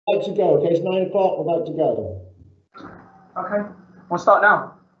About to go. Okay, it's 9 o'clock. We're about to go. Okay, we'll start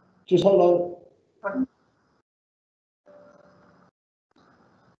now. Just hold on.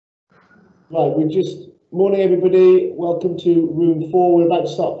 Right, morning everybody. Welcome to room 4. We're about to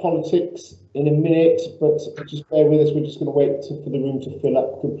start politics in a minute, but just bear with us. We're just going to wait for the room to fill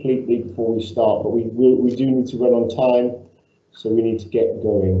up completely before we start. But we do need to run on time, so we need to get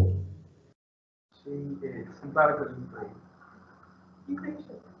going. I'm glad I got you free.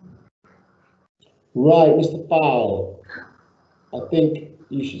 Right, Mr. Fowl, I think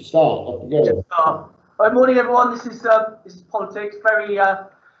you should start. Off you go. Good morning, everyone. This is politics. Very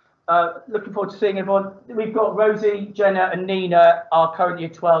looking forward to seeing everyone. We've got Rosie, Jenna, and Nina are currently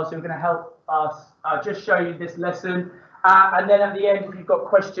at 12, so we're going to help us just show you this lesson. And then at the end, if you've got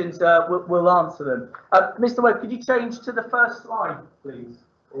questions, we'll answer them. Mr. Webb, could you change to the first slide, please?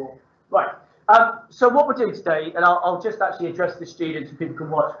 Right. So what we're doing today, and I'll just actually address the students so people can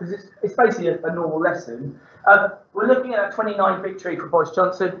watch, because it's basically a normal lesson. We're looking at a 29 victory for Boris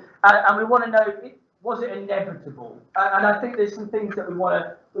Johnson, and we want to know, was it inevitable? And I think there's some things that we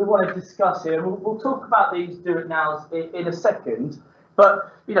want to discuss here. We'll talk about these do it nows in a second. But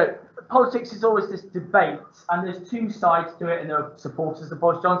you know, politics is always this debate, and there's two sides to it, and there are supporters of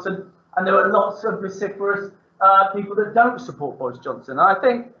Boris Johnson, and there are lots of vociferous people that don't support Boris Johnson. And I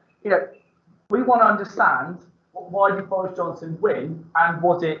think, you know, we want to understand why did Boris Johnson win, and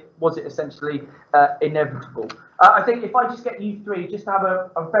was it essentially inevitable? I think if I just get you three just to have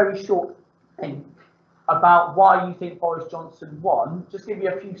a very short think about why you think Boris Johnson won, just give you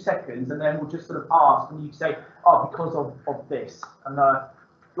a few seconds, and then we'll just sort of ask, and you say, oh, because of this. And do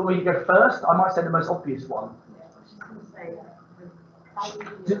you want me to go first? I might say the most obvious one.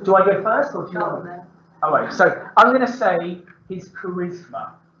 Do I go first, or do you want to? All right, so I'm going to say his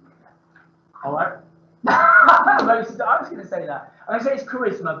charisma. All right. I was going to say that. I'm going to say it's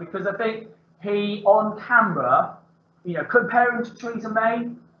charisma because I think he, on camera, you know, comparing to Theresa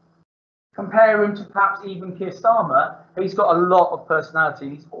May, comparing to perhaps even Keir Starmer, he's got a lot of personality.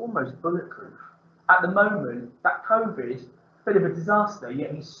 He's almost bulletproof. At the moment, that COVID, bit of a disaster,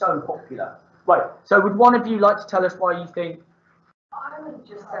 yet he's so popular. Right. So would one of you like to tell us why you think? I would have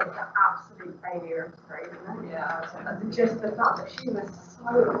just said the absolute failure of Theresa. Yeah, just the fact that she was so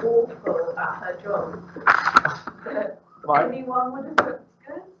awful at her job that anyone would have looked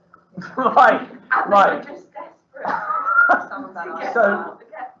good. Right, and right. They were just desperate to get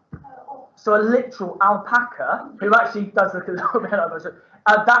her off. So a literal alpaca who actually does look a little bit like myself,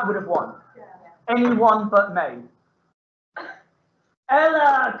 that would have won. Yeah. Anyone but May.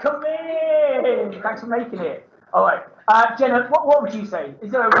 Ella, come in! Thanks for making it. All right. Jenna, what would you say?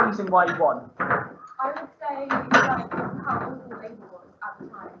 Is there a reason why you won? I would say like how awful Labour was at the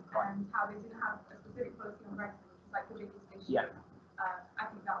time and how they didn't have a specific policy on Brexit, which is like the biggest issue. Yeah. I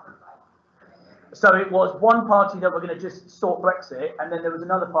think that was like. So it was one party that were going to just sort Brexit, and then there was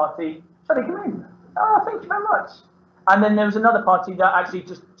another party. Shall they come in? Oh, thank you very much. And then there was another party that actually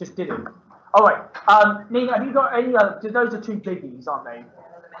just didn't. All right. Nina, have you got any other? Those are two biggies, aren't they?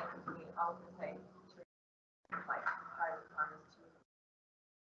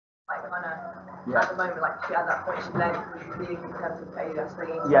 At the moment, like she at that point, she led really in terms of failure, so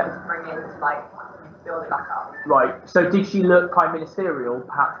you need Yeah. to bring in to like build it back up. Right. So did she look prime ministerial?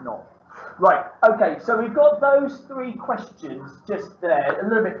 Perhaps not. Right. Okay. So we've got those three questions just there, a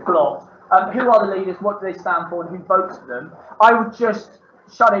little bit blocked. Who are the leaders? What do they stand for? And who votes for them? I would just,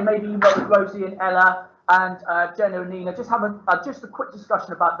 Shade, maybe you vote with Rosie and Ella and Jenna and Nina. Just have just a quick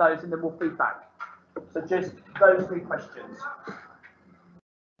discussion about those, and then we'll feedback. So just those three questions.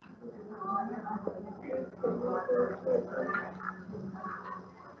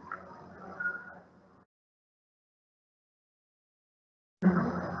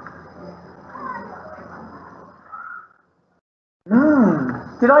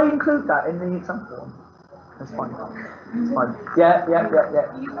 Did I include that in the exam form? That's fine. It's fine. Yeah. Are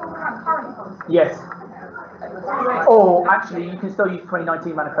you talking about current policy? Yes. Or actually, you can still use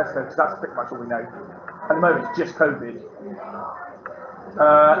 2019 manifesto because that's pretty much all we know. At the moment, it's just COVID.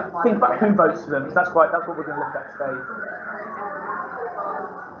 Think about who votes for them. Because that's what we're going to look at today.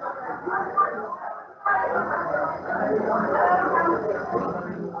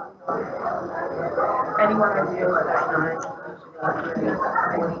 Anyone who feels like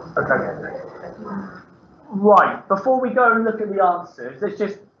Okay. Right. Before we go and look at the answers, let's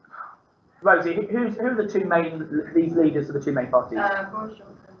just Rosie. Who are the two main? These leaders of the two main parties. Boris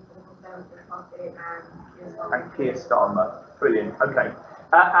Johnson for the Conservative Party and Keir Starmer. Brilliant. Okay.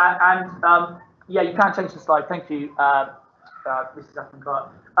 Yeah, you can change the slide. Thank you, Mrs. Applencart.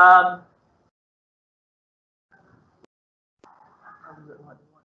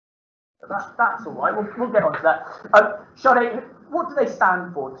 That's all right. We'll get on to that. Sade, what do they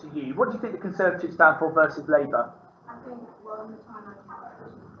stand for to you? What do you think the Conservatives stand for versus Labour? I think, well, in the time I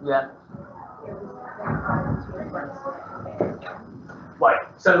was Yeah. it was Right.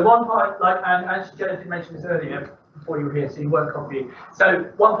 So one part, like, and as Jenna did mention this earlier before you were here, so you weren't copying.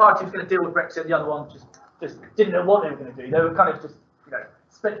 So one party was going to deal with Brexit, the other one just didn't know what they were going to do. They were kind of just,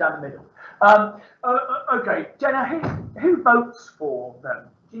 split down the middle. Okay, Jenna, who votes for them?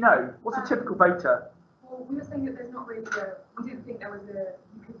 Do you know? What's a typical voter? Well, we were saying that there's not really we didn't think there was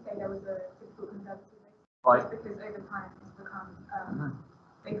you could say there was a typical conservative vote. Right. Because over time it's become,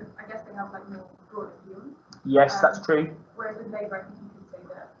 I guess they have like more broader views. Yes, that's true. Whereas with Labour, I think you could say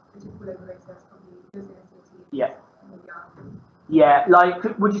that the typical Labour voter is probably lives in a city. Yeah. And Yeah, like,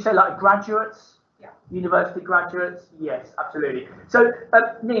 would you say like graduates? Yeah. University graduates? Yes, absolutely. So,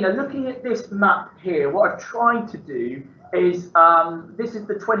 Nina, looking at this map here, what I've tried to do is, this is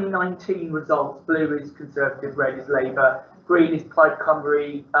the 2019 results. Blue is Conservative, red is Labour, green is Plaid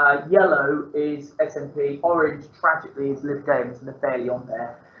Cymru, yellow is SNP, orange, tragically, is Lib Dems, and they're fairly on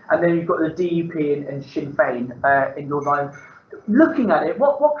there. And then you've got the DUP and Sinn Féin in Northern Ireland. Looking at it,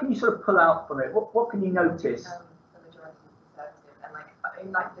 what can you sort of pull out from it? What can you notice? The majority is Conservative, and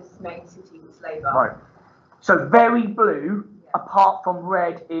in this main city was Labour. Right. So very blue, apart from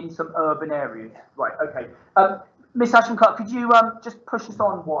red in some urban areas. Right. Okay. Miss Ashton-Clark, could you just push us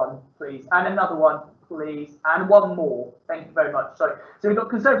on one, please, and another one, please, and one more. Thank you very much. So we've got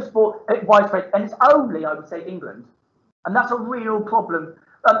Conservative support widespread, and it's only, I would say, England, and that's a real problem.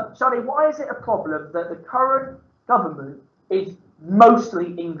 Shadi, why is it a problem that the current government is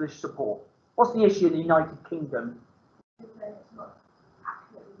mostly English support? What's the issue in the United Kingdom?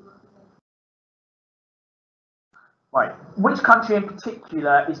 Right. Which country in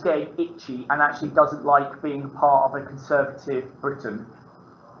particular is getting itchy and actually doesn't like being part of a conservative Britain?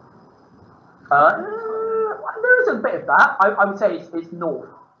 There is a bit of that. I would say it's north.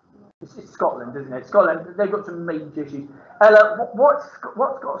 It's Scotland, isn't it? Scotland, they've got some major issues. Ella, what's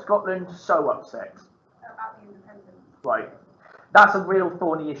got Scotland so upset? about the independence. Right. That's a real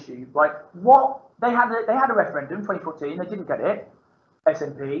thorny issue. Like, what they had a referendum 2014, they didn't get it.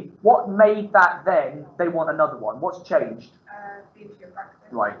 SNP. What made that then they want another one? What's changed? The issue of Brexit.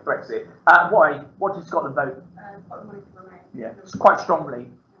 Right, Brexit. Why? What did Scotland vote? Scotland wanted to remain. Yeah, quite strongly.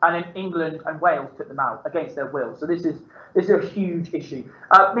 And then England and Wales took them out against their will. So this is a huge issue.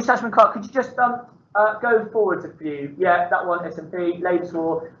 Miss Ashman-Clark, could you just go forward a few? Yeah, that one, SNP, Labour's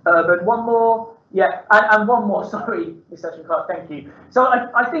for urban. One more. Yeah, and one more. Sorry, Miss Ashman-Clark. Thank you. So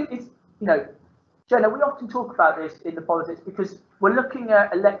I think it's, Jenna, we often talk about this in the politics because we're looking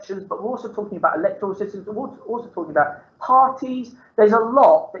at elections, but we're also talking about electoral systems. We're also talking about parties. There's a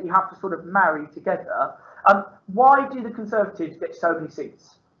lot that you have to sort of marry together. Why do the Conservatives get so many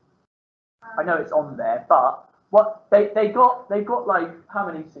seats? I know it's on there, but what they got like how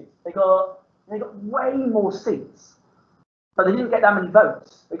many seats? They got way more seats, but they didn't get that many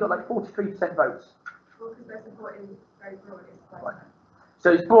votes. They got like 43% votes. Well, because their support is very broad. It's like, Right.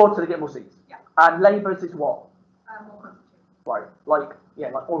 So it's broad, so they get more seats. Yeah. And Labour's is what? more concentrated. Right,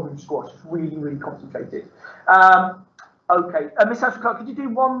 like orange squash, it's really, really concentrated. Okay, Miss Ashcroft, could you do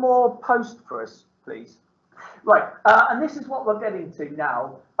one more post for us, please? Right, and this is what we're getting to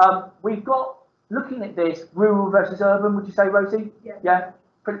now. We've got, looking at this, rural versus urban, would you say, Rosie? Yeah. Yeah,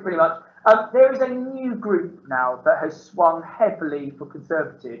 pretty much. There is a new group now that has swung heavily for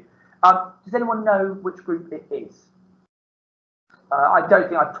Conservative. Does anyone know which group it is? I don't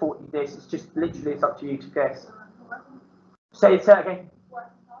think I've taught you this, it's just literally, it's up to you to guess. Say it again.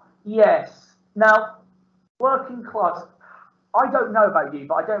 Yes. Now, working class, I don't know about you,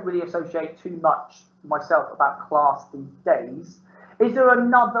 but I don't really associate too much myself about class these days. Is there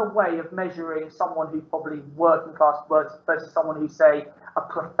another way of measuring someone who's probably working class versus someone who's, say, a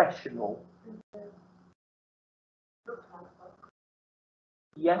professional?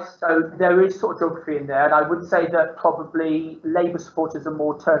 Yes, so there is sort of geography in there, and I would say that probably Labour supporters are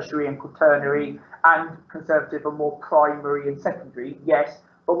more tertiary and quaternary, and Conservative are more primary and secondary, yes,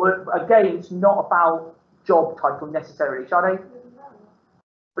 but again, it's not about job title necessarily, shall they?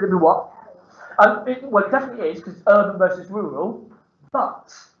 Would it be what? Well, it definitely is, because urban versus rural,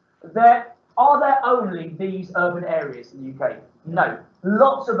 but are there only these urban areas in the UK? No,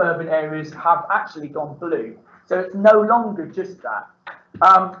 lots of urban areas have actually gone blue, so it's no longer just that.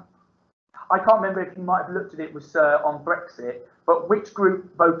 I can't remember if you might have looked at it was on Brexit, but which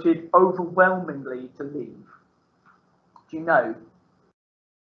group voted overwhelmingly to leave? Do you know?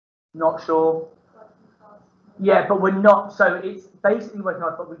 Not sure. Yeah, but we're not. So it's basically working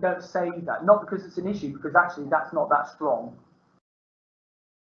hard, but we don't say that. Not because it's an issue, because actually that's not that strong.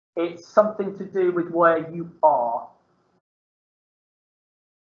 It's something to do with where you are.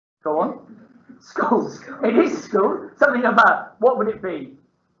 Go on. Schools. It is school. Something about, what would it be?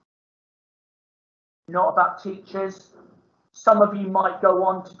 Not about teachers. Some of you might go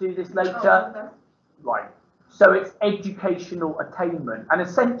on to do this later. Right. So it's educational attainment. And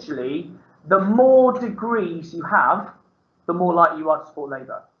essentially, the more degrees you have, the more likely you are to support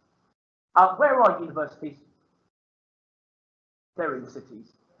Labour. Where are universities? They're in the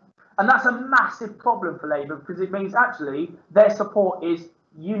cities. And that's a massive problem for Labour, because it means actually their support is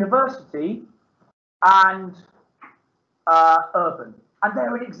university and urban. And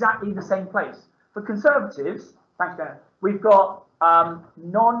they're in exactly the same place. For Conservatives, thanks, Dan, we've got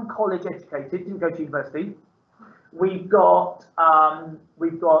non-college educated, didn't go to university. We've got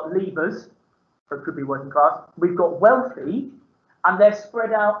leavers, so it could be working class. We've got wealthy, and they're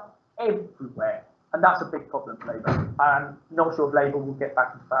spread out everywhere. And that's a big problem for Labour. I'm not sure if Labour will get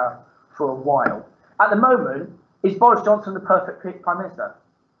back into power for a while. At the moment, is Boris Johnson the perfect Prime Minister?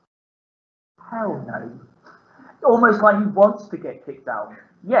 Hell no. Almost like he wants to get kicked out.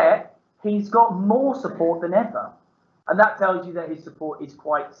 Yet, he's got more support than ever. And that tells you that his support is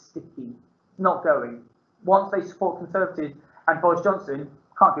quite sticky. Not going. Once they support Conservatives and Boris Johnson,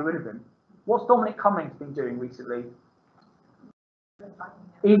 can't get rid of him. What's Dominic Cummings been doing recently?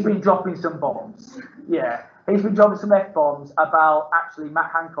 He's been dropping some bombs. Yeah, he's been dropping some F-bombs about actually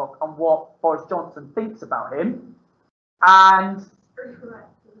Matt Hancock and what Boris Johnson thinks about him. And,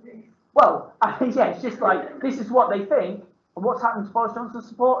 well, I think, yeah, it's just like, this is what they think. And what's happened to Boris Johnson's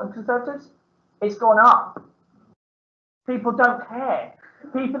support and Conservatives? It's gone up. People don't care.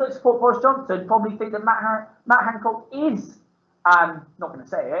 People that support Boris Johnson probably think that Matt Hancock is, not going to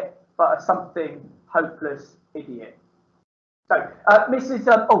say it, but a something hopeless idiot. So,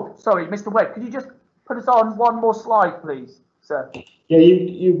 Mr. Webb, could you just put us on one more slide, please, sir? Yeah,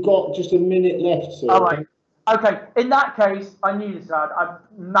 you've got just a minute left, sir. All right. Okay. In that case, I knew this. I've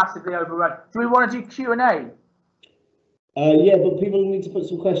massively overrun. Do we want to do Q&A? Yeah, but people need to put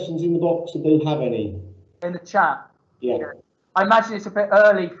some questions in the box if they have any. In the chat. Yeah. I imagine it's a bit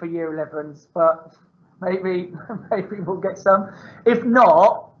early for Year 11s, but maybe we'll get some. If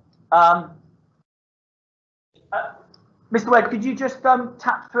not, Mr. Webb, could you just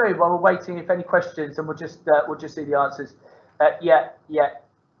tap through while we're waiting if any questions, and we'll just see the answers.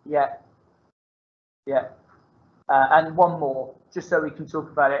 Yeah. And one more, just so we can talk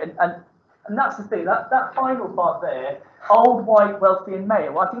about it. And that's the thing. That final part there, old, white, wealthy, and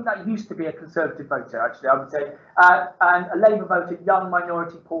male. I think that used to be a Conservative voter, actually. I would say, and a Labour voter, young,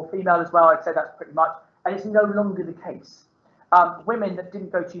 minority, poor, female as well. I'd say that's pretty much, and it's no longer the case. Women that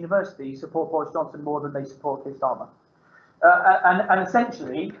didn't go to university support Boris Johnson more than they support Keir Starmer. And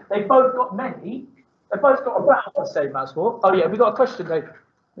essentially, they've both got about the same as well. Oh yeah, we got a question, Dave.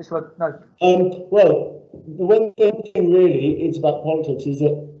 This one, no. Well, the one thing really is about politics is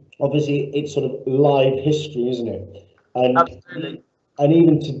that obviously it's sort of live history, isn't it? And absolutely. And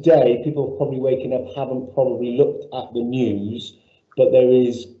even today, people probably waking up haven't probably looked at the news, but there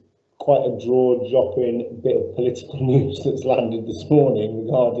is quite a jaw-dropping bit of political news that's landed this morning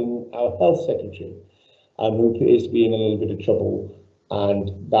regarding our health secretary, who appears to be in a little bit of trouble.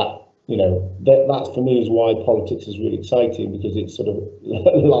 And that, you know, that for me is why politics is really exciting, because it's sort of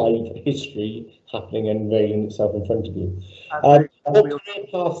live history happening and unveiling itself in front of you. What career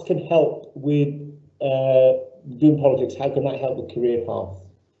paths can help with doing politics? How can that help with career paths?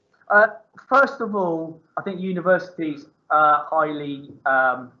 First of all, I think universities highly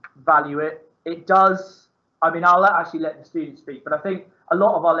value it. It does. I mean, I'll actually let the students speak, but I think a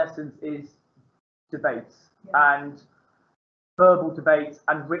lot of our lessons is debates and verbal debates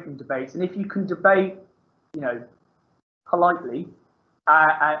and written debates. And if you can debate, you know, politely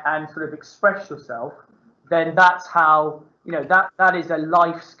and sort of express yourself, then that's how, you know, that is a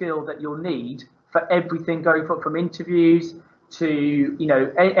life skill that you'll need for everything going from interviews to, you know,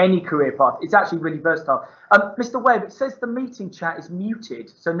 any career path. It's actually really versatile. Mr. Webb, it says the meeting chat is muted,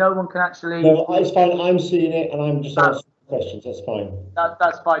 so no one can actually. No, it's fine. I'm seeing it, and I'm just answering questions. That's fine.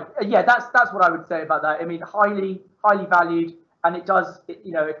 That's fine. Yeah, that's what I would say about that. I mean, highly valued, and it does,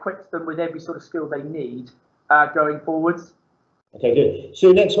 you know, equips them with every sort of skill they need going forwards. Okay, good.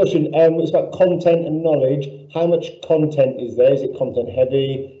 So next question, it's about content and knowledge. How much content is there? Is it content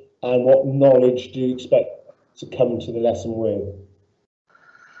heavy? And what knowledge do you expect to come to the lesson with?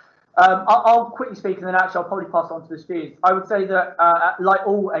 I'll quickly speak, and then actually I'll probably pass on to the students. I would say that, like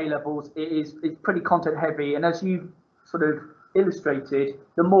all A levels, it's pretty content heavy, and as you sort of illustrated,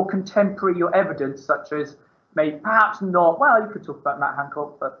 the more contemporary your evidence, such as maybe perhaps not. Well, you could talk about Matt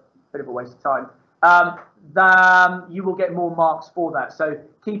Hancock, but a bit of a waste of time. then you will get more marks for that. So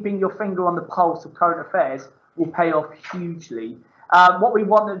keeping your finger on the pulse of current affairs will pay off hugely. What we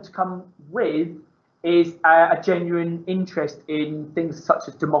want them to come with is a genuine interest in things such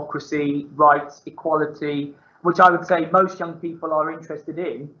as democracy, rights, equality, which I would say most young people are interested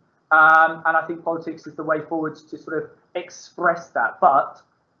in. And I think politics is the way forward to sort of express that. But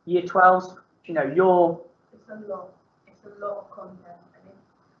year 12s, you know, It's a lot of content.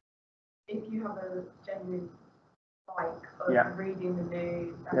 And if you have a genuine like of reading the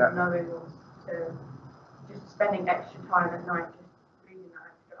news and knowing what to, just spending extra time at night just reading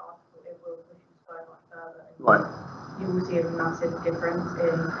that extra article, it will push you so much further. And you will see a massive difference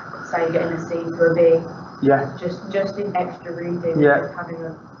in, say, getting a C to a B. Yeah. Just in extra reading, just having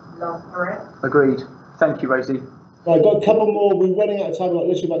a love for it. Agreed. Thank you, Rosie. Right, I've got a couple more. We're running out of time. We've got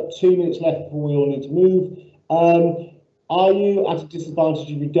literally about 2 minutes left before we all need to move. Are you at a disadvantage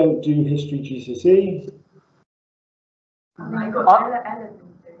if you don't do history GCSE? I got Ella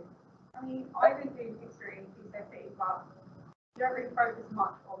do. I mean, I didn't do history GCSE, but you don't really focus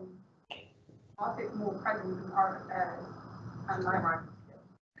much on. I think it's more present in current affairs and like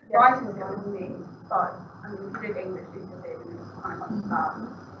writing skills me, but I mean, if you did English GCSE, then it's kind of like that.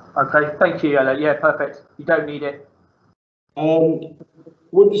 Okay, thank you, Ella. Yeah, perfect. You don't need it.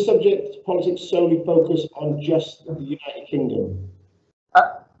 Would the subject politics solely focus on just the United Kingdom?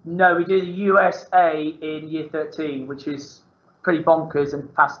 No, we did the USA in year 13, which is pretty bonkers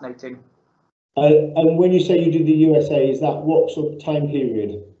and fascinating. And when you say you did the USA, is that what sort of time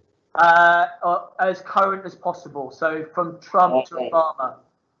period? As current as possible. So from Trump to Obama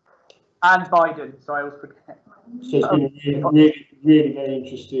and Biden. So I always forget. So it's been a really very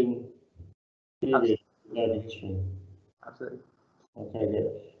interesting period in history. Absolutely. Okay,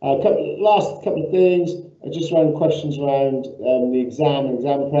 good. Last couple of things, just around questions around the exam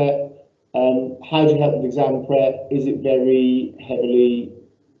prep. How do you help with exam prep? Is it very heavily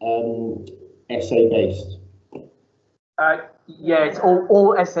essay based? Yeah, it's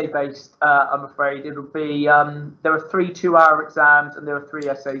all essay based. I'm afraid it'll be. There are 3 2-hour exams and there are 3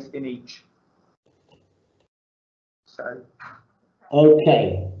 essays in each. So.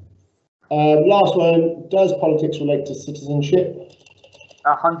 Okay. Last one. Does politics relate to citizenship?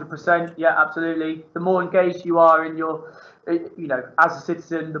 100%. Yeah, absolutely. The more engaged you are in your, you know, as a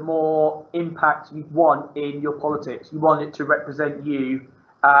citizen, the more impact you want in your politics. You want it to represent you.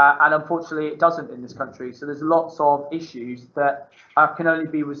 And unfortunately, it doesn't in this country. So there's lots of issues that can only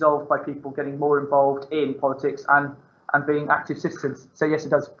be resolved by people getting more involved in politics and being active citizens. So yes, it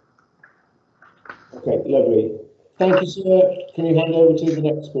does. Okay, lovely. Thank you, sir. Can you hand over to the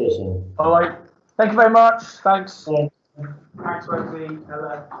next person? All right. Thank you very much. Thanks. Thanks, Rosie,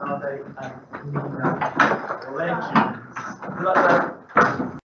 Ella, Sade, and Nina. Legends. Good luck,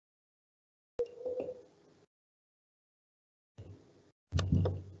 guys.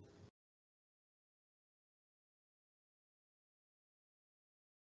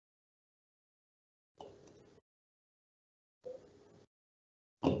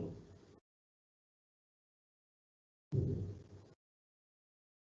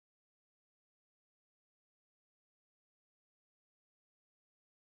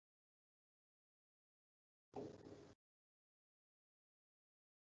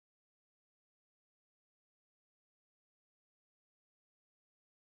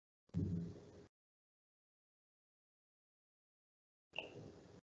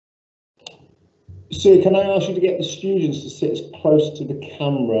 So can I ask you to get the students to sit as close to the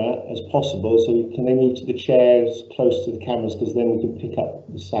camera as possible? So can they move to the chairs close to the cameras, because then we can pick up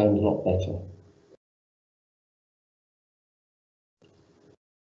the sound a lot better.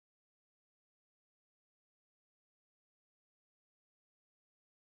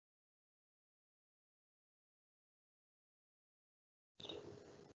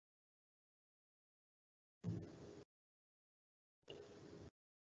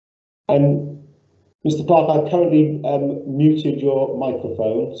 Mr. Clark, I've currently muted your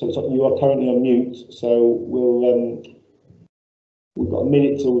microphone, so you are currently on mute. So we've got a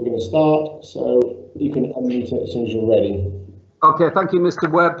minute till we're going to start, so you can unmute it as soon as you're ready. Okay, thank you, Mr.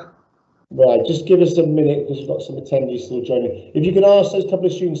 Webb. Right, just give us a minute because we've got some attendees still joining. If you could ask those couple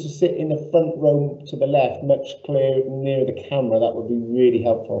of students to sit in the front row to the left, much clearer near the camera, that would be really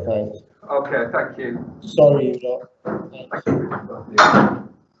helpful. Thanks. Okay, thank you. Sorry, you lot. Thanks.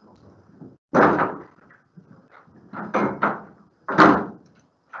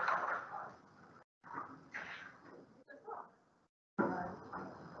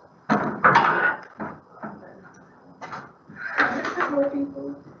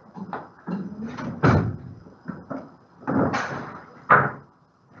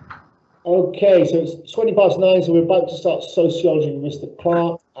 Okay, so it's 9:20, so we're about to start sociology with Mr.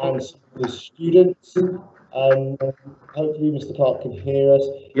 Clark and the students. Hopefully Mr. Clark can hear us.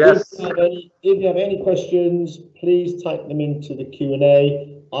 Yes. If you have any questions, please type them into the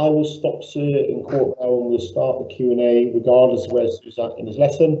Q&A. I will stop Sir in court now and we'll start the Q&A regardless of where Sir's at in his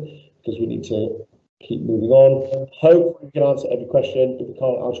lesson, because we need to keep moving on. Hopefully we can answer every question. If we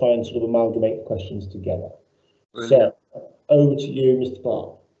can't, I'll try and sort of amalgamate the questions together. Brilliant. So over to you, Mr.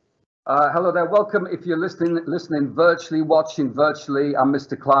 Clark. Hello there, welcome. If you're listening virtually, watching virtually, I'm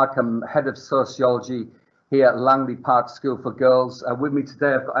Mr. Clark. I'm head of sociology here at Langley Park School for Girls. With me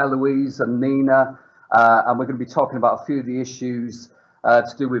today I've got Eloise and Nina, and we're going to be talking about a few of the issues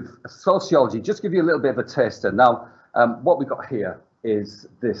to do with sociology. Just give you a little bit of a taster. Now, what we've got here is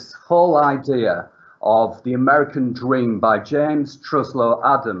this whole idea of the American dream by James Truslow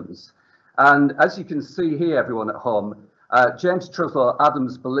Adams. And as you can see here, everyone at home, James Truslow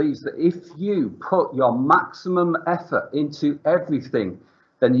Adams believes that if you put your maximum effort into everything,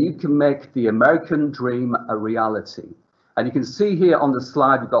 then you can make the American dream a reality. And you can see here on the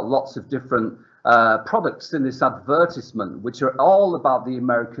slide, we've got lots of different products in this advertisement, which are all about the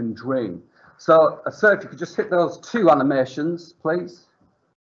American dream. So, sir, if you could just hit those two animations, please.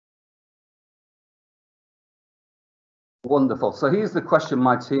 Wonderful. So here's the question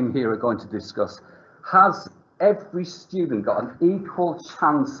my team here are going to discuss. Has every student got an equal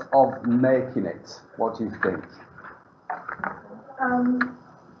chance of making it? What do you think?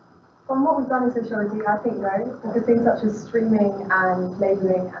 From what we've done in sociology, I think no, because things such as streaming and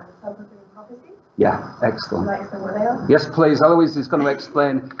labelling and self-fulfilling prophecy. Yeah, excellent. Can I explain what they are? Yes, please. Eloise is going to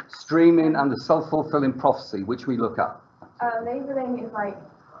explain streaming and the self-fulfilling prophecy, which we look at. Labelling is like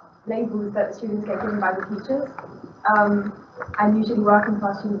labels that students get given by the teachers. And usually working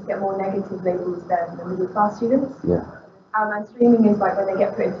class students get more negative labels than the middle class students. Yeah. And streaming is like when they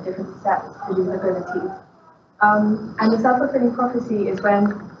get put into different sets to do with abilities. And the self-fulfilling prophecy is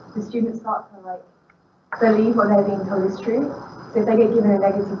when the students start to like believe what they're being told is true. So if they get given a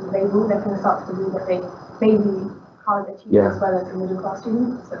negative label, they're going to start to believe that they maybe can't achieve as well as a middle class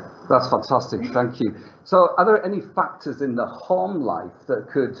student. So. That's fantastic, thank you. So are there any factors in the home life that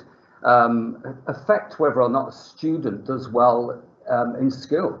could affect whether or not a student does well in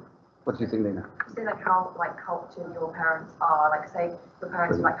school? What do you think, Nina? Say like how like cultured your parents are. Like say your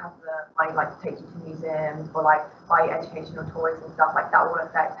parents like have the money like to take you to museums or like buy you educational toys and stuff like that will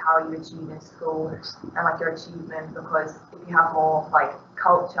affect how you achieve in school and like your achievement, because if you have more like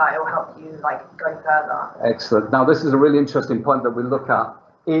culture, it will help you like go further. Excellent. Now this is a really interesting point that we look at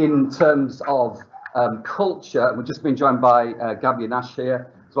in terms of culture. We've just been joined by Gabby and Ash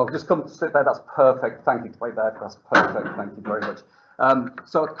here. So I'll just come to sit there. That's perfect. Thank you, right there. That's perfect. Thank you very much.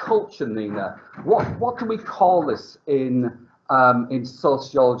 So culture, Nina. What do we call this in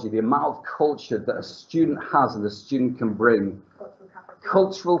sociology? The amount of culture that a student has and a student can bring.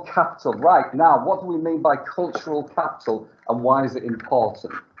 Cultural capital. Right now, what do we mean by cultural capital, and why is it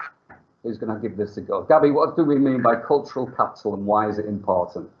important? Who's going to give this a go? Gabby, what do we mean by cultural capital, and why is it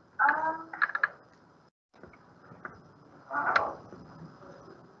important?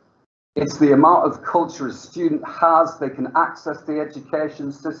 It's the amount of culture a student has. They can access the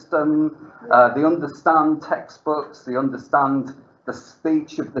education system, they understand textbooks, they understand the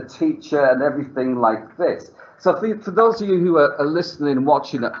speech of the teacher and everything like this. So for those of you who are listening and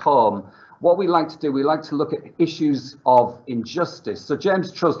watching at home, what we like to do, we like to look at issues of injustice. So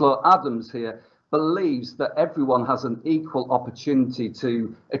James Truslow Adams here believes that everyone has an equal opportunity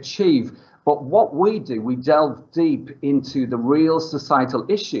to achieve. But what we do, we delve deep into the real societal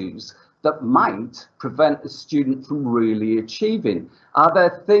issues that might prevent a student from really achieving. Are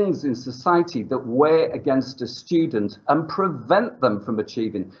there things in society that weigh against a student and prevent them from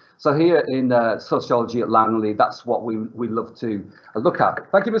achieving? So here in sociology at Langley, that's what we love to look at.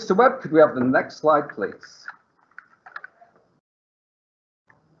 Thank you, Mr. Webb. Could we have the next slide, please?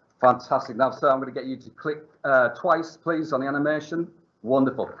 Fantastic. Now, sir, I'm going to get you to click twice, please, on the animation.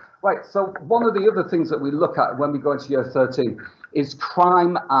 Wonderful. Right, so one of the other things that we look at when we go into year 13 is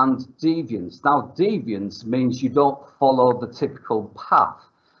crime and deviance. Now, deviance means you don't follow the typical path.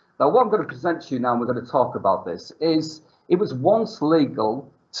 Now, what I'm going to present to you now, and we're going to talk about this, is it was once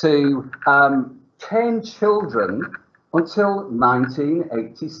legal to cane children until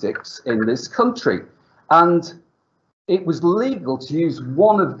 1986 in this country. And it was legal to use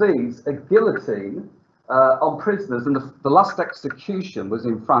one of these, a guillotine, on prisoners, and the last execution was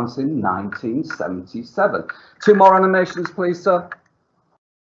in France in 1977. Two more animations, please, sir.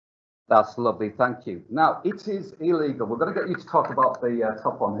 That's lovely, thank you. Now, it is illegal. We're going to get you to talk about the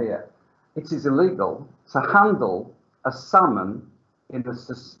top one here. It is illegal to handle a salmon in a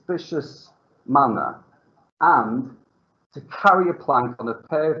suspicious manner and to carry a plank on a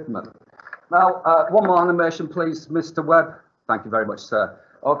pavement. Now, one more animation, please, Mr. Webb. Thank you very much, sir.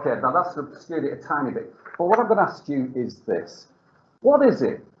 Okay, now that's obscured it a tiny bit. But what I'm going to ask you is this. What is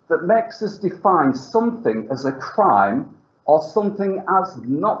it that makes us define something as a crime or something as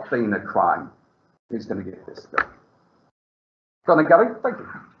not being a crime? Who's going to get this go? Go on, Gary. Thank you.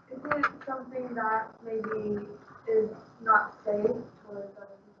 Is it something that maybe is not safe towards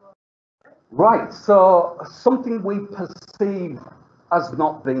other people? Right, so something we perceive as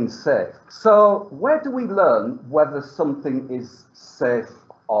not being safe. So where do we learn whether something is safe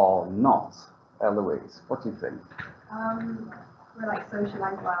or not? Eloise, what do you think? We're like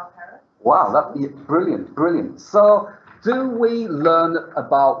socialized by our parents. Wow, that's brilliant, brilliant. So do we learn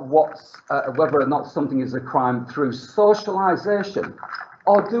about whether or not something is a crime through socialization,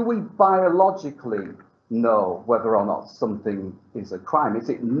 or do we biologically know whether or not something is a crime? Is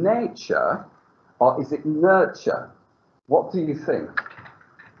it nature or is it nurture? What do you think?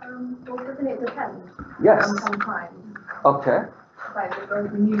 Well, doesn't it depend? Yes. On crimes. Okay. Like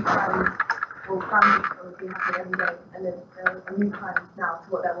there's a new crimes or crimes will be happening every day, and there's a new crimes now to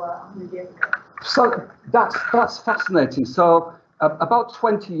what there were 100 years ago. So that's fascinating. So about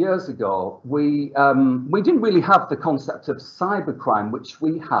 20 years ago, we didn't really have the concept of cybercrime, which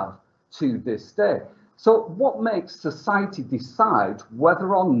we have to this day. So what makes society decide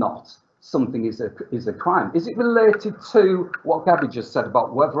whether or not something is a crime? Is it related to what Gabby just said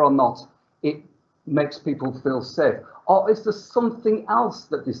about whether or not it makes people feel safe? Or is there something else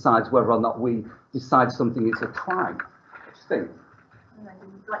that decides whether or not we decide something is a crime? What do you think?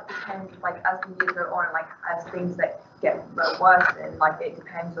 Like depends, like as the years go on, like as things that get worse, and like it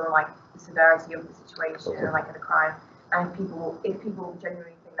depends on like the severity of the situation and like the crime. And if people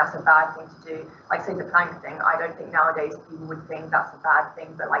genuinely think that's a bad thing to do, like say the plank thing, I don't think nowadays people would think that's a bad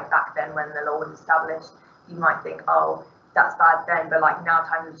thing, but like back then when the law was established, you might think, oh, that's bad then, but like now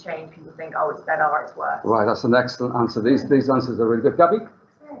times have changed, people think, oh, it's better or it's worse. Right, that's an excellent answer. These answers are really good. Gabby?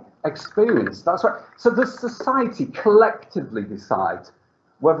 Experience, that's right. So does society collectively decide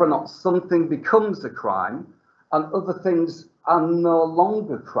whether or not something becomes a crime and other things are no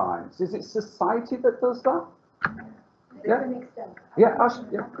longer crimes? Is it society that does that? Yeah. Yeah, Ash,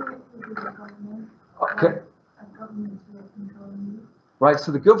 yeah. Okay. Right,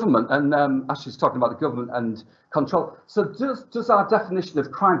 so the government, and Ashley's talking about the government and control. So does our definition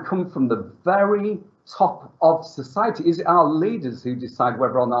of crime come from the very top of society? Is it our leaders who decide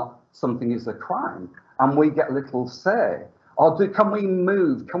whether or not something is a crime and we get little say? Or can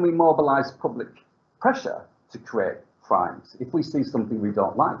we mobilize public pressure to create crimes if we see something we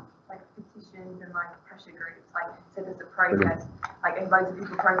don't like? Like petitions and like pressure groups, like so there's a protest, like if loads of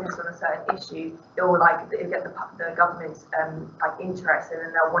people protest on a certain issue, it will like it'll get the government's like interest, and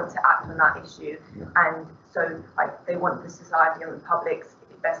then they'll want to act on that issue. And so like they want the society and the public's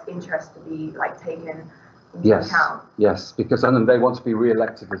best interest to be like taken into account. Yes, because then they want to be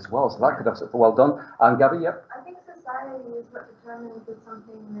re-elected as well. So that could have well done. And Gabby, yep. I think society is what determines if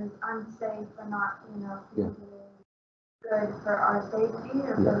something is unsafe or not, good for our safety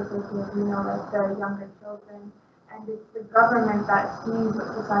or for the safety of, like the younger children. And it's the government that sees what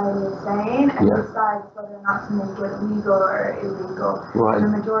society is saying and decides whether or not to make it legal or illegal. Right.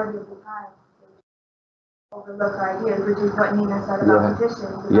 And the majority of the time, they overlook ideas, which is what Nina said about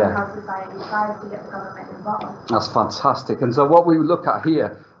petitions, and that's how society tries to get the government involved. That's fantastic. And so what we look at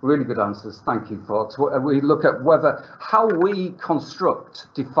here, really good answers, thank you folks. We look at how we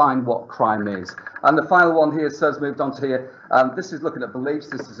define what crime is. And the final one here says, moved on to here, this is looking at beliefs.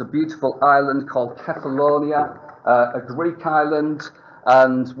 This is a beautiful island called Kefalonia, a Greek island.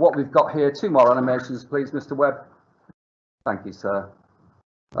 And what we've got here, two more animations, please, Mr. Webb. Thank you, sir.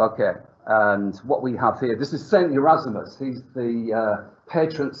 Okay, and what we have here, this is Saint Erasmus. He's the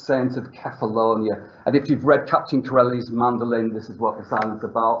patron saint of Kefalonia. And if you've read Captain Corelli's Mandolin, this is what this island's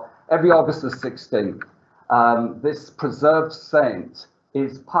about. Every August the 16th, this preserved saint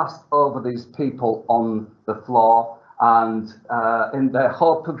is passed over these people on the floor and in their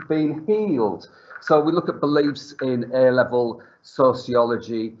hope of being healed. So we look at beliefs in A-level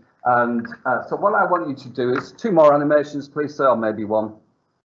sociology. And so what I want you to do is two more animations, please, sir, or maybe one.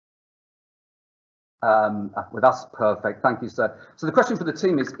 Well, that's perfect. Thank you, sir. So the question for the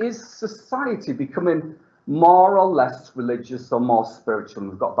team is society becoming more or less religious or more spiritual?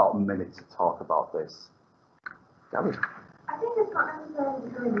 And we've got about a minute to talk about this. Gabby? I think it's not necessarily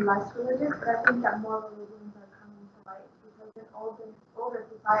becoming less religious, but I think that more religions are coming to light, because in older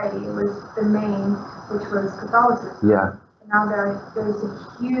society it was the main, which was Catholicism. Yeah. And now there's a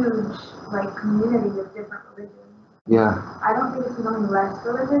huge community of different religions. Yeah. I don't think it's becoming less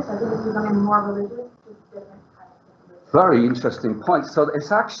religious. I think it's becoming more religious, just different types of religion. Very interesting point. So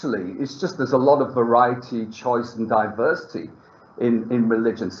it's just there's a lot of variety, choice, and diversity in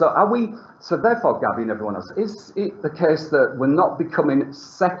religion. So therefore, Gabby and everyone else, is it the case that we're not becoming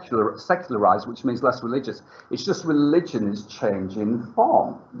secularized, which means less religious? It's just religion is changing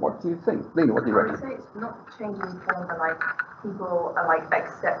form. What do you think? Lena, what do you I reckon? would say it's not changing form, but like people are like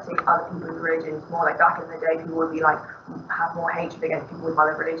accepting other people's religions more. Like back in the day, people would be like have more hatred against people with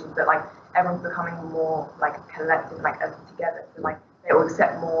other religions, but like everyone's becoming more like collective, like together. So like they all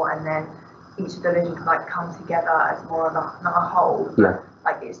accept more, and then each of the religions like come together as more of a not a whole. Yeah.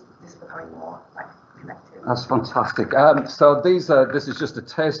 Like it's just becoming more like collective. That's fantastic. So this is just a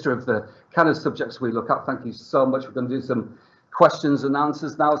taster of the kind of subjects we look at. Thank you so much. We're going to do some questions and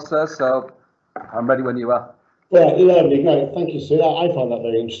answers now, sir. So I'm ready when you are. Yeah, lovely, great. Thank you, Sue. I found that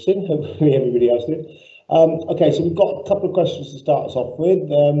very interesting. Hopefully everybody else did. Okay, so we've got a couple of questions to start us off with.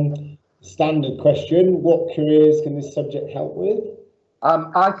 Standard question: what careers can this subject help with?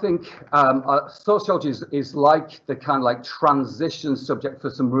 I think sociology is like the kind of like transition subject for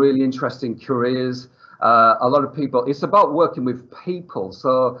some really interesting careers. A lot of people, it's about working with people.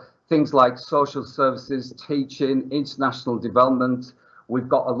 So things like social services, teaching, international development. We've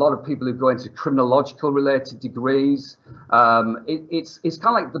got a lot of people who go into criminological related degrees. It's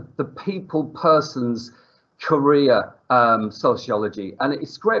kind of like the people person's career sociology. And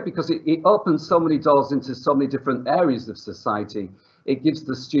it's great because it opens so many doors into so many different areas of society. It gives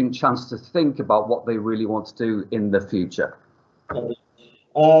the student chance to think about what they really want to do in the future.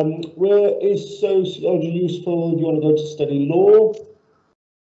 Where is sociology useful? Do you want to go to study law?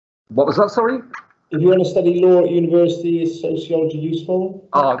 What was that, sorry? If you want to study law at university, is sociology useful?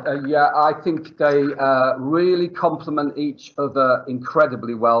 Yeah, I think they really complement each other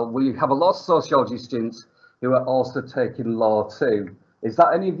incredibly well. We have a lot of sociology students who are also taking law too. Is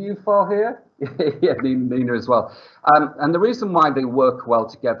that any of you four here? Yeah, Nina as well. And the reason why they work well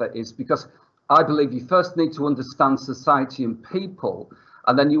together is because I believe you first need to understand society and people,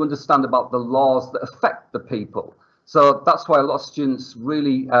 and then you understand about the laws that affect the people. So that's why a lot of students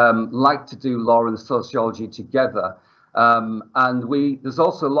really like to do law and sociology together. And there's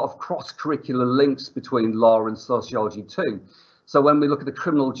also a lot of cross-curricular links between law and sociology too. So when we look at the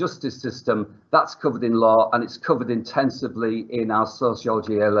criminal justice system, that's covered in law and it's covered intensively in our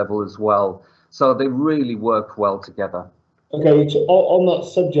sociology A level as well. So they really work well together. Okay, so on that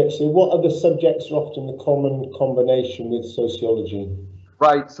subject, so what other subjects are often the common combination with sociology?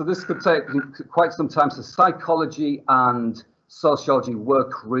 Right, so this could take quite some time. So psychology and sociology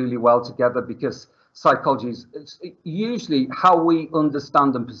work really well together because psychology is usually how we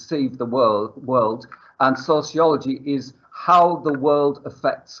understand and perceive the world, and sociology is how the world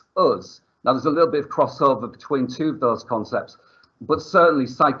affects us. Now, there's a little bit of crossover between two of those concepts, but certainly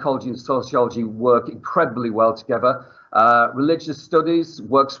psychology and sociology work incredibly well together. Religious studies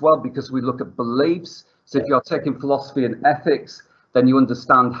works well because we look at beliefs. So if you're taking philosophy and ethics, then you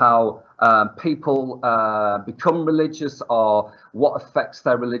understand how people become religious or what affects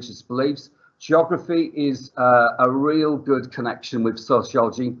their religious beliefs. Geography is a real good connection with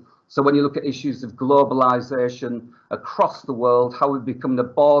sociology. So when you look at issues of globalization across the world, how we've become a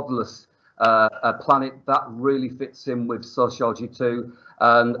borderless planet, that really fits in with sociology too.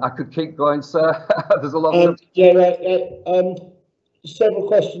 And I could keep going, sir. There's a lot of several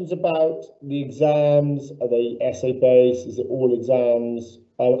questions about the exams. Are they essay based? Is it all exams?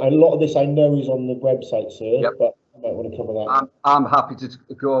 And a lot of this I know is on the website, sir, yep. But I might want to cover that. I'm happy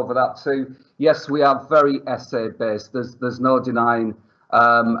to go over that too. Yes, we are very essay based. There's no denying.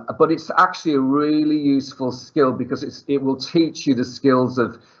 But it's actually a really useful skill because it will teach you the skills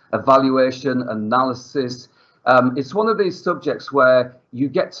of evaluation, analysis. It's one of these subjects where you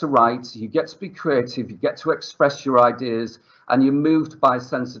get to write, you get to be creative, you get to express your ideas, and you're moved by a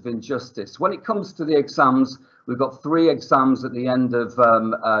sense of injustice. When it comes to the exams, we've got 3 exams at the end of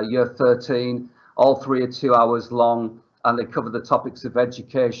year 13. All 3 are 2 hours long, and they cover the topics of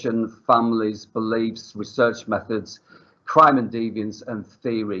education, families, beliefs, research methods, crime and deviance, and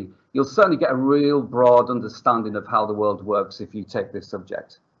theory. You'll certainly get a real broad understanding of how the world works if you take this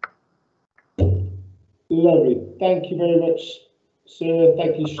subject. Lovely. Thank you very much, sir.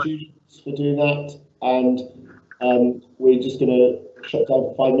 Thank you, students, for doing that. And we're just going to shut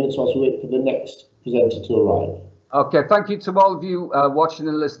down for 5 minutes whilst we wait for the next presenter to arrive. Okay, thank you to all of you watching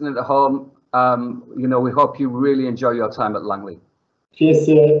and listening at home. You know, we hope you really enjoy your time at Langley. Cheers,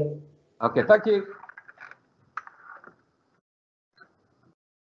 sir. Okay, thank you.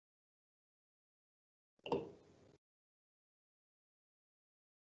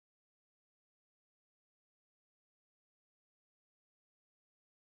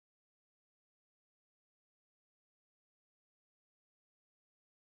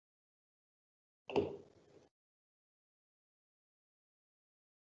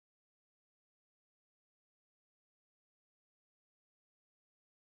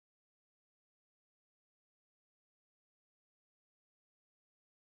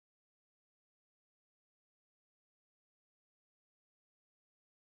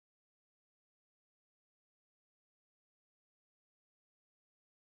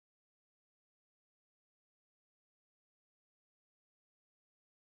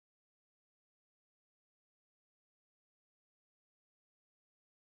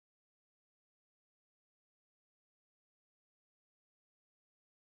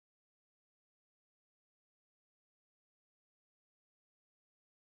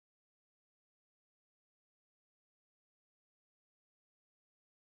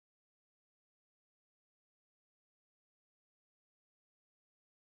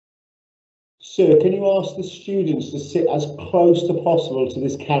 Sir, can you ask the students to sit as close to possible to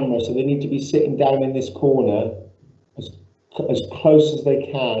this camera? So they need to be sitting down in this corner as close as they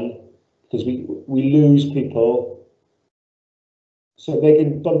can, because we lose people. So they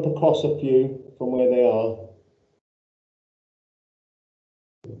can bump across a few from where they are.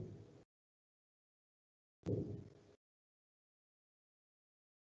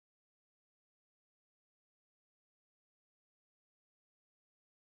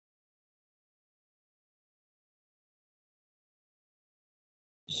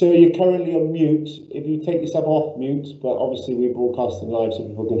 So you're currently on mute. If you take yourself off mute, but obviously we're broadcasting live so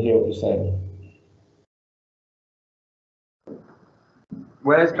people can hear what you're saying.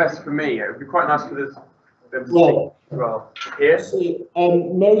 Where's best for me? It would be quite nice for them to Well, see as well. Here? So,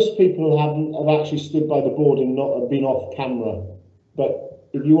 most people have actually stood by the board and not been off camera. But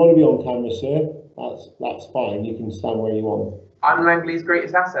if you want to be on camera, sir, that's fine. You can stand where you want. I'm Langley's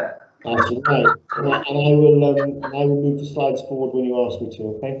greatest asset. That's right. And I will move the slides forward when you ask me to.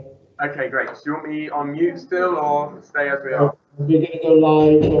 Okay. Okay, great. So you want me on mute still, or stay as we are? We're going to go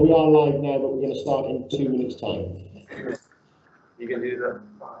live. Well, we are live now, but we're going to start in 2 minutes' time. You can do that.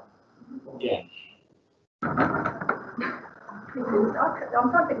 Yeah. I'm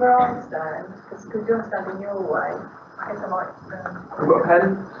trying to think where I stand, because you're standing your way. I guess I might. We've got a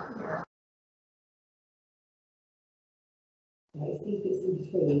pen? Yeah. If it's in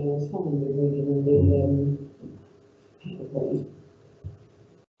between, there's fine with reading the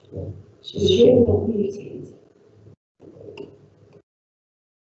you're not muted.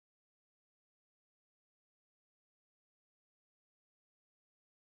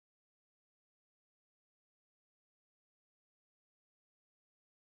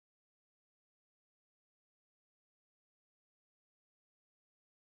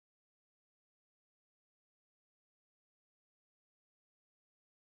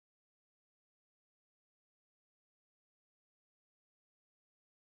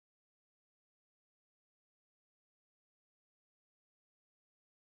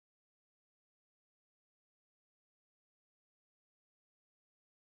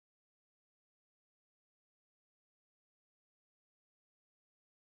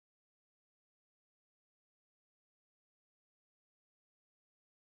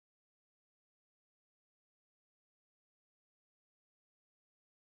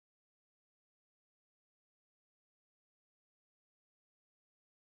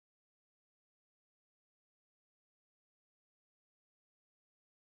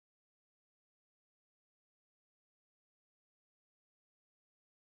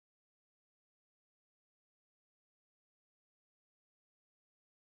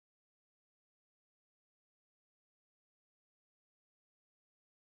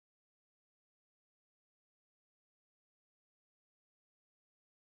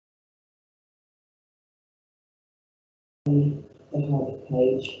 The hub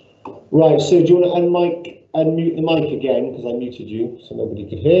page. Right. So do you want to unmute the mic again, because I muted you so nobody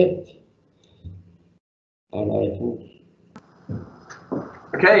could hear. And I can.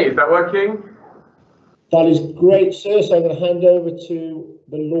 Okay, is that working? That is great, sir. So I'm going to hand over to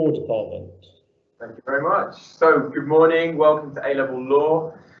the law department. Thank you very much. So, good morning. Welcome to A-Level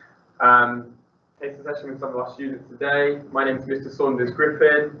Law. Case session with some of our students today. My name is Mr. Saunders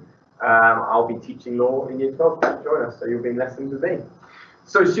Griffin. I'll be teaching law in Year 12. Join us, so you'll be in lessons with me.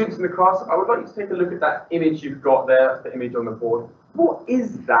 So, students in the class, I would like you to take a look at that image you've got there, the image on the board. What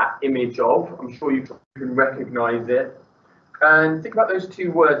is that image of? I'm sure you can recognise it. And think about those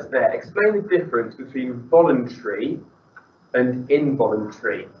two words there. Explain the difference between voluntary and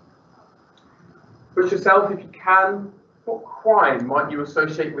involuntary. Push yourself if you can. What crime might you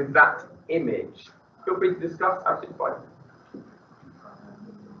associate with that image? Feel free to discuss, absolutely fine.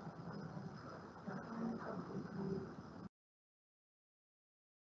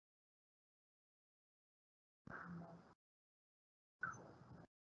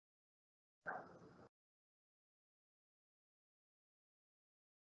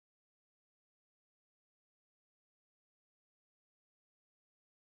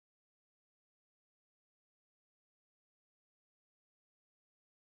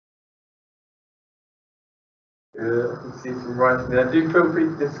 Good. I can see some writing there. Do feel free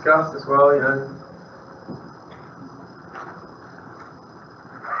to discuss as well, you know.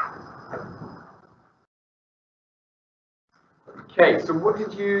 Okay, so what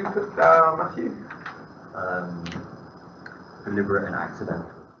did you put down, Matthew? Deliberate and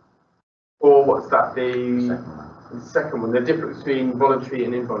accidental. Or what's that, the Second one. second one, the difference between voluntary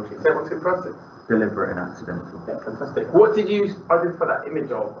and involuntary. Say what's in process? Deliberate and accidental. Yeah, fantastic. What did you identify that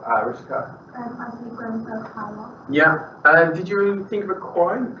image of, Rishika? I see Grenfell Tower. Yeah. Did you think of a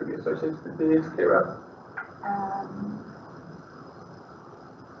crime that could be associated with this, Kira?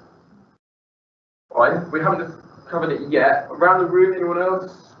 Fine. We haven't covered it yet. Around the room, anyone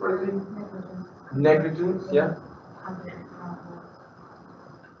else? Rosie? Negligence. Yeah.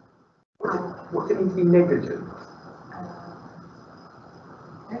 What's it mean to be negligent?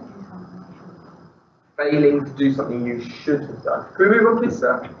 Failing to do something you should have done. Can we move on, please,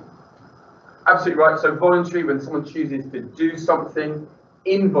 sir? Absolutely right. So voluntary, when someone chooses to do something.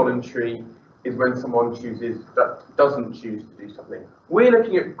 Involuntary is when someone doesn't choose to do something. We're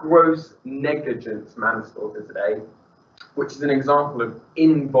looking at gross negligence manslaughter today, which is an example of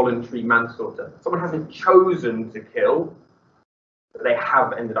involuntary manslaughter. Someone hasn't chosen to kill, but they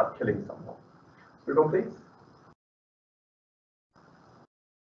have ended up killing someone. Move on, please.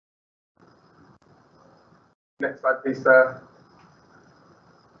 Next slide, please, sir.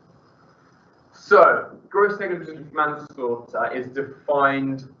 So, gross negligent manslaughter is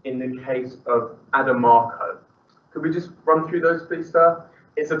defined in the case of Adamarco. Could we just run through those, please, sir?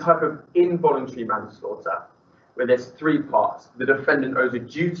 It's a type of involuntary manslaughter where there's three parts. The defendant owes a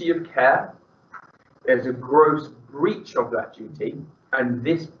duty of care, there's a gross breach of that duty, and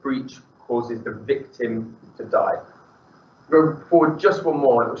this breach causes the victim to die. Go forward just one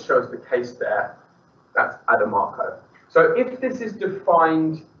more, and it will show us the case there. That's Adamarco. So if this is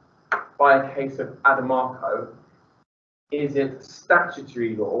defined by a case of Adamarco, is it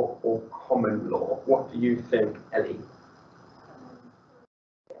statutory law or common law? What do you think, Ellie?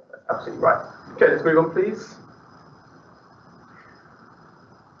 That's absolutely right. Okay, let's move on, please.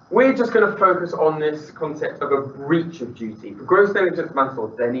 We're just going to focus on this concept of a breach of duty. For gross negligence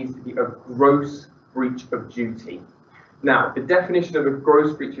manslaughter, there needs to be a gross breach of duty. Now, the definition of a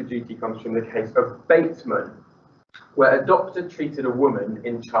gross breach of duty comes from the case of Bateman, where a doctor treated a woman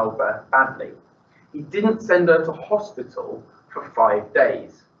in childbirth badly. He didn't send her to hospital for 5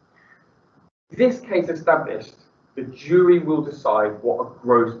 days. This case established the jury will decide what a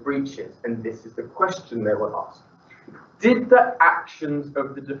gross breach is, and this is the question they will ask. Did the actions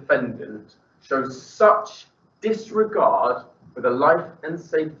of the defendant show such disregard for the life and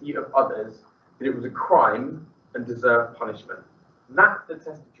safety of others that it was a crime and deserved punishment? That's the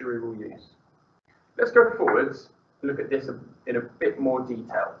test the jury will use. Let's go forwards and look at this in a bit more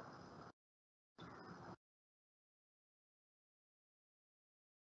detail.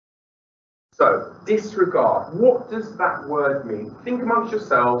 So, disregard. What does that word mean? Think amongst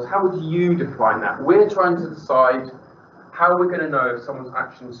yourselves, how would you define that? We're trying to decide how we're going to know if someone's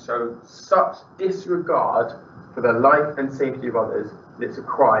actions show such disregard for the life and safety of others that it's a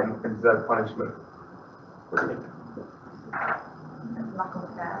crime and deserves punishment. What do you think? Lack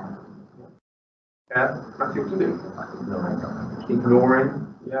of care. Yeah, Matthew, what do you think?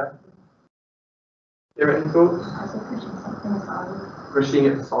 Ignoring, yeah. Do you have any thoughts? Pushing something aside. Pushing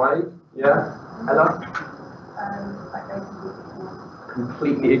it aside, yeah. Ella? Like basically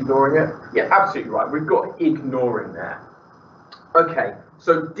Completely ignoring it? Yeah, absolutely right. We've got ignoring there. Okay,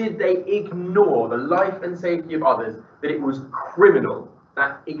 so did they ignore the life and safety of others, that it was criminal,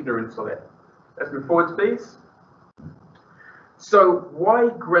 that ignorance of it? Let's move forward, please. So why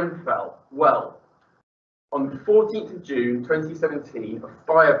Grenfell? Well, on the 14th of June 2017, a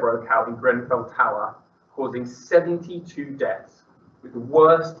fire broke out in Grenfell Tower, causing 72 deaths, with the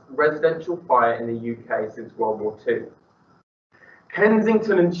worst residential fire in the UK since World War II.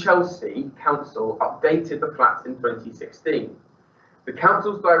 Kensington and Chelsea Council updated the flats in 2016. The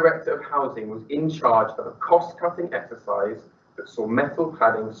council's director of housing was in charge of a cost-cutting exercise that saw metal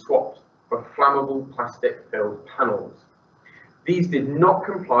cladding swapped for flammable plastic-filled panels. These did not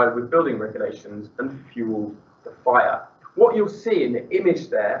comply with building regulations and fueled the fire. What you'll see in the image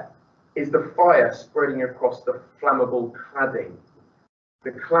there is the fire spreading across the flammable cladding. The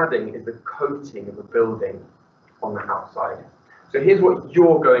cladding is the coating of a building on the outside. So here's what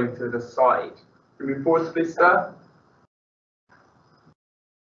you're going to decide. Moving forward to this, sir.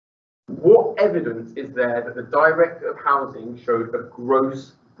 What evidence is there that the director of housing showed a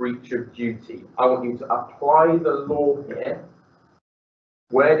gross breach of duty? I want you to apply the law here.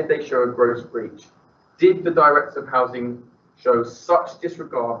 Where did they show a gross breach? Did the director of housing show such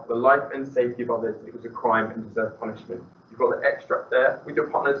disregard for the life and safety of others that it was a crime and deserved punishment? You've got the extract there. With your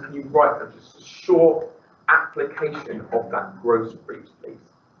partners, can you write just a short application of that gross breach, please?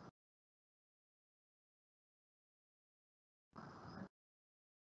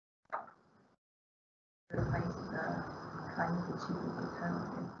 replace the kind of achievement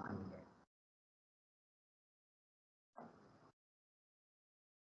alternative.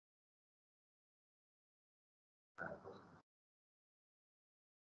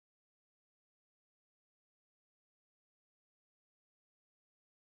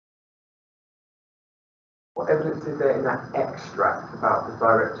 What evidence is there in that extract about the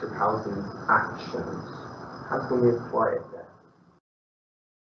Director of Housing's actions? How can we apply it there?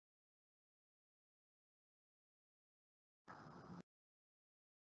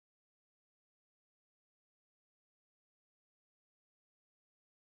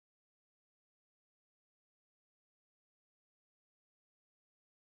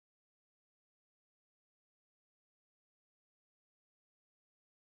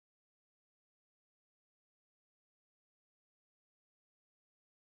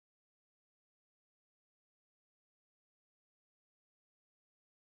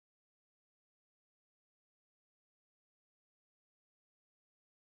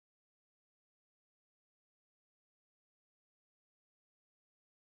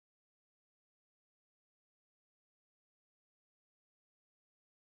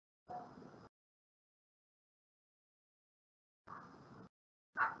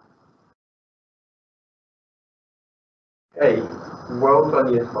 Hey, well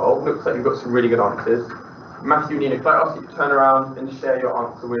done, Year 12. Looks like you've got some really good answers. Matthew, Nina, can I ask you to turn around and share your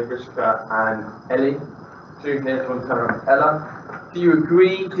answer with Rishka and Ellie? Two here, do you want to turn around? Ella, do you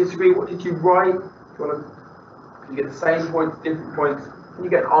agree, disagree? What did you write? Do you want to, can you get the same points, different points? Can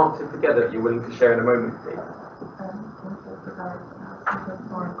you get an answer together that you're willing to share in a moment, please?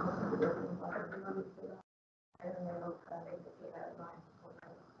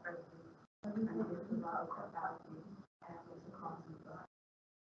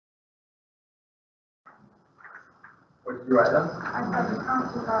 What did you write then? I said the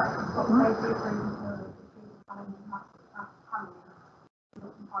council that got made different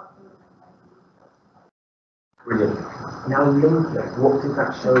Brilliant. Now link it. What did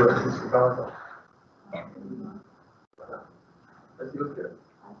that show us disregard of? Let's look at it.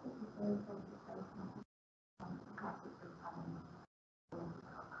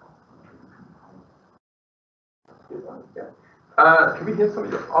 Can we hear some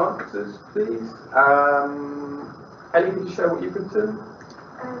of your answers, please? Ellie, could you share what you've written?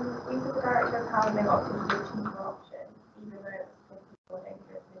 We took the direction of how they got to the cheaper option, even though it was more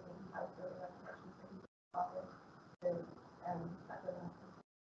dangerous living as the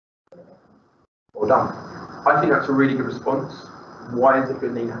Well done. I think that's a really good response. Why is it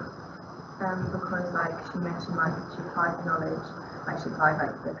good, Nina? Because like she mentioned, like she applied the knowledge, like she applied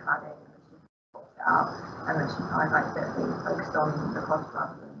like the cladding, and then she popped it out, and then she applied like the thing focused on the cost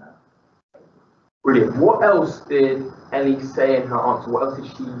rather than the. Brilliant. What else did Ellie say in her answer? What else did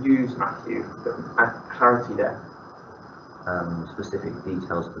she use, Matthew, to add clarity there? Specific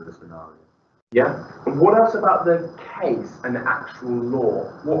details for the scenario. Yeah. And what else about the case and the actual law?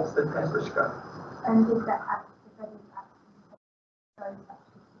 What's the test, Rishka? And did that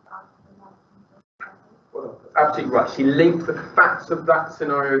Absolutely right. She linked the facts of that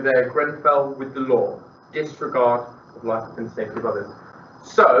scenario there, Grenfell, with the law. Disregard of life and safety of others.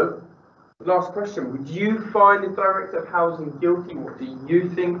 So, last question. Would you find the Director of Housing guilty? What do you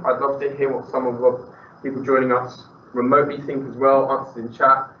think? I'd love to hear what some of the people joining us remotely think as well. Answers in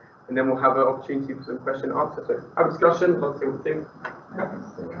chat. And then we'll have an opportunity for some question and answer. So, have a discussion. Love to see what you think.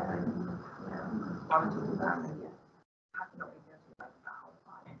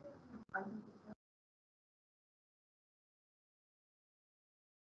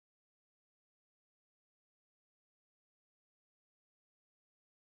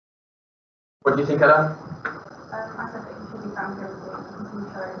 What do you think, Ella? I said that you should be found guilty because you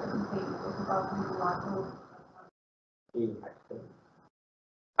showed a complete disregard for human life.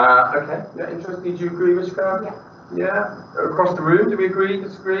 Okay. Yeah, interesting. Do you agree, Rishka? Yeah. Yeah. Across the room, do we agree?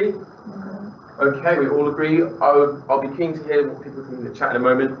 Disagree? Okay, we all agree. I'll be keen to hear what people think in the chat in a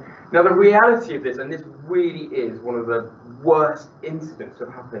moment. Now, the reality of this, and this really is one of the worst incidents that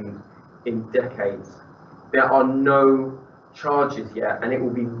have happened in decades. There are no charges yet, and it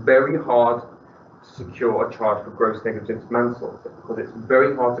will be very hard to secure a charge for gross negligence manslaughter because it's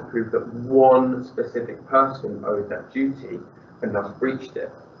very hard to prove that one specific person owed that duty and thus breached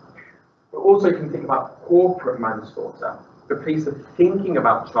it. We also can think about corporate manslaughter. The police are thinking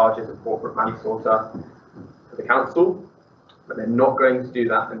about charges of corporate manslaughter for the council, but they're not going to do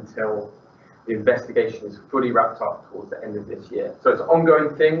that until the investigation is fully wrapped up towards the end of this year. So it's an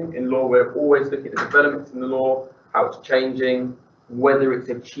ongoing thing in law. We're always looking at the developments in the law, how it's changing, whether it's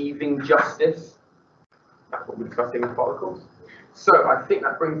achieving justice. That's what we're discussing with particles. So I think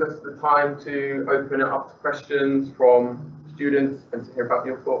that brings us to the time to open it up to questions from students and to hear about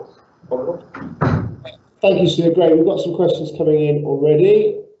your thoughts on the law. Thank you, Sir. Great. We've got some questions coming in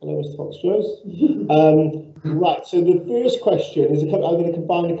already. Hello, Mr. Foxrose. Right. So the first question is, I'm going to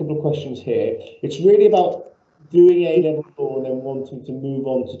combine a couple of questions here. It's really about doing A-level law and then wanting to move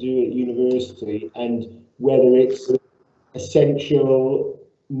on to do it at university, and whether it's essential,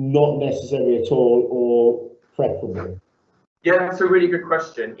 not necessary at all, or preferable? Yeah, that's a really good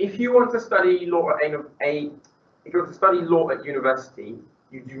question. If you want to study law at if you want to study law at university,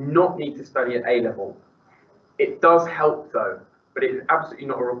 you do not need to study at A level. It does help though, but it's absolutely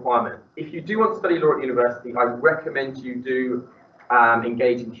not a requirement. If you do want to study law at university, I recommend you do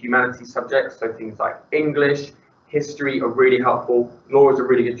engage in humanities subjects, so things like English, history are really helpful. Law is a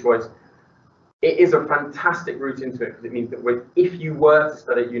really good choice. It is a fantastic route into it because it means that if you were to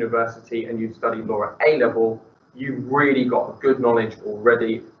study at university and you study law at A level, you've really got a good knowledge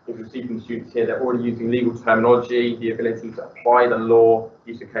already. If you're speaking to students here, they're already using legal terminology, the ability to apply the law,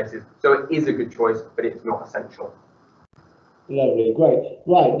 use of cases. So it is a good choice, but it's not essential. Lovely, great.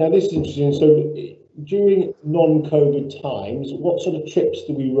 Right, now this is interesting. So during non-COVID times, what sort of trips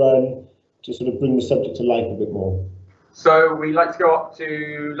do we run to sort of bring the subject to life a bit more? So we like to go up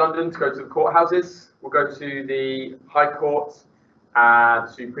to London to go to the courthouses. We'll go to the High Court,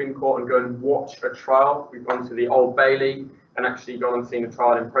 Supreme Court, and go and watch a trial. We've gone to the Old Bailey and actually gone and seen a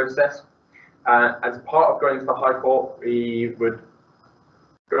trial in process. As part of going to the High Court, we would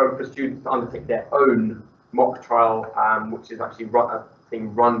go for students to undertake their own mock trial, which is actually a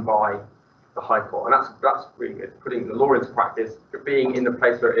thing run by the High Court, and that's really good. Putting the law into practice, being in the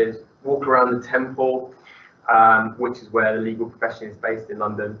place where it is, walk around the Temple, which is where the legal profession is based in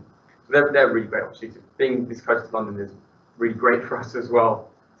London. So they're really great opportunities. Being this close to London is really great for us as well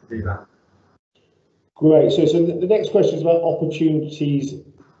to do that. Great. So the next question is about opportunities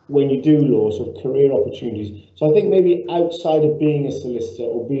when you do law, sort of career opportunities. So I think maybe outside of being a solicitor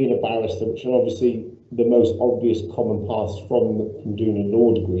or being a barrister, which are obviously the most obvious common paths from doing a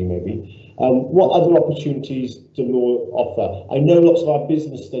law degree, maybe, what other opportunities do law offer? I know lots of our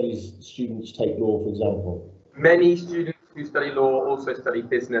business studies students take law, for example. Many students who study law also study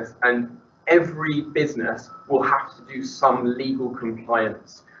business, and every business will have to do some legal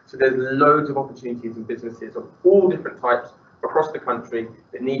compliance. So there's loads of opportunities in businesses of all different types across the country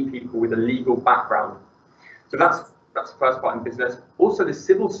that need people with a legal background. So that's the first part in business. Also the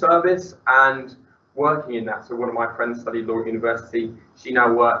civil service and working in that. So one of my friends studied law at university. She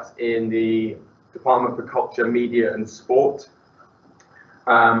now works in the Department for Culture, Media and Sport,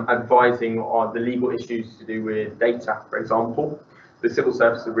 advising on the legal issues to do with data, for example. The civil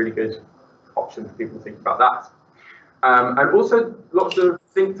service is a really good option for people to think about that. And also lots of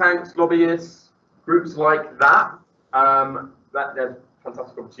think tanks, lobbyists, groups like that. That there's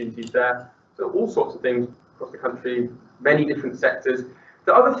fantastic opportunities there. So all sorts of things across the country, many different sectors.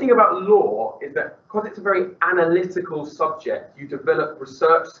 The other thing about law is that because it's a very analytical subject, you develop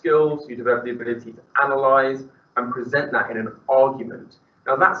research skills, you develop the ability to analyze and present that in an argument.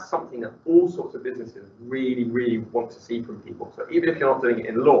 Now that's something that all sorts of businesses really, really want to see from people. So even if you're not doing it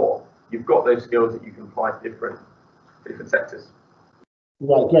in law, you've got those skills that you can apply to different sectors.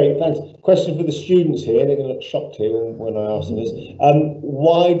 Right, great, thanks. Question for the students here. They're going to look shocked here when I ask them this.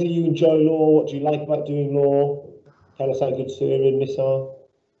 Why do you enjoy law? What do you like about doing law? Tell us how good Sarah and Miss are.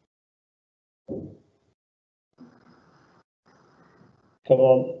 Come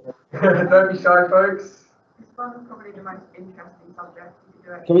on. Don't be shy, folks. It's probably the most interesting subject you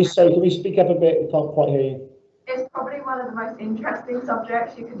could do. Can we speak up a bit? We can't quite hear you. It's probably one of the most interesting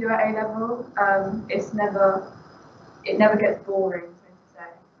subjects you could do at A level. It never gets boring, so to say.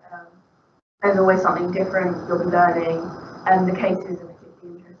 There's always something different you'll be learning, and the cases are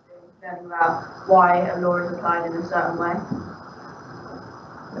particularly interesting, learning about why a law is applied in a certain way.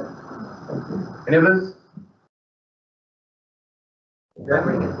 Any others? Yeah.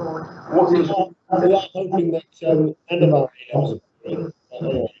 Really get bored. What's interesting? We are hoping that none of our A-levels are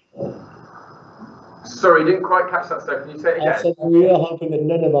boring. Sorry, didn't quite catch that, so can you say it again? I said we are hoping that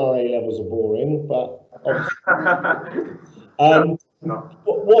none of our A-levels are boring, but what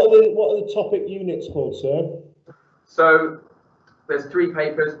are the topic units called, sir? So there's 3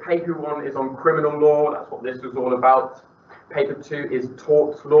 papers. Paper 1 is on criminal law. That's what this was all about. Paper 2 is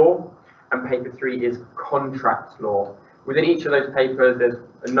tort law, and paper 3 is contract law. Within each of those papers, there's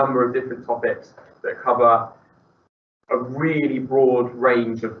a number of different topics that cover a really broad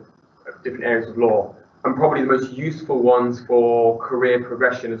range of different areas of law, and probably the most useful ones for career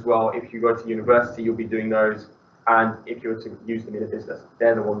progression as well. If you go to university, you'll be doing those, and if you were to use them in a business,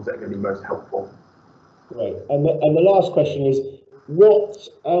 they're the ones that are going to be most helpful. Great. And the last question is, what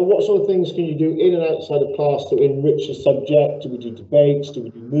sort of things can you do in and outside of class to enrich the subject? Do we do debates? Do we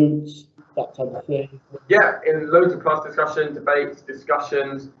do moots? That type of thing? Yeah, in loads of class discussion, debates,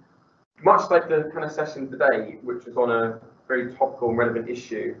 discussions, much like the kind of session today, which was on a very topical and relevant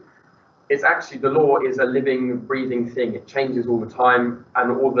issue. it's actually, the law is a living, breathing thing. It changes all the time,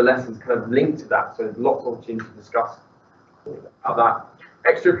 and all the lessons kind of link to that. So there's lots of opportunity to discuss about that.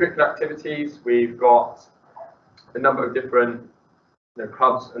 Extracurricular activities, we've got a number of different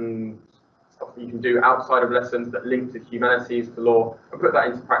clubs and stuff that you can do outside of lessons that link to humanities, to law, and put that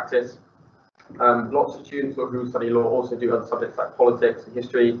into practice. Lots of students who study law also do other subjects like politics and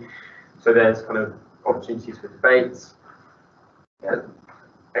history. So there's kind of opportunities for debates,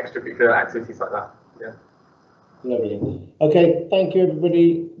 extracurricular activities like that. Yeah. Lovely. Okay, thank you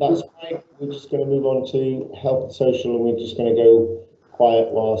everybody. That's great. We're just going to move on to health and social, and we're just going to go quiet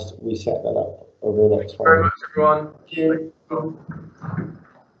whilst we set that up over the next 5 minutes. Very much, everyone. Thank you.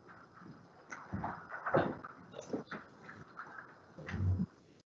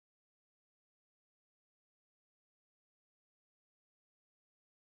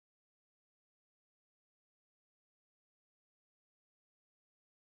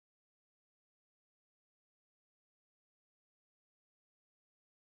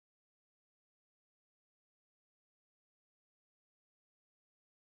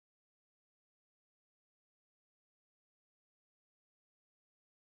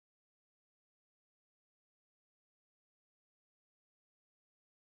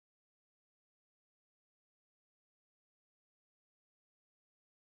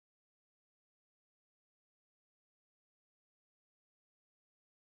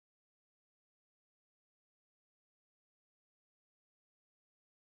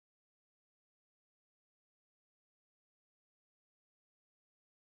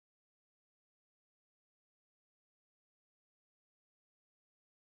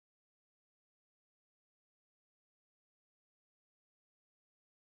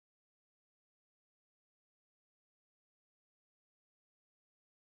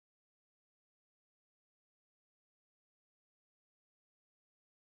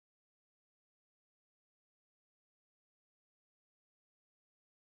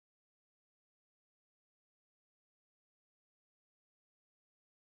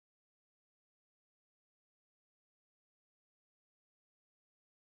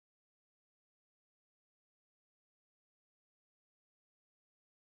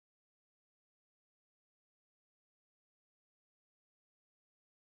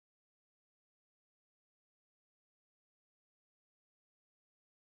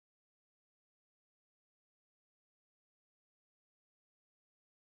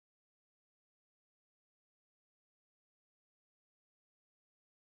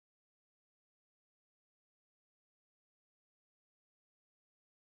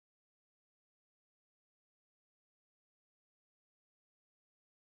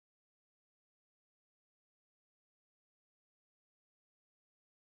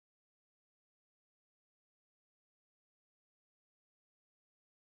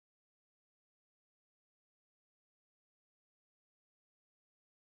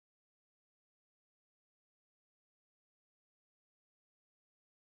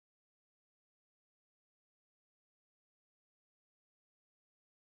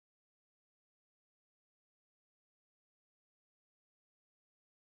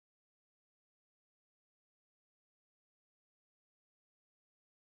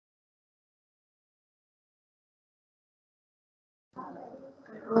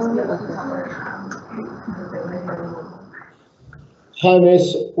 Hi,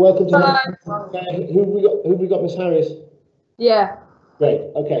 Miss. Welcome to who have we got, Miss Harris? Yeah. Great.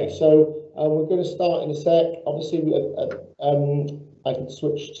 Okay, so we're going to start in a sec. Obviously, I can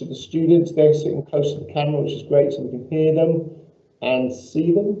switch to the students. They're sitting close to the camera, which is great, so we can hear them and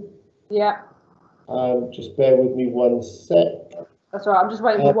see them. Yeah. Just bear with me 1 sec. That's right. I'm just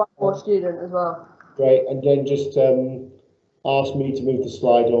waiting for one more student as well. Great, and then just ask me to move the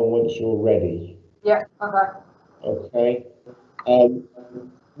slide on once you're ready. Yeah. Okay. Okay.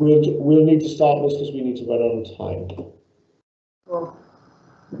 We'll need to start this because we need to run on time. Cool.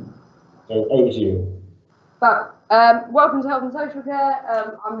 So over to you. But welcome to Health and Social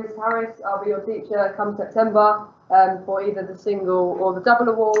Care. I'm Miss Harris. I'll be your teacher come September for either the single or the double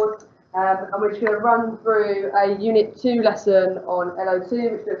award. And we're just going to run through a Unit 2 lesson on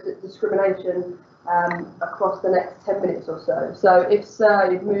LO2, which looks at discrimination across the next 10 minutes or so. So if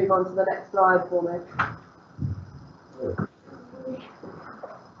Sir, you'd move on to the next slide for me.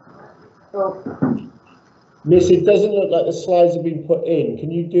 Cool. Miss, it doesn't look like the slides have been put in.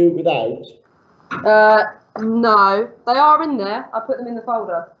 Can you do it without? No, they are in there. I put them in the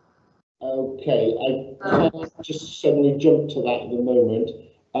folder. Okay, I can't just suddenly jump to that at the moment.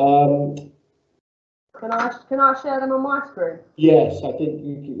 Can I share them on my screen? Yes, I think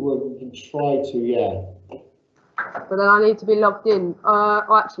we can try to, yeah. But then I need to be logged in.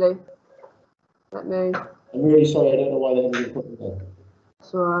 Actually, Let me. I'm really sorry, I don't know why they haven't been put there.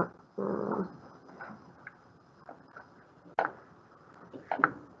 That's all right.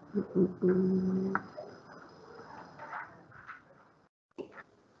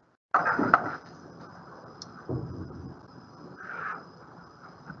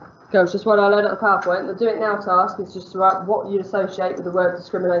 Girls, just while I load up the PowerPoint, the do it now task is just to write what you'd associate with the word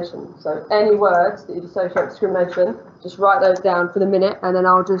discrimination. So any words that you'd associate with discrimination, just write those down for the minute, and then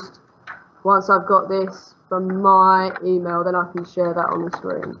I'll just, once I've got this from my email, then I can share that on the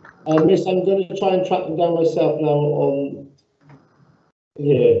screen. Miss, I'm going to try and track them down myself now on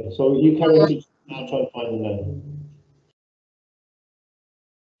here. So you carry on teaching, I'll try and find them now.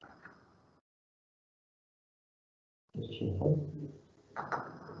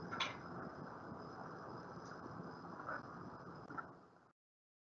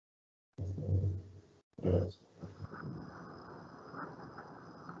 Yes.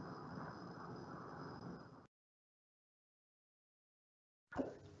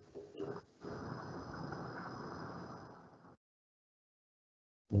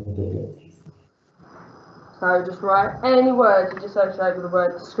 So just write any words you associate with the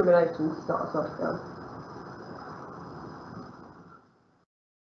word discrimination to start us off, girls.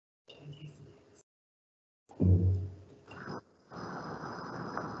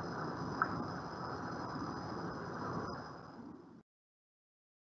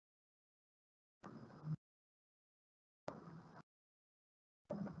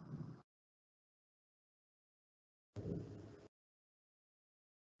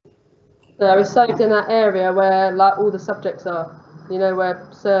 So it's saved in that area where like all the subjects are. You know where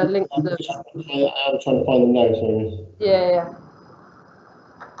Sir links them. I'm trying to find them now, sorry. Yeah.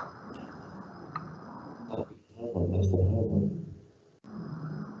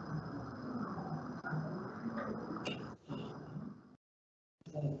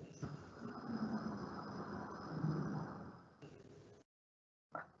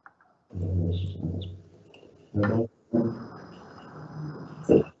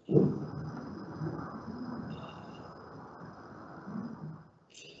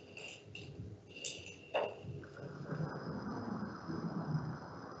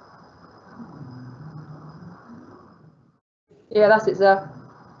 Yeah, that's it, sir.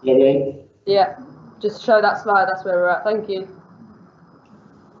 Lovely. Yeah, just show that slide, that's where we're at. Thank you.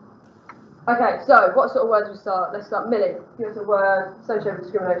 Okay, so what sort of words we start? Let's start. Millie, give us a word associated with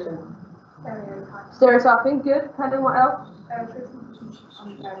discrimination. Stereotyping, good. Helen, what else?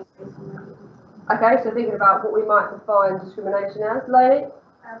 Okay, so thinking about what we might define discrimination as. Lady?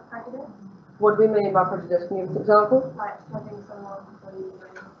 Prejudice. What do we mean by prejudice? Can you give us an example? Like judging someone for reason.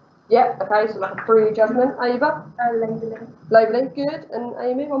 Yeah, okay, so like a prejudgment. Ava? Labelling. Labelling, good. And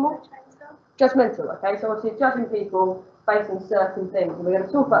Amy, one more? Judgmental, okay, so obviously judging people based on certain things, and we're going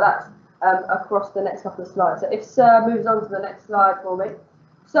to talk about that across the next couple of slides. So if Sir moves on to the next slide for me.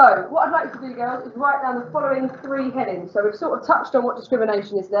 So what I'd like you to do, girls, is write down the following 3 headings. So we've sort of touched on what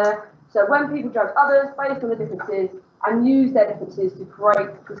discrimination is there. So when people judge others based on the differences and use their differences to create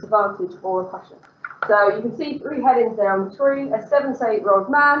disadvantage or oppression. So you can see 3 headings there on the screen: a 7 to 8-year-old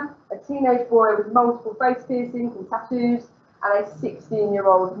man, a teenage boy with multiple face piercings and tattoos, and a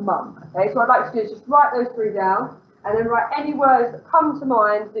 16-year-old mum. Okay, so what I'd like to do is just write those 3 down, and then write any words that come to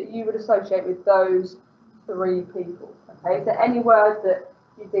mind that you would associate with those 3 people. Okay, so any words that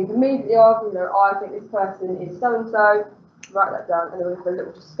you think immediately of, you know, I think this person is so-and-so, write that down, and then we'll have a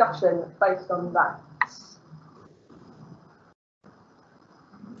little discussion based on that.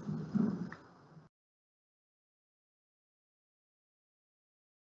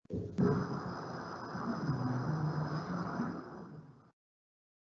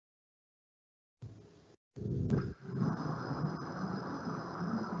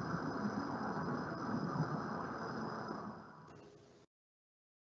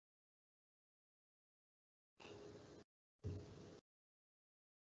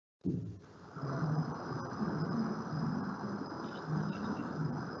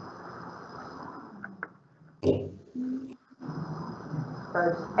 So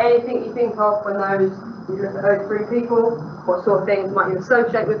anything you think of when you look at those 3 people, what sort of things might you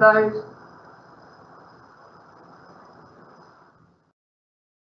associate with those?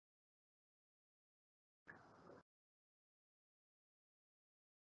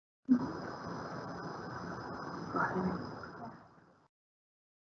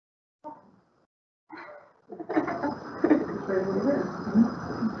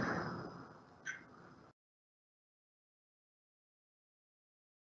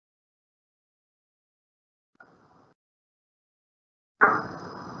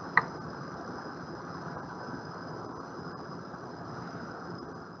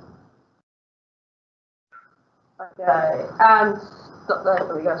 Okay, and stop there.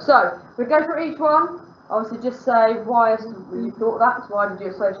 There we go. So we go through each one. Obviously, just say why you thought that. So why did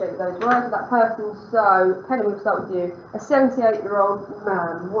you associate those words with that person? So, Helen, we'll start with you. A 78-year-old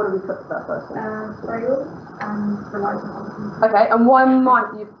man. What do we put for that person? Frail and relies on other people. Okay, and why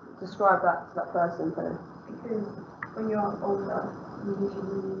might you describe that to that person, Helen? Because when you're older, you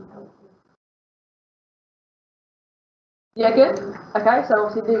usually need help. Yeah, good. Okay, so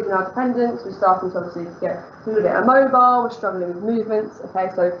obviously losing our dependence, we're starting to obviously get a little bit immobile, we're struggling with movements.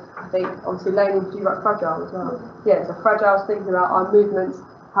 Okay, so I think obviously Lainey, do you write fragile as well? Yeah, so fragile is thinking about our movements,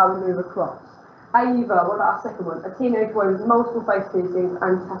 how we move across. Ava, what about our second one? A teenage boy with multiple face piercings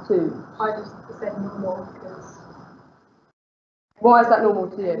and tattoos. I just said normal because. Why is that normal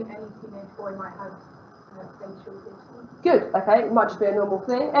to you? Any teenage boy might have facial piercings. Good, okay, it might just be a normal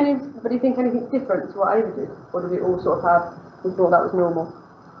thing. Anybody think anything different to what Ava did? Or did we all sort of have, we thought that was normal?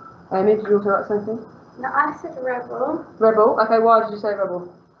 Amy, did you also write something? No, I said rebel. Rebel, okay, why did you say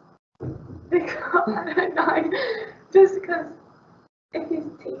rebel? Because, I don't know, just because if he's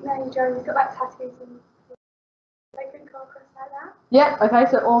a teenager and he's got like tattoos and they can come across like that. Yeah, okay,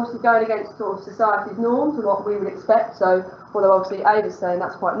 so obviously going against sort of society's norms and what we would expect. So, although obviously Ava's saying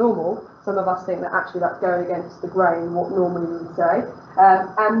that's quite normal, some of us think that actually that's going against the grain, what normally we would say.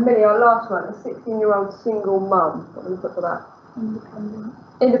 And Millie, our last one, a 16-year-old single mum. What do we put for that? Independent.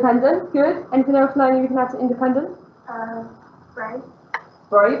 Independent, good. Anything else, Naomi, you can add to independent? Brave.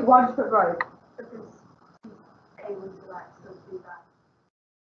 Brave, why did you put brave? Because he's able to like still do that.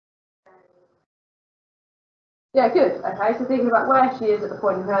 Yeah, good. Okay, so thinking about where she is at the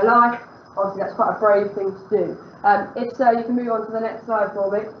point in her life, obviously that's quite a brave thing to do. If so, you can move on to the next slide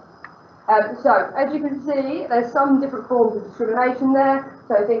for me. So, as you can see, there's some different forms of discrimination there.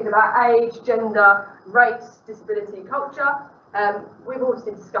 So thinking about age, gender, race, disability, culture. We've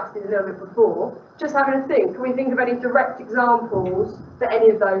obviously discussed it a little bit before. Just having a think, can we think of any direct examples for any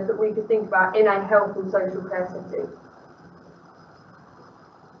of those that we could think about in a health and social care setting?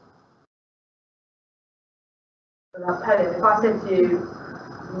 Helen, if I said to you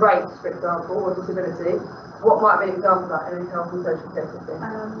race, for example, or disability, what might be an example of that in a health and social care setting?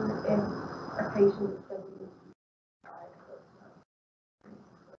 If a patient doesn't.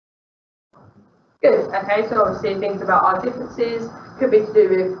 Good, okay, so obviously thinking about our differences, could be to do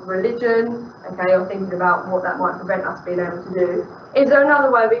with religion, okay, or thinking about what that might prevent us being able to do. Is there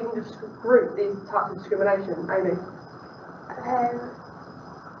another way we can just group these types of discrimination, Amy?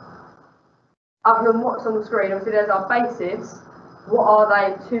 Other than what's on the screen, obviously there's our basis. What are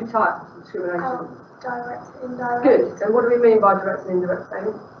they? Two types of discrimination. Direct and indirect. Good, so what do we mean by direct and indirect,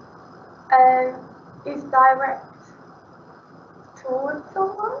 Amy? Is direct towards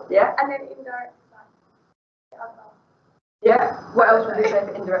someone? Yeah. And then indirect is like the other. Yeah, what else would we say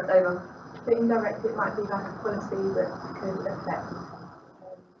for indirect, Ava? For indirect, it might be like a policy that could affect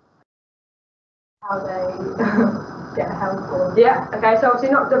how they get help or. Yeah, okay, so obviously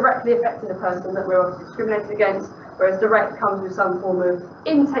not directly affecting the person that we're obviously discriminating against, whereas direct comes with some form of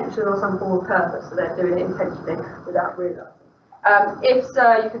intention or some form of purpose, so they're doing it intentionally without realising. If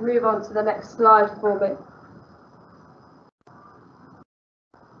so, you could move on to the next slide for me.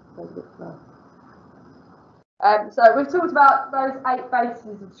 So we've talked about those 8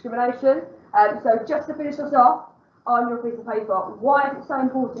 bases of discrimination. So just to finish us off on your piece of paper, why is it so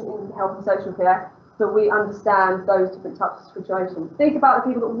important in health and social care that we understand those different types of discrimination? Think about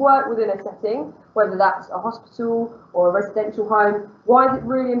the people that work within a setting, whether that's a hospital or a residential home. Why is it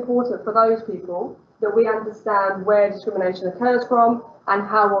really important for those people that we understand where discrimination occurs from and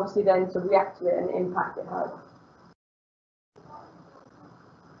how obviously then to react to it and the impact it has?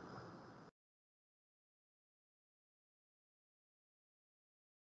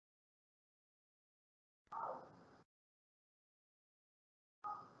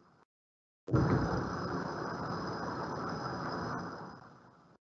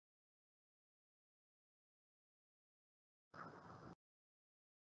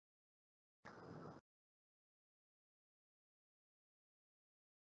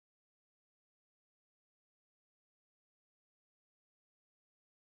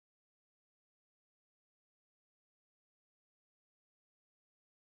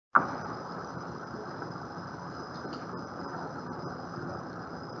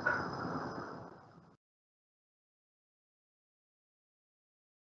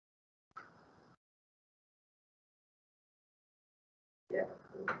 Yeah.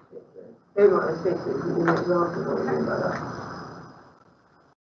 Who might have think that you can example what you mean by that?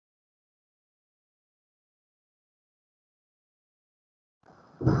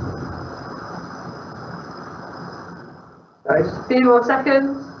 Just a few more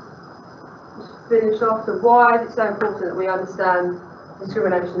seconds. Just finish off. So why is it so important that we understand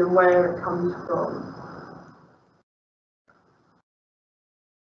discrimination and where it comes from?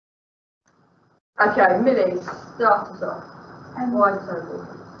 Okay, Millie, start us off. Why is it so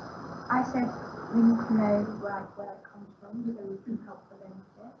important? I said we need to know where it comes from so we can help prevent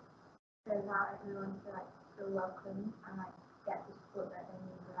it, so that everyone feel welcome and get the support that they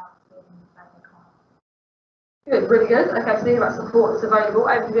need without feeling like they can't. Good, really good. Okay, so thinking about support that's available.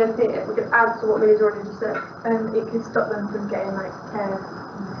 If we could add to what Millie's already just said. It could stop them from getting care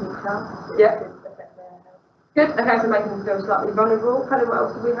in the future. Yeah. Good. Okay, so making them feel slightly vulnerable. Kind of what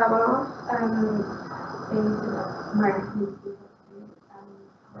else do we have on ours? Things like marriage needs to be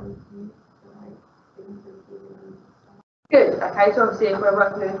healthy and Good. Okay, so obviously if we're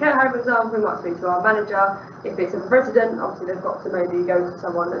working in a care home, for example, we might speak to our manager. If it's a resident, obviously they've got to maybe go to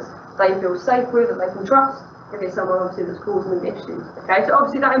someone that they feel safe with, that they can trust. If it's someone obviously that's causing them issues. Okay, so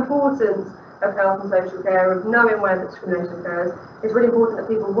obviously that importance of health and social care, of knowing where the discrimination occurs, it's really important that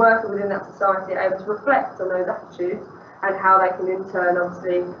people working within that society are able to reflect on those attitudes and how they can in turn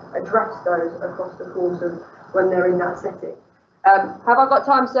obviously address those across the course of when they're in that setting. Have I got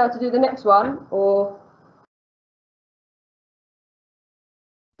time, sir, to do the next one, or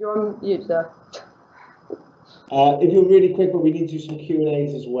you're on mute, sir? If you're really quick, but we need to do some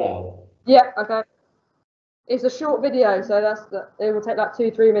Q&As as well. Yeah, okay. It's a short video, so it will take like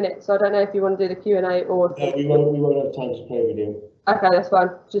 2-3 minutes. So I don't know if you want to do the Q&A or. No, we won't have time to play video. Okay, that's fine.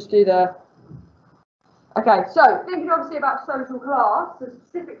 Just do the. Okay, so thinking obviously about social class, so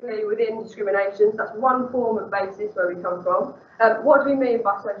specifically within discrimination, so that's one form of basis where we come from. What do we mean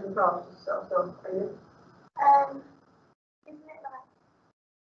by social class? Just start us off, isn't it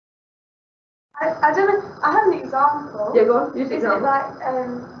I don't know. I have an example. Yeah, go on. Use the example.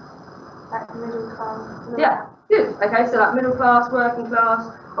 Like middle class? No. Yeah, good. Okay, so like middle class, working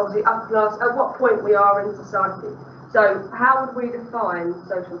class, obviously upper class, at what point we are in society. So how would we define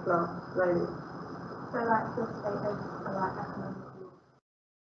social class, ladies? So the status of economic.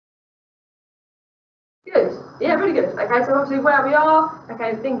 Good. Yeah, really good. Okay, so obviously where we are,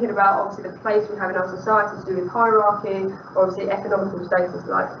 okay, thinking about obviously the place we have in our society to do with hierarchy, or obviously economical status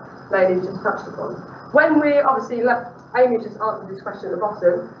like ladies just touched upon. When we obviously Amy just answered this question at the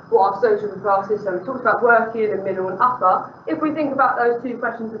bottom, what are social classes? So we talked about working and middle and upper. If we think about those two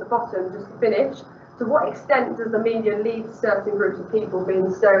questions at the bottom, just to finish, to what extent does the media lead to certain groups of people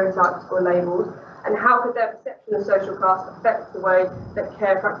being stereotyped or labelled? And how could their perception of social class affect the way that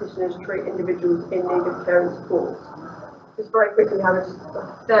care practitioners treat individuals in need of care and support? Just very quickly, have a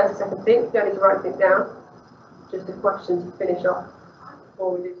 30-second think. You don't need to write things down. Just a question to finish off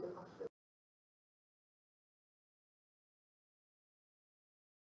before we do some.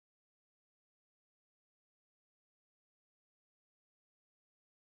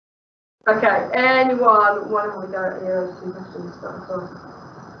 Okay, anyone want to go any of those two questions?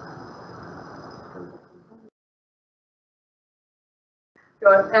 Go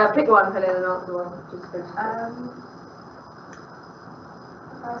on, pick one, Helen, and answer one. Just finish.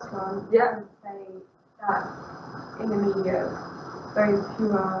 The first one, yeah. I would say that in the media, those who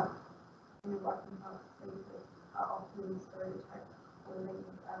are in the working class spaces are often stereotyped or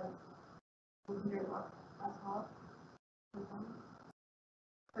labelled as people who don't work as hard sometimes.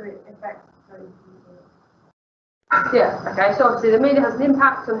 So it affects those people. Yeah, okay, so obviously the media has an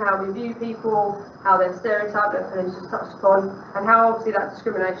impact on how we view people, how they're stereotyped, that Helen's just touched upon, and how obviously that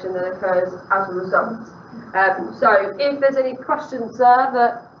discrimination then occurs as a result. So if there's any questions there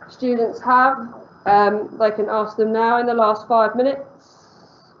that students have, they can ask them now in the last 5 minutes.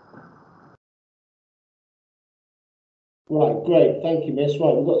 Right, great, thank you, Miss.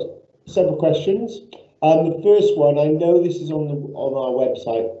 Right, we've got several questions. The first one, I know this is on our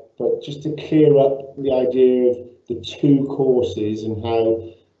website, but just to clear up the idea of the two courses and how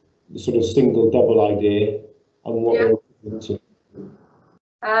the sort of single double idea and what they're into.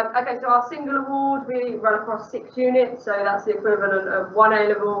 Okay, so our single award, we run across 6 units, so that's the equivalent of 1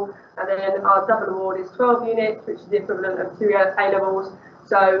 A-level, and then our double award is 12 units, which is the equivalent of 2 A-levels.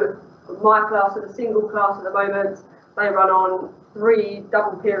 So my class, or the single class at the moment, they run on 3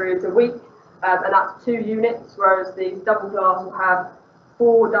 double periods a week, and that's 2 units, whereas the double class will have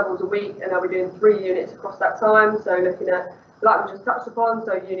 4 doubles a week, and they'll be doing 3 units across that time. So looking at, like we just touched upon,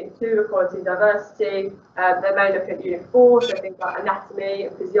 so Unit 2, Equality and Diversity, they may look at Unit 4, so things like Anatomy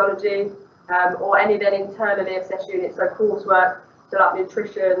and Physiology, or any then internally assessed units, so coursework, so like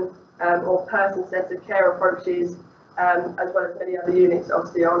nutrition, or person-centred care approaches, as well as many other units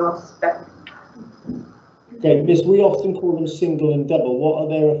obviously on our spec. Okay, Miss, we often call them single and double. What are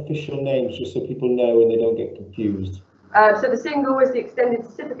their official names, just so people know and they don't get confused? So the single is the extended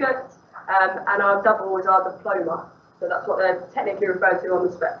certificate, and our double is our diploma. So that's what they're technically referred to on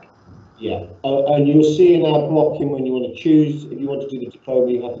the spec. Yeah, and you'll see in our blocking when you want to choose, if you want to do the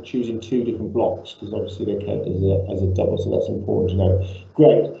diploma, you have to choose in 2 different blocks because obviously they count as a double, so that's important to know.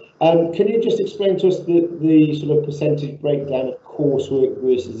 Great. Can you just explain to us the sort of percentage breakdown of coursework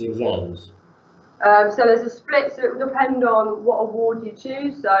versus exams? So there's a split, so it will depend on what award you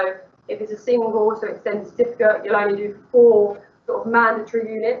choose. So if it's a single, so extended certificate, you'll only do 4 sort of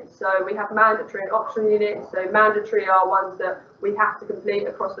mandatory units. So we have mandatory and optional units. So mandatory are ones that we have to complete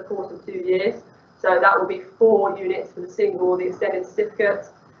across the course of 2 years. So that will be 4 units for the single or the extended certificate.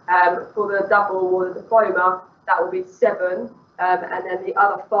 For the double or the diploma, that will be 7. And then the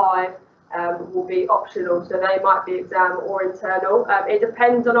other 5 will be optional. So they might be exam or internal. It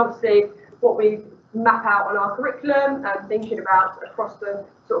depends on obviously what we map out on our curriculum and thinking about across the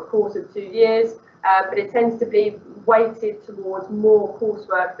sort of course of 2 years. But it tends to be weighted towards more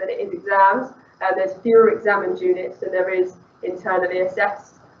coursework than it is exams. There's fewer examined units than there is internally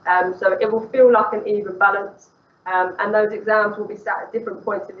assessed. So it will feel like an even balance. And those exams will be sat at different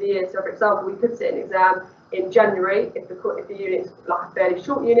points of the year. So for example, we could sit an exam in January if the unit's like a fairly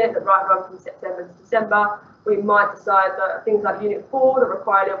short unit that might run from September to December. We might decide that things like Unit 4 that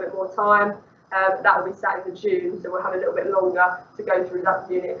require a little bit more time, that will be sat in June, so we'll have a little bit longer to go through that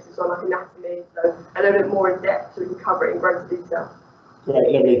unit because it's on like anatomy, so a little bit more in depth so we can cover it in greater detail. Great,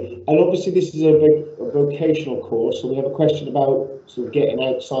 lovely. And obviously this is a vocational course, so we have a question about sort of getting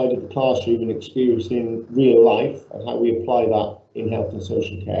outside of the classroom and experiencing real life and how we apply that in health and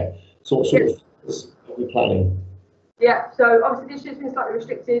social care. So what sort of things are we planning? Yeah, so obviously this year's been slightly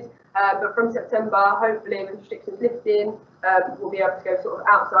restricted, but from September, hopefully with restrictions lifting, we'll be able to go sort of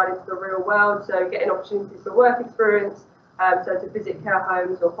outside into the real world, so getting opportunities for work experience, so to visit care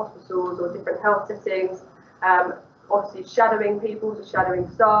homes or hospitals or different health settings, obviously shadowing people, so shadowing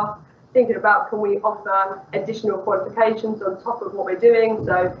staff, thinking about can we offer additional qualifications on top of what we're doing.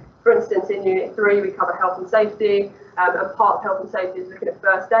 So for instance, in Unit 3, we cover health and safety, and part of health and safety is looking at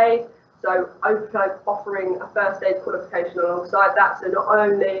first aid. So offering a first aid qualification alongside that, so not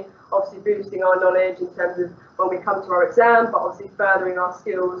only obviously boosting our knowledge in terms of when we come to our exam, but obviously furthering our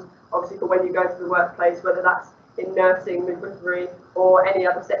skills, obviously for when you go to the workplace, whether that's in nursing, midwifery, or any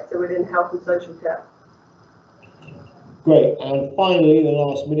other sector within health and social care. Great, and finally, in the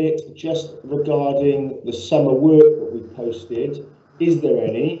last minute, just regarding the summer work that we posted, is there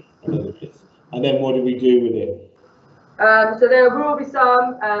any? I know there is. And then what do we do with it? So there will be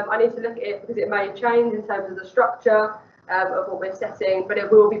some, I need to look at it because it may change in terms of the structure of what we're setting, but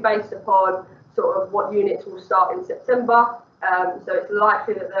it will be based upon sort of what units will start in September. So it's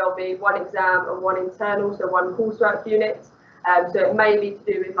likely that there will be 1 exam and 1 internal, so 1 coursework unit. So it may be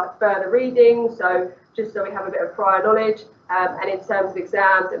to do with like further reading, so just so we have a bit of prior knowledge. And in terms of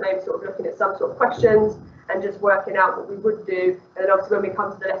exams, it may be sort of looking at some sort of questions and just working out what we would do. And then obviously when we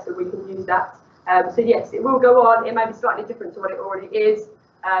come to the lesson, we can use that. So yes, it will go on. It may be slightly different to what it already is,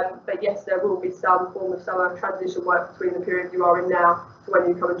 but yes, there will be some form of summer transition work between the period you are in now to when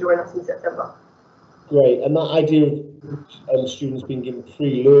you come and join us in September. Great, and that idea of students being given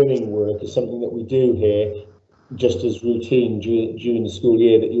free learning work is something that we do here, just as routine during the school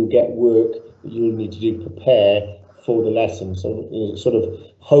year, that you'll get work that you'll need to do prepare for the lesson. So it's sort of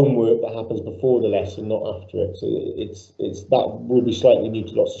homework that happens before the lesson, not after it. So it's that will be slightly new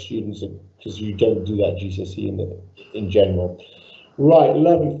to lots of students because you don't do that GCSE in general. Right,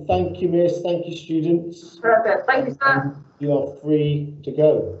 lovely. Thank you, Miss. Thank you, students. Perfect. Thank you, sir. You are free to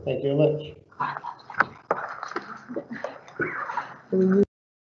go. Thank you very much.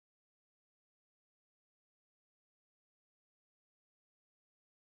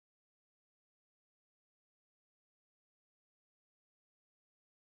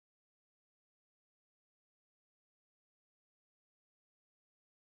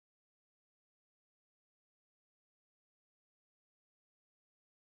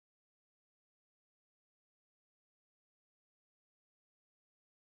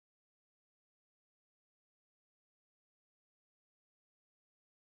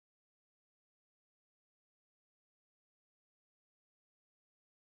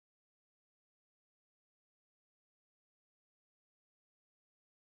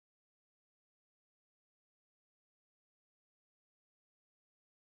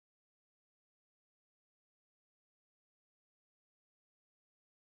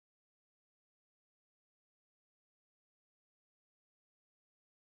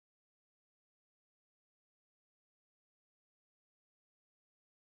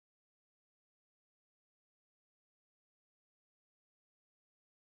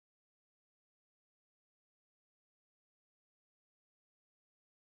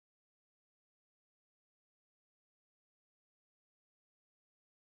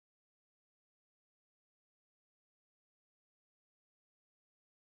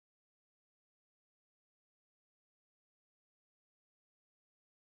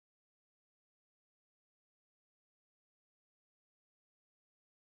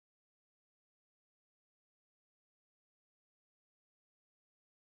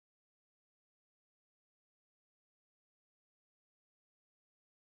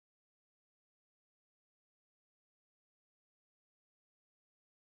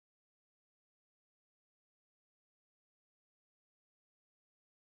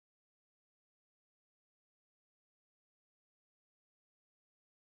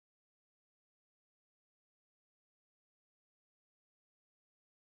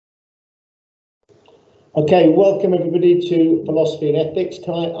 Okay, welcome everybody to Philosophy and Ethics.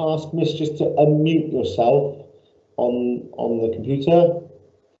 Can I ask Miss just to unmute yourself on the computer?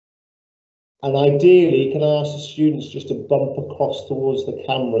 And ideally, can I ask the students just to bump across towards the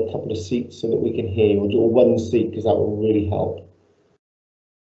camera a couple of seats so that we can hear you, or one seat, because that will really help.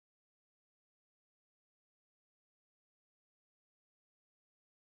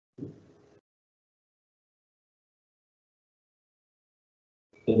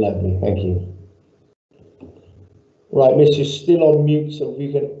 Lovely, thank you. Right, Miss, you're still on mute, so if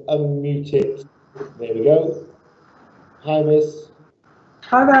you can unmute it. There we go. Hi, Miss.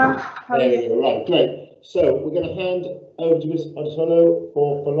 Hi there. How are you? There we go. Right, great. So we're going to hand over to Miss Adesolo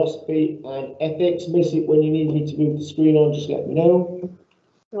for Philosophy and Ethics. Miss, when you need me to move the screen on, just let me know.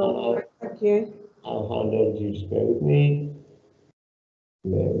 Sure. Thank you. I'll hand over to you. Just bear with me.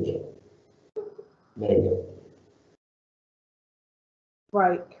 There we go. There we go.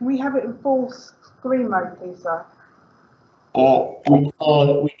 Right. Can we have it in full screen mode, please, sir? We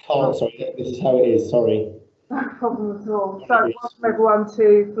can't. Sorry, this is how it is. Sorry. No problem at all. So, welcome everyone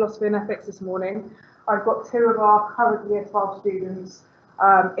to Philosophy and Ethics this morning. I've got two of our current Year 12 students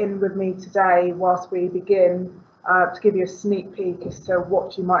in with me today whilst we begin to give you a sneak peek as to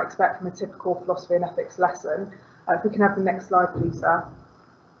what you might expect from a typical Philosophy and Ethics lesson. If we can have the next slide, please, sir.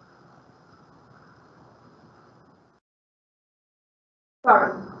 So,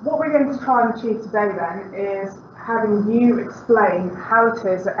 what we're going to try and achieve today then is having you explain how it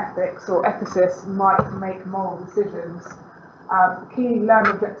is that ethics or ethicists might make moral decisions. Key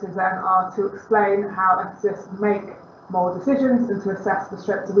learning objectives then are to explain how ethicists make moral decisions and to assess the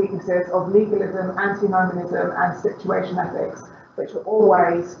strengths and weaknesses of legalism, antinomianism and situation ethics, which are all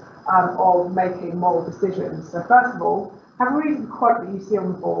ways of making moral decisions. So first of all, have a read of the quote that you see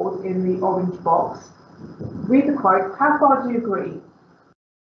on the board in the orange box. Read the quote. How far do you agree?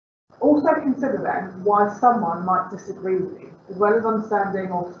 Also consider then why someone might disagree with you, as well as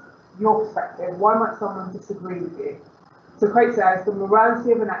understanding of your perspective. Why might someone disagree with you? So the quote says, the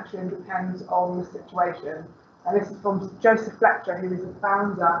morality of an action depends on the situation. And this is from Joseph Fletcher, who is the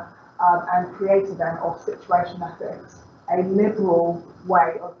founder and creator then of situation ethics, a liberal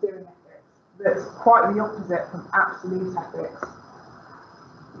way of doing ethics that's quite the opposite from absolute ethics.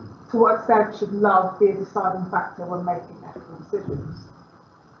 To what extent should love be a deciding factor when making ethical decisions?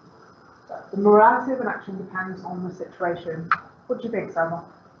 The morality of an action depends on the situation. What do you think, Selma?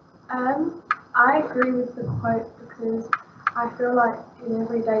 I agree with the quote because I feel like in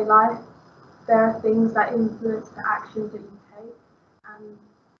everyday life there are things that influence the actions that you take, and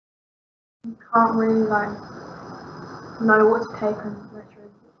you can't really know what to take unless you're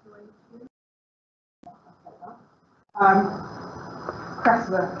in a situation.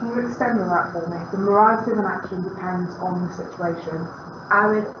 Cressida, can you extend on that for me? The morality of an action depends on the situation. I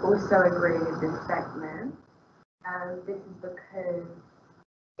would also agree with this segment. This is because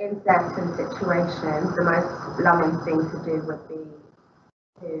in certain situations, the most loving thing to do would be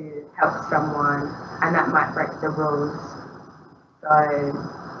to help someone, and that might break the rules. So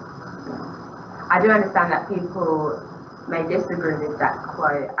I do understand that people may disagree with that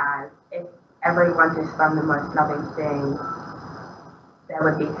quote, as if everyone just done the most loving thing, there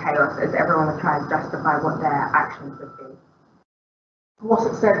would be chaos, as everyone would try and justify what their actions would be. To what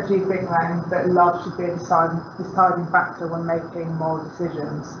extent do you think then that love should be a deciding factor when making moral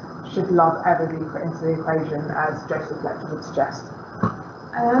decisions? Should love ever be put into the equation, as Joseph Fletcher would suggest?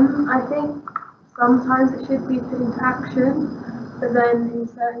 I think sometimes it should be put into action, but then in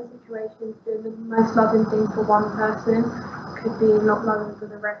certain situations, doing the most loving thing for one person could be not loving for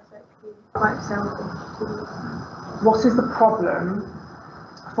the rest. It could be quite selfish too. What is the problem?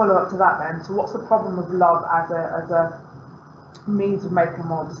 Follow up to that then. So what's the problem with love as a means of making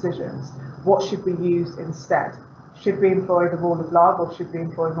moral decisions? What should we use instead? Should we employ the rule of love, or should we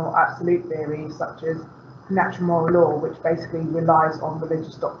employ more absolute theories such as natural moral law, which basically relies on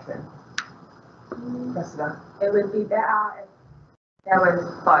religious doctrine? President? It would be better if there was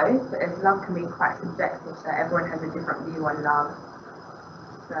both, as love can be quite subjective, so everyone has a different view on love.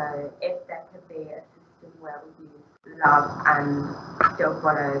 So if there could be a system where we use love and still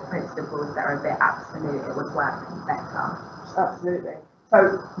follow principles that are a bit absolute, it would work better. Absolutely.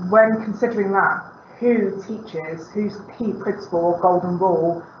 So when considering that, whose key principle or golden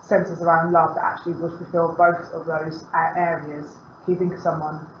rule centres around love that actually would fulfil both of those areas? Can you think of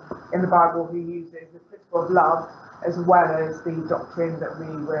someone in the Bible who uses the principle of love as well as the doctrine that we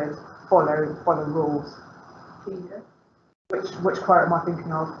would follow rules? Jesus. Which quote am I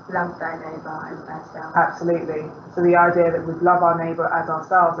thinking of? Love thy neighbour as thyself. Absolutely. So the idea that we'd love our neighbour as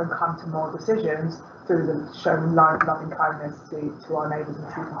ourselves and come to moral decisions through the showing loving kindness to our neighbours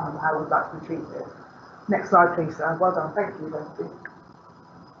and treating them how we'd like to be treated. Next slide, please, sir. Well done. Thank you.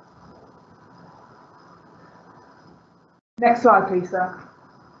 Next slide, please, sir.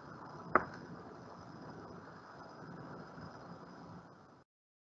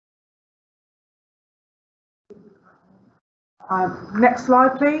 Next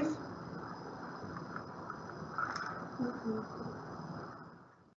slide, please.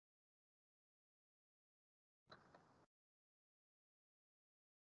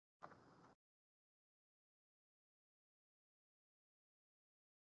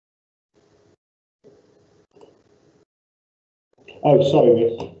 Oh, sorry,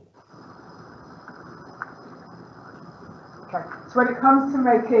 Miss. Okay. So when it comes to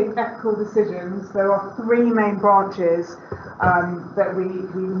making ethical decisions, there are three main branches that we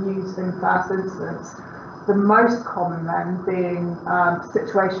use in first instance. The most common then being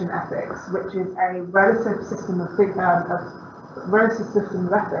situation ethics, which is a relative system of ethics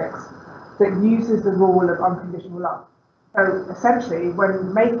that uses the rule of unconditional love. So essentially,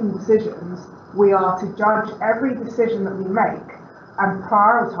 when making decisions, we are to judge every decision that we make and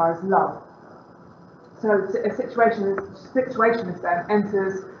prioritise love. So a situationist then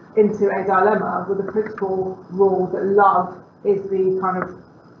enters into a dilemma with the principal rule that love is the kind of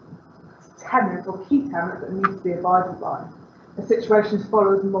tenet or key tenet that needs to be abided by. A situationist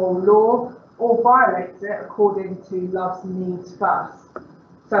follows moral law or violates it according to love's needs first.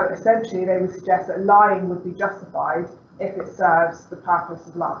 So essentially, they would suggest that lying would be justified if it serves the purpose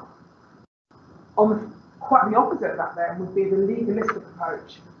of love. Quite the opposite of that then would be the legalistic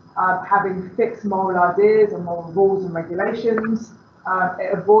approach, having fixed moral ideas and moral rules and regulations.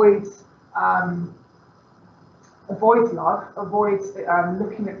 It avoids love, avoids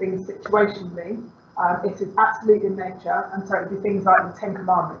looking at things situationally. It is absolute in nature, and so it would be things like the 10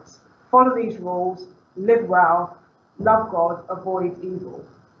 Commandments. Follow these rules, live well, love God, avoid evil.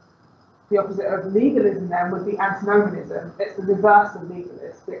 The opposite of legalism then would be antinomianism. It's the reverse of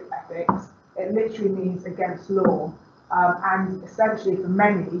legalistic ethics. It literally means against law, and essentially for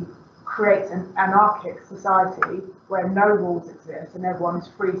many creates an anarchic society where no rules exist and everyone is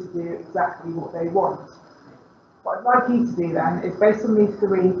free to do exactly what they want. What I'd like you to do then is, based on these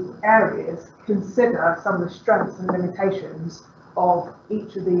three areas, consider some of the strengths and limitations of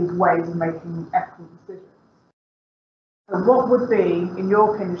each of these ways of making ethical decisions. So what would be, in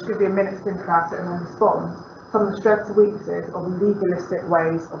your opinion, just give you a minute to think about it and then respond, some of the strengths and weaknesses of legalistic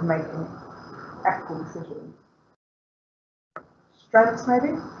ways of making ethical decisions? Strengths,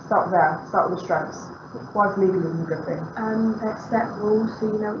 maybe? Start there. Start with the strengths. Why is legalism a good thing? They set rules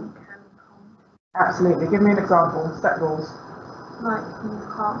so you know what you can and can't. Absolutely. Give me an example. Set rules. Like you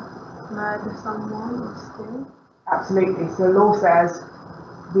can't murder someone or steal. Absolutely. So the law says,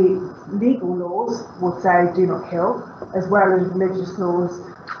 the legal laws would say do not kill, as well as religious laws.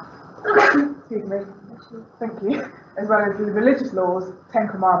 Excuse me. Thank you. As well as the religious laws, 10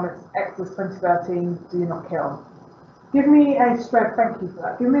 Commandments, Exodus 20:13, do not kill. Give me a strength, thank you for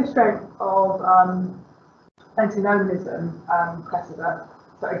that. Give me a strength of antinomianism precedent,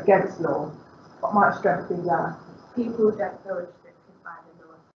 so against law. What might strength be there? People that feel restricted by the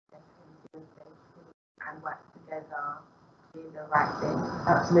law and work together to do the right thing.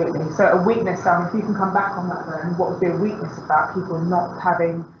 Absolutely. So a weakness, Sam, if you can come back on that then, what would be a weakness about people not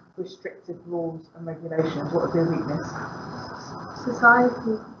having restrictive rules and regulations? What would be a weakness?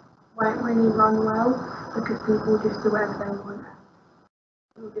 Society won't really run well because people just do whatever they want.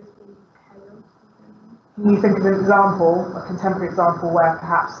 It will just be chaos. Can you think of an example, a contemporary example, where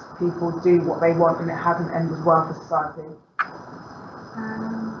perhaps people do what they want and it hasn't ended well for society?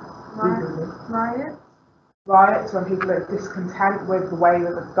 Riots. Riots, when people are discontent with the way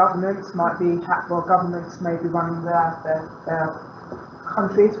that the governments might be, governments may be running their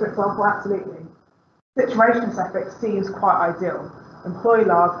countries, for example. Absolutely. Situationist ethics seems quite ideal. Employ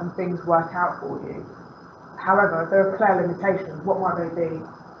love and things work out for you. However, there are clear limitations. What might they be?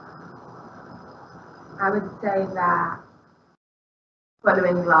 I would say that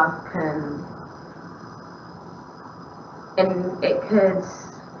following love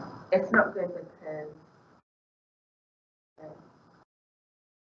it's not good because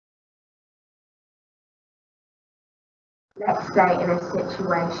let's say in a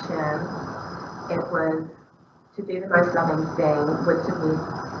situation it was to do the most loving thing would to be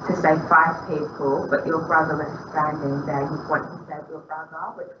to save 5 people, but your brother was standing there. You want to save your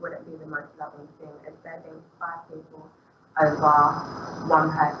brother, which wouldn't be the most loving thing. And saving 5 people over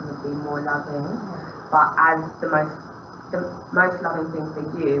 1 person would be more loving. But as the most loving thing for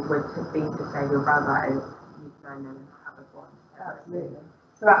you would be to save your brother, as you've known them and have a bond. Absolutely.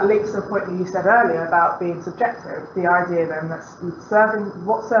 So that links to the point that you said earlier about being subjective. The idea then that serving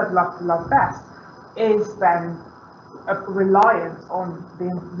what serves love best. is then reliant on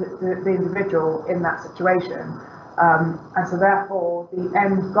the individual in that situation. And so therefore the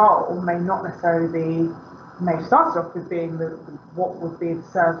end goal may not necessarily be, may start off with being what would be the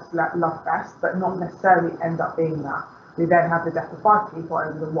service love best, but not necessarily end up being that. We then have the death of 5 people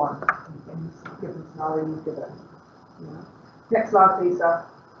over the 1 in this given scenario you've given. Yeah. Next slide, please, sir.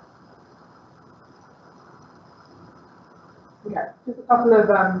 Yeah, just a couple of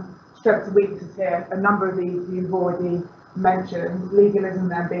strengths and weaknesses here. A number of these you've already mentioned. Legalism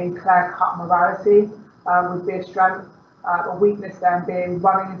then being clear-cut morality would be a strength. A weakness then being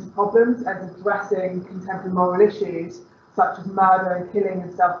running into problems and addressing contemporary moral issues such as murder and killing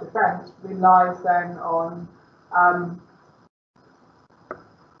and self-defense relies then on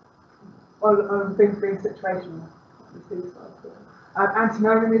things being situational.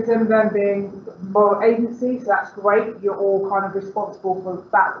 Antinomianism then being moral agency, so that's great, you're all kind of responsible for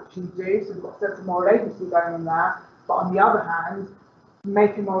that which you do, so we've got a sense of moral agency going on there, but on the other hand,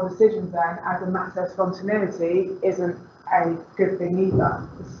 making moral decisions then as a matter of spontaneity isn't a good thing either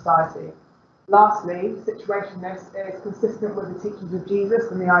for society. Lastly, situationless is consistent with the teachings of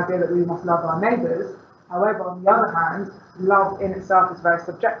Jesus and the idea that we must love our neighbours. However, on the other hand, love in itself is very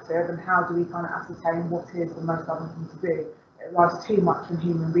subjective, and how do we kind of ascertain what is the most loving thing to do? It relies too much on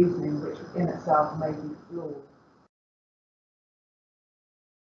human reasoning, which in itself may be flawed.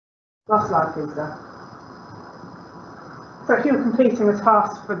 Last slide, please, sir. So if you're completing a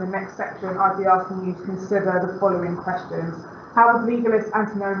task for the next section, I'd be asking you to consider the following questions. How would legalists,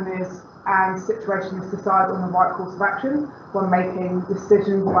 antinomianists and situationists decide on the right course of action when making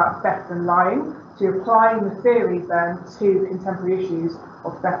decisions about theft and lying? So you're applying the theories then to contemporary issues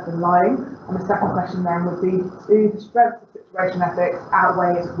of theft and lying. And the second question then would be, do the strengths of situation ethics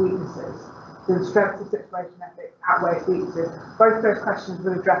outweigh its weaknesses? Do the strengths of situation ethics outweigh its weaknesses? Both those questions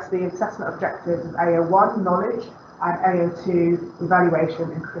will address the assessment objectives of AO1, knowledge, and AO2,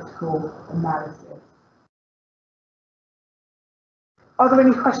 evaluation and critical analysis. Are there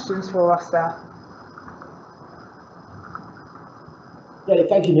any questions for us there? Great,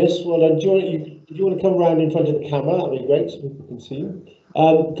 thank you, Miss. Well, if you want to come around in front of the camera, that would be great, so people can see you.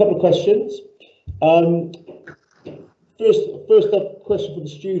 A couple of questions. First up, question for the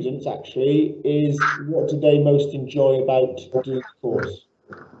students actually is, what do they most enjoy about doing the course?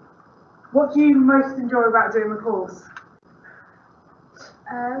 What do you most enjoy about doing the course?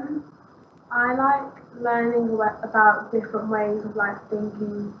 I like learning about different ways of like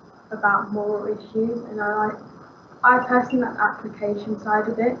thinking about moral issues, and I personally like the application side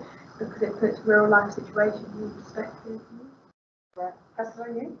of it because it puts real life situations in perspective.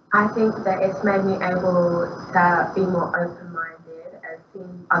 I think that it's made me able to be more open-minded and see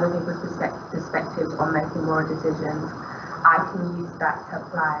other people's perspectives on making moral decisions. I can use that to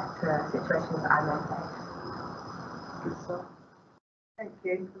apply to situations that I may face. Good stuff. Thank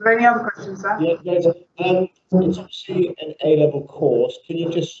you. Are there any other questions, sir? Yeah, it's obviously an A-level course. Can you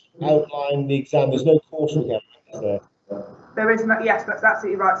just outline the exam? There's no coursework element, is there? There is no, yes, that's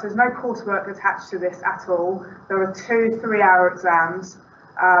absolutely right. So there's no coursework attached to this at all. There are 2 3-hour exams,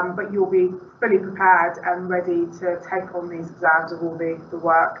 but you'll be fully prepared and ready to take on these exams with all the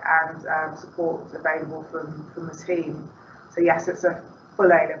work and support available from the team. So yes, it's a full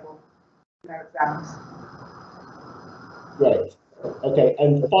A-level, no exams. Great. Okay,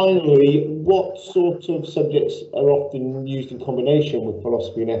 and finally, what sort of subjects are often used in combination with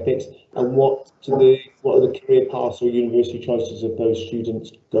philosophy and ethics, and what are the career paths or university choices of those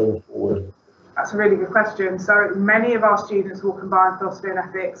students going forward? That's a really good question. So many of our students will combine philosophy and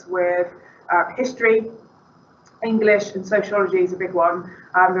ethics with history, English, and sociology is a big one.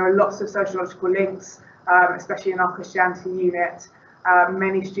 There are lots of sociological links, especially in our Christianity unit.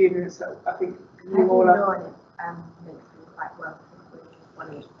 Many students, I think you all are.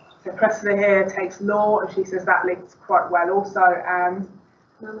 So Cressida here takes law, and she says that links quite well also, and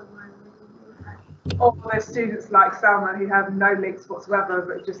all those students like Salma who have no links whatsoever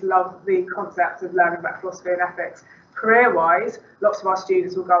but just love the concept of learning about philosophy and ethics. Career-wise, lots of our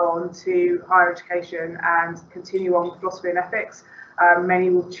students will go on to higher education and continue on with philosophy and ethics. Many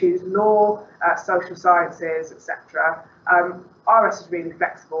will choose law, social sciences, etc. RS is really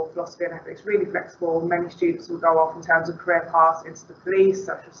flexible, philosophy and ethics really flexible. Many students will go off in terms of career paths into the police,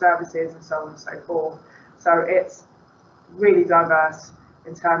 social services, and so on and so forth. So it's really diverse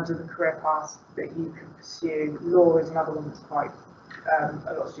in terms of the career paths that you can pursue. Law is another one that's quite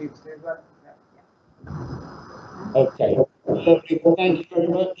a lot of students do as well. Yeah. Okay, lovely. Thank you very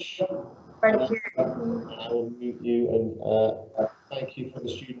much. Thank you. I will mute you, and thank you for the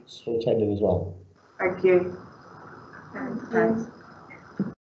students for attending as well. Thank you. Thanks.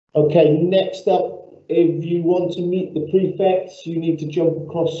 Okay, next up if you want to meet the prefects, you need to jump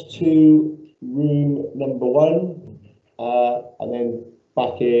across to room number 1, and then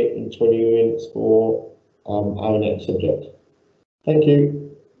back here in 20 minutes for our next subject. Thank you.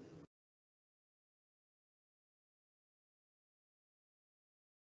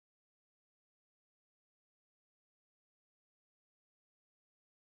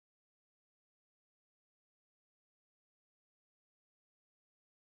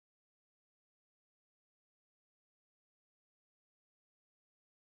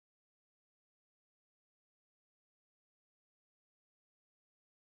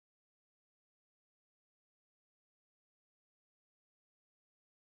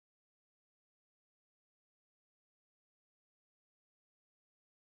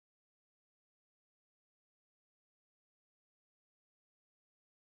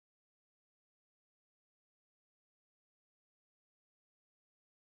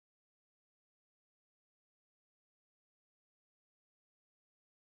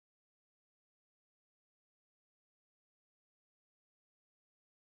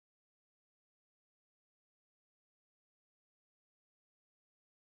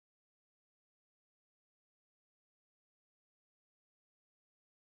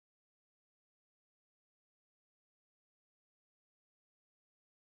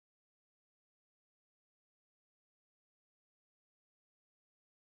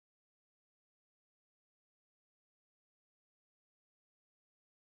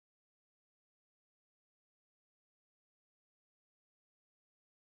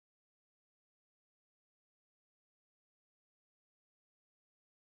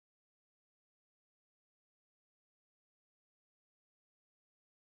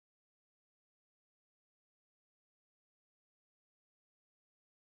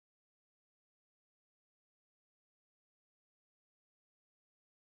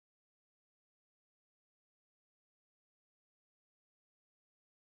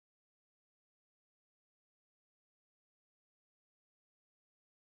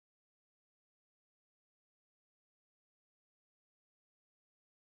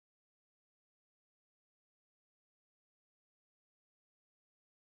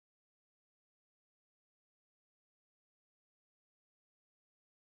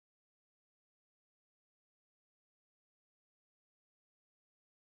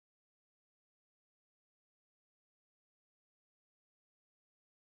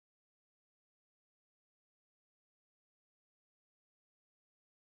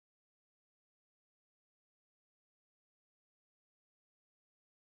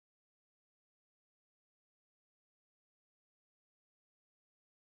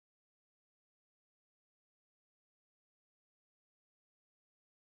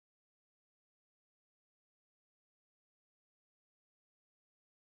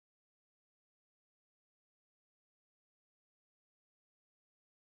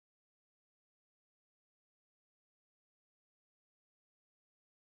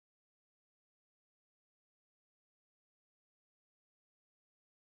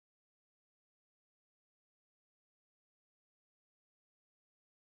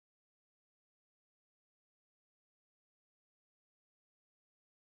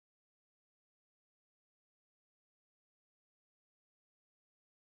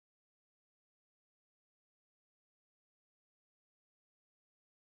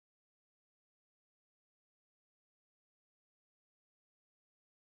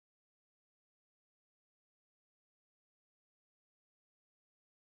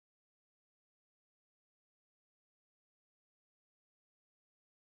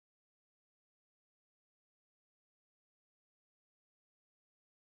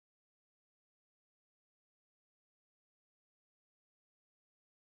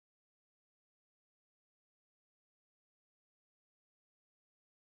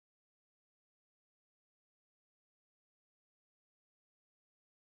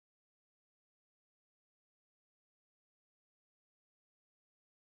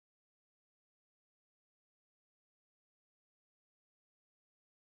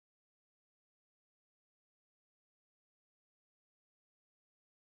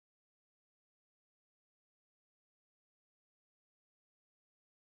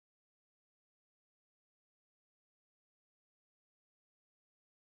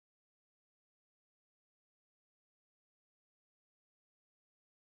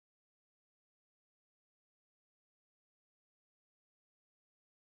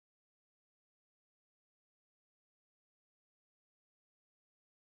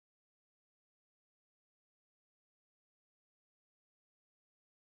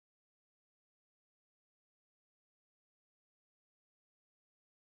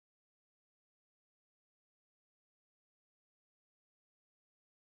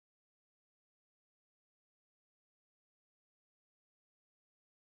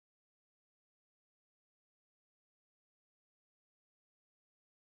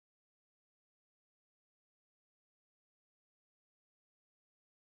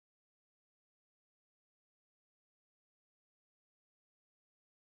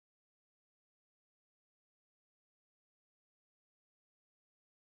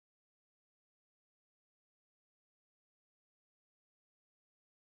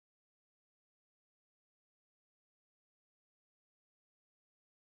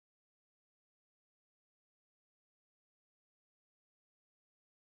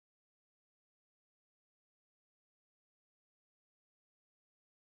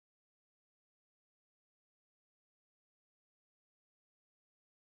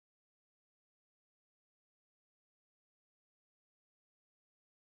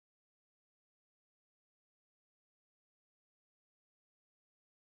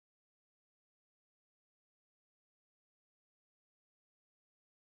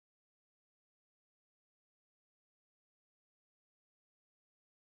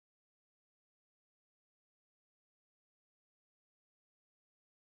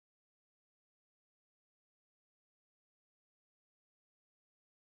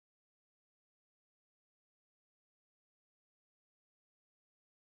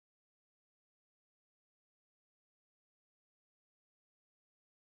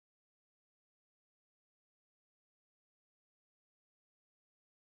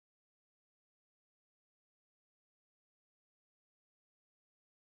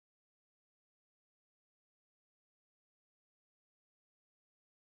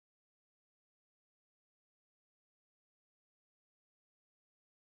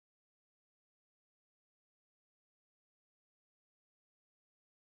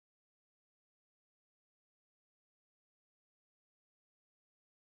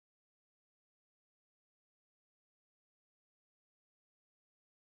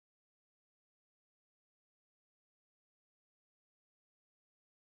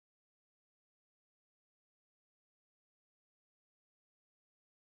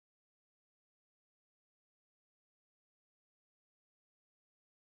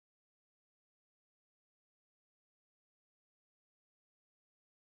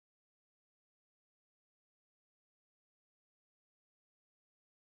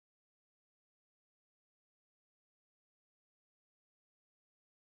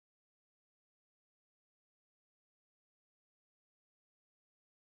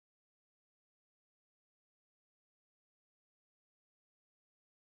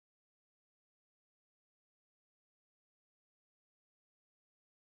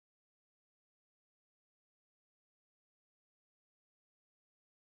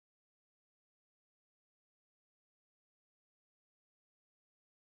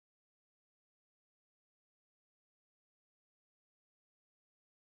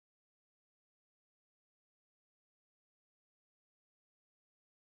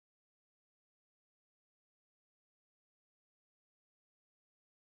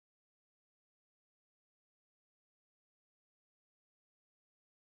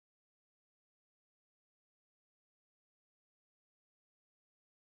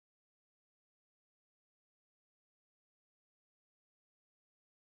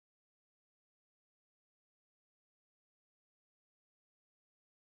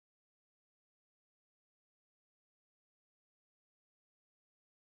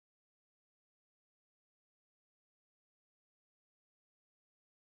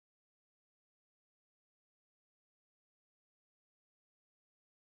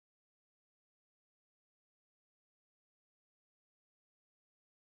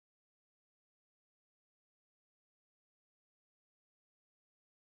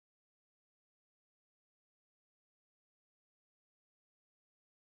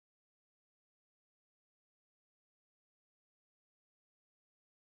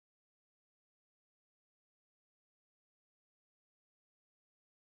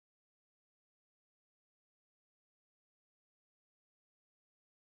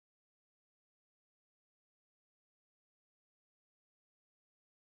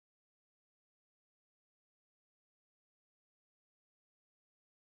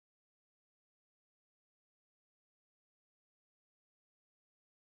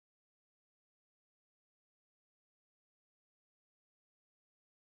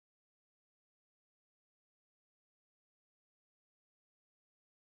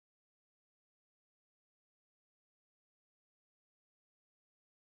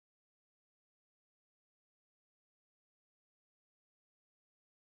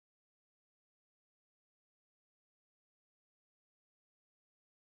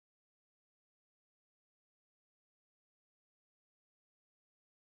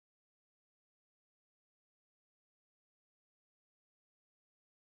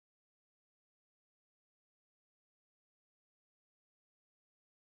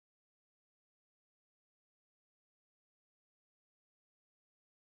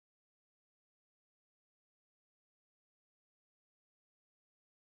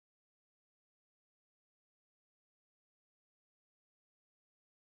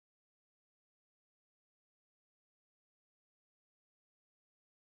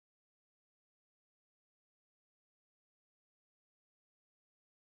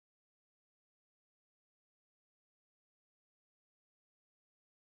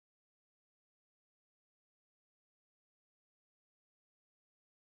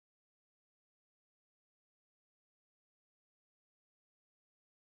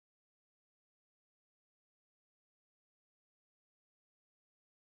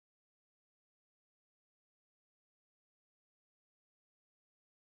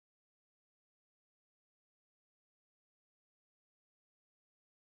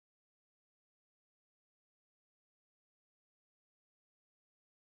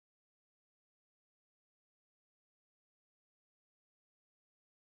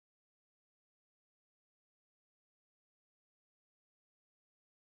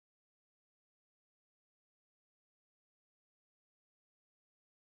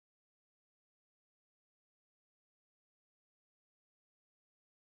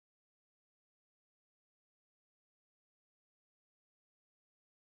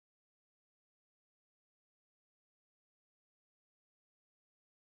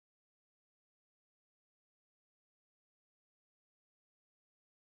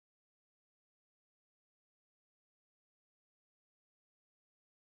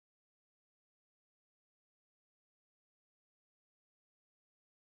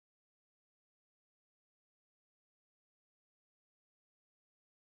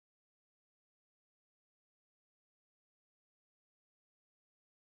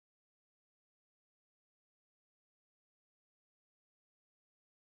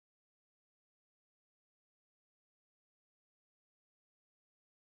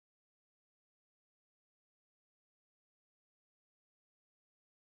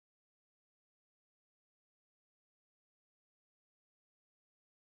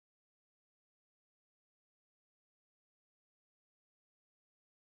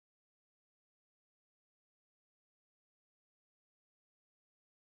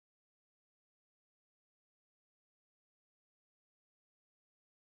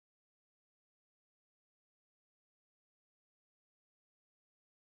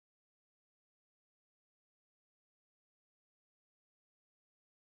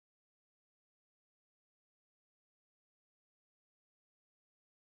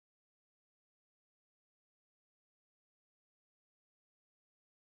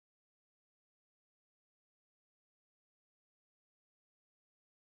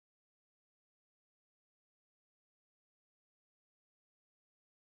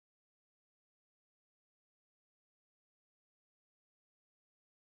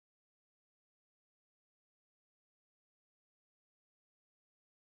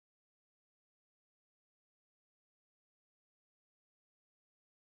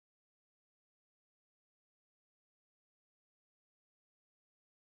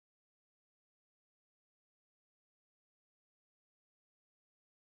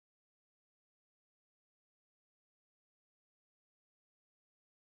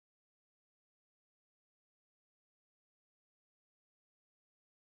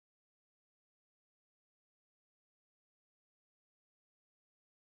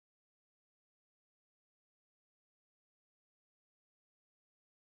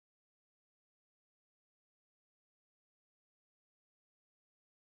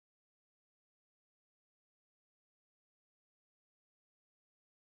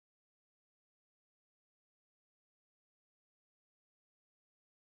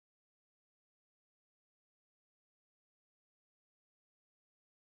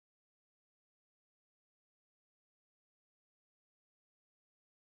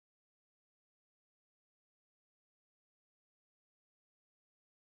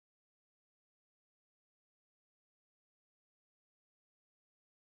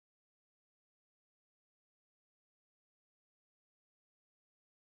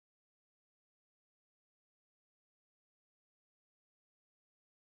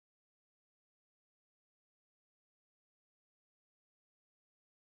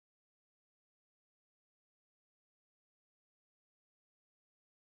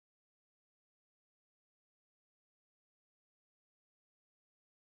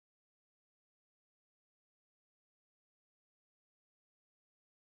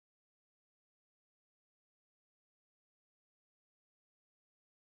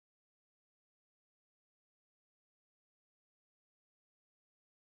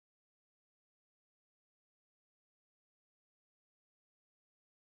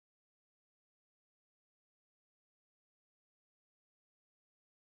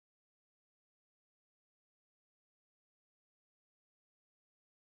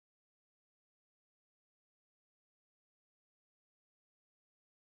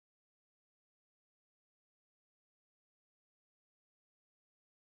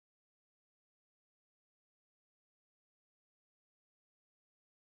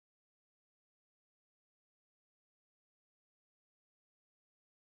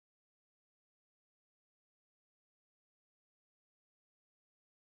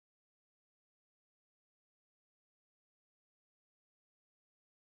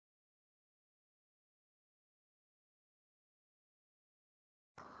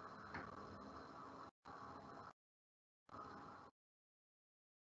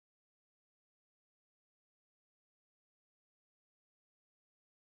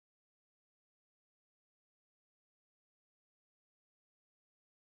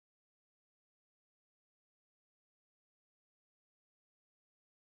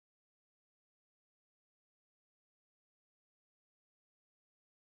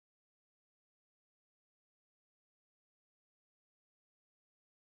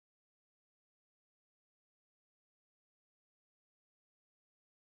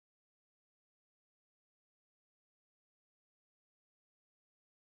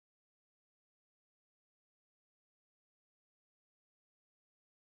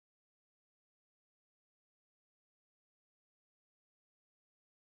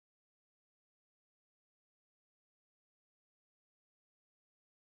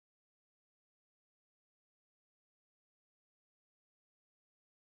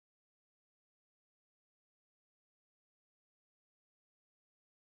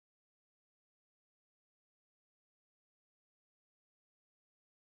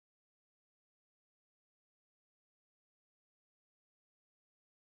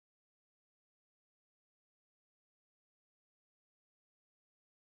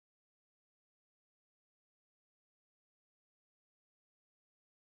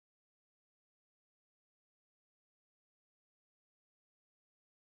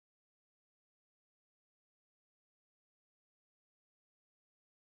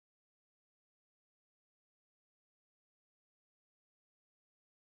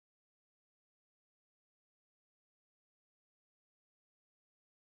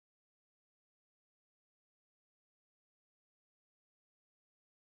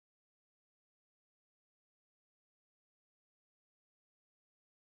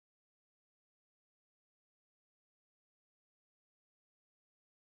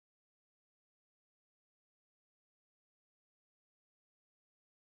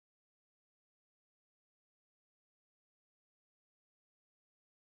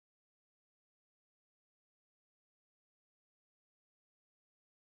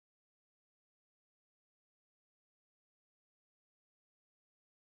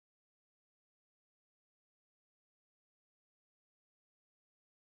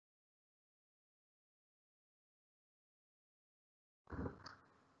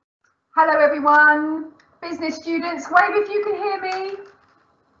 Hello everyone, business students, wave if you can hear me.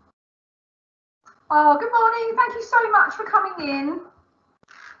 Oh, good morning, thank you so much for coming in.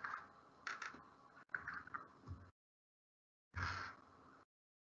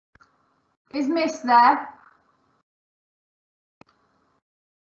 Is Miss there?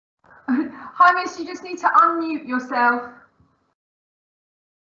 Hi Miss, you just need to unmute yourself.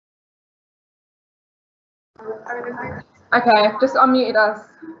 Okay, just unmuted us.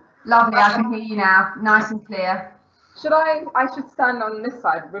 Lovely, I can hear you now, nice and clear. I should stand on this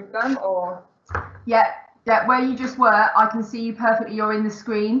side with them, or? Yeah, where you just were, I can see you perfectly, you're in the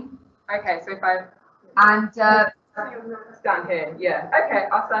screen. Okay, so if I... And stand here, yeah. Okay,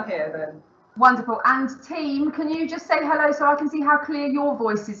 I'll stand here then. Wonderful. And team, can you just say hello so I can see how clear your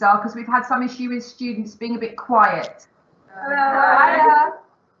voices are, because we've had some issue with students being a bit quiet. Hello.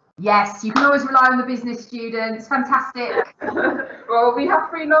 Yes, you can always rely on the business students. Fantastic. Well, we have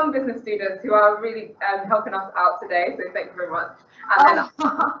 3 non-business students who are really helping us out today, so thank you very much. And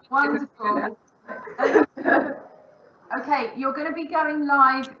wonderful. Okay, you're going to be going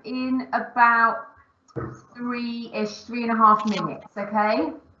live in about 3.5 minutes,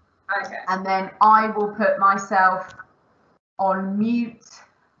 okay? Okay. And then I will put myself on mute,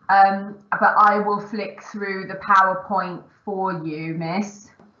 but I will flick through the PowerPoint for you, Miss.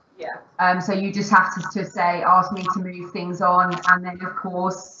 Yeah. So you just have to say, ask me to move things on, and then of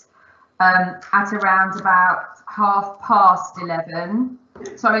course, at around about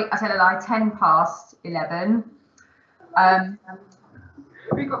 11:30. Sorry, I said a lie. 11:10.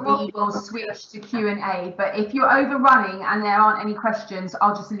 We will switch to Q&A, but if you're overrunning and there aren't any questions,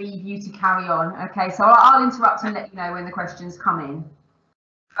 I'll just leave you to carry on. Okay, so I'll interrupt and let you know when the questions come in.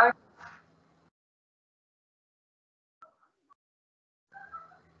 Okay.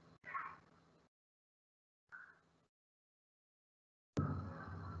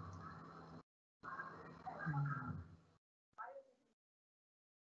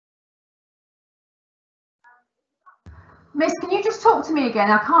 Miss, can you just talk to me again?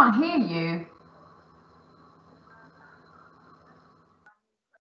 I can't hear you.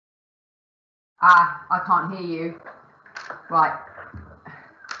 Ah, I can't hear you. Right.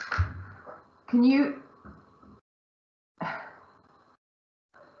 Can you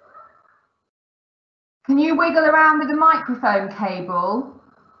wiggle around with the microphone cable?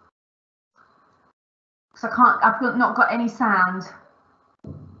 Because I've not got any sound.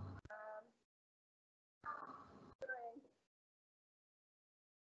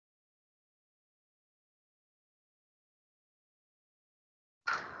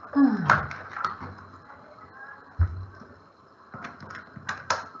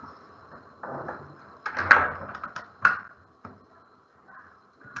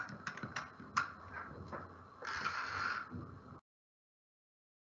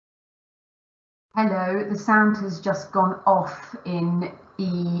 Hello, the sound has just gone off in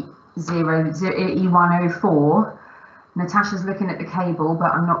E104. Natasha's looking at the cable,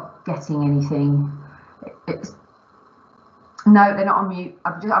 but I'm not getting anything. No, they're not on mute.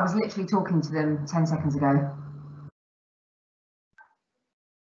 I was literally talking to them 10 seconds ago.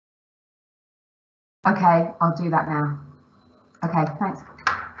 Okay, I'll do that now. Okay, thanks.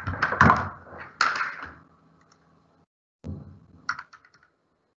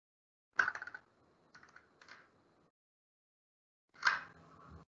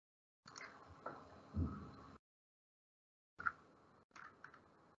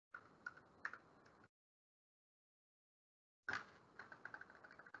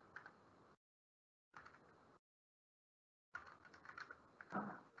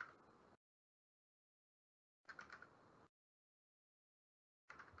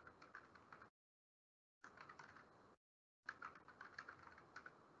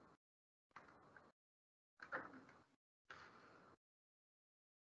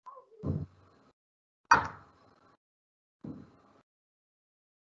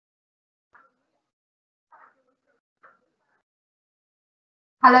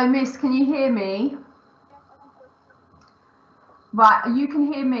 Hello, Miss, can you hear me? Right, you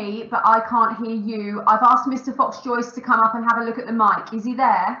can hear me, but I can't hear you. I've asked Mr. Fox Joyce to come up and have a look at the mic. Is he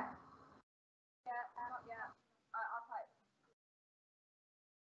there?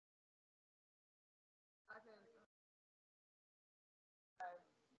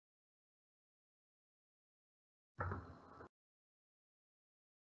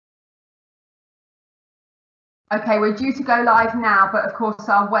 Okay, we're due to go live now, but of course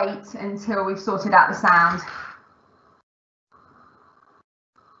I'll wait until we've sorted out the sound.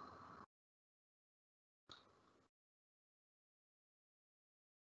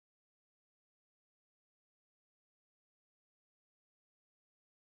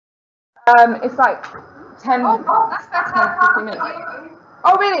 It's like 10, 10, 15 minutes.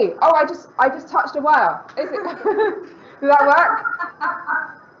 Oh really? Oh, I just touched a wire. Is it? Does that work?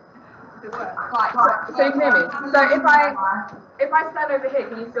 So you can hear me. So if I stand over here,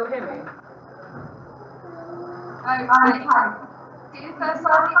 can you still hear me? Okay. Do you first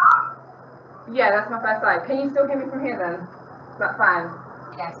side? Yeah, that's my first side. Can you still hear me from here then? Is that fine?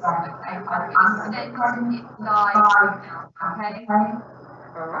 Yes. Okay. I'm sending it live now. Okay.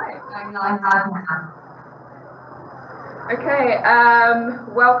 All right. Going live now. Okay,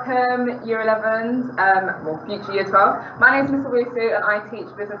 welcome Year 11s, well, future Year 12. My name is Mr. Wusu and I teach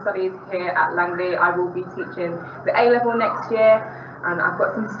business studies here at Langley. I will be teaching the A-level next year and I've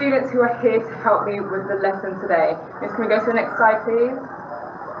got some students who are here to help me with the lesson today. Miss, can we go to the next slide, please?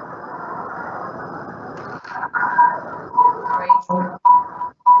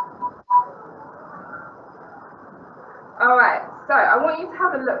 All right, so I want you to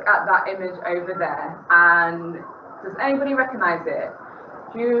have a look at that image over there and does anybody recognise it?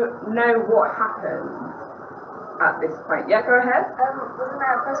 Do you know what happened at this point? Yeah, go ahead. Wasn't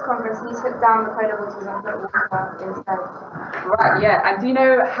there a press conference? He took down the photo bottles and put water instead. Right, yeah. And do you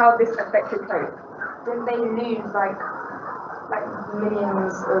know how this affected Coke? Didn't they lose like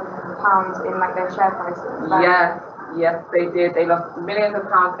millions of pounds in like their share prices? Yes, they did. They lost millions of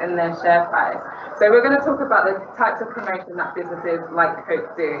pounds in their share price. So we're going to talk about the types of promotion that businesses like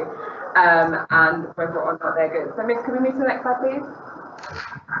Coke do, and whether or not they're good. So Miss, can we move to the next slide, please?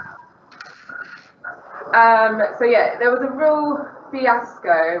 So yeah, there was a real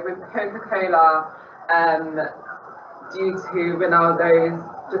fiasco with Coca-Cola due to Ronaldo's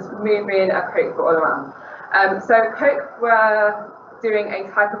just moving a Coke bottle around. So Coke were doing a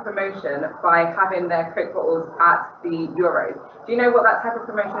type of promotion by having their Coke bottles at the Euros. Do you know what that type of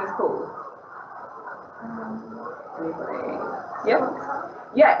promotion is called? Anybody?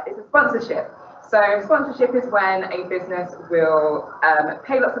 Yeah, it's a sponsorship. So sponsorship is when a business will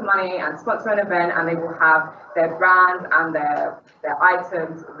pay lots of money and sponsor an event and they will have their brand and their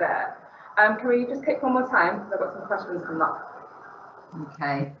items there. Can we just click one more time? Because I've got some questions coming up.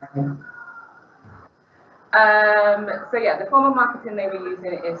 Okay. So yeah, the form of marketing they were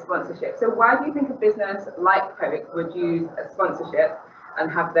using is sponsorship. So why do you think a business like Coke would use a sponsorship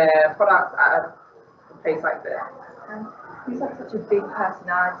and have their product at a place like this? He's like such a big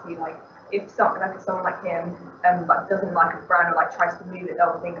personality. Like if someone like him like doesn't like a brand or like tries to move it,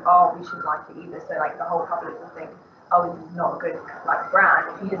 they'll think, oh, we shouldn't like it either. So like the whole public will think, oh, this is not a good like brand.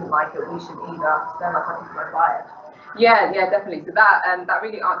 If he doesn't like it, we shouldn't either. So then like people won't buy it. Yeah, definitely. So that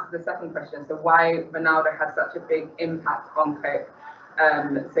really answers the second question. So why Ronaldo has such a big impact on Coke.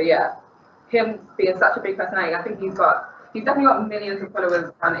 So yeah, him being such a big personality, I think he's definitely got millions of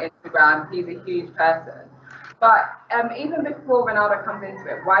followers on Instagram. He's a huge person. But even before Ronaldo comes into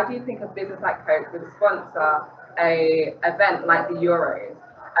it, why do you think a business like Coke would sponsor a event like the Euros?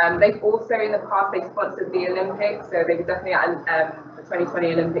 They've also in the past they sponsored the Olympics, so they were definitely at the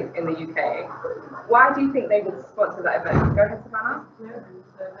 2020 Olympics in the UK. Why do you think they would sponsor that event? Go ahead, Savannah.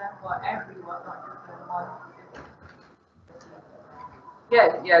 So therefore everyone, not just one.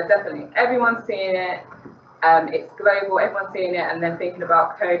 Yeah, definitely. Everyone's seeing it. It's global. Everyone's seeing it, and they're thinking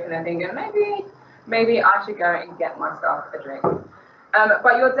about Coke, and they're thinking maybe I should go and get myself a drink.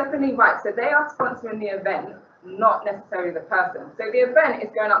 But you're definitely right. So they are sponsoring the event, not necessarily the person. So the event is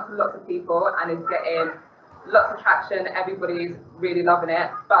going out to lots of people and is getting lots of traction. Everybody's really loving it.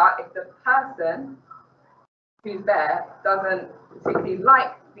 But if the person who's there doesn't particularly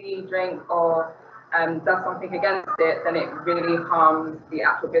like the drink or does something against it, then it really harms the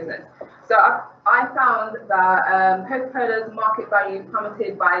actual business. So I found that Coca-Cola's market value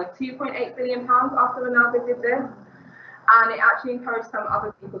plummeted by £2.8 billion after Ronaldo did this, and it actually encouraged some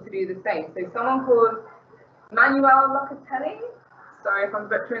other people to do the same. So someone called Manuel Locatelli, sorry if I'm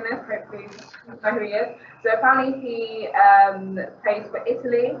butchering this, hopefully you know who he is. So apparently he plays for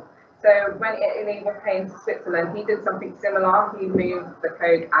Italy. So when Italy were playing Switzerland, he did something similar. He moved the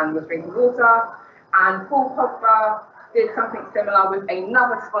Coke and was drinking water. And Paul Pogba did something similar with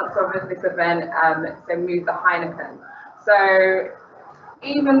another sponsor of this event, so moved the Heineken. So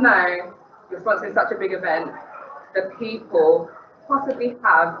even though you're sponsoring such a big event, the people possibly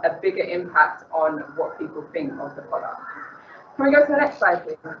have a bigger impact on what people think of the product. Can we go to the next slide,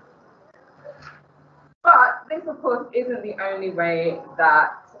 please? But this, of course, isn't the only way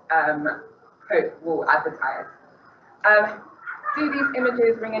that Coke will advertise. Do these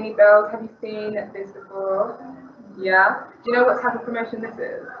images ring any bells? Have you seen this before? Yeah? Do you know what type of promotion this is?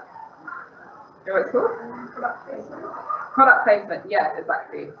 Do you know what it's called? Product placement. Product placement, yeah,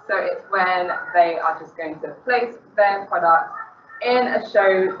 exactly. So it's when they are just going to place their product in a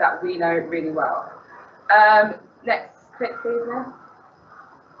show that we know really well. Next clip, please, Liz.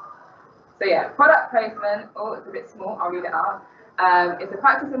 So yeah, product placement, oh, it's a bit small, I'll read it out. It's a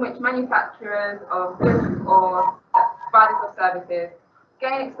practice in which manufacturers of goods or providers of services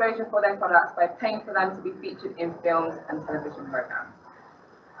gain exposure for their products by paying for them to be featured in films and television programs.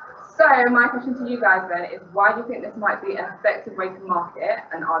 So my question to you guys then is, why do you think this might be an effective way to market,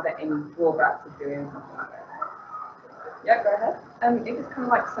 and are there any drawbacks of doing something like this? Yeah, go ahead. If it's kind of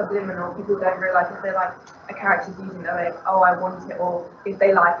like subliminal, people don't realise if they're like a character's using it, like, oh, I want it, or if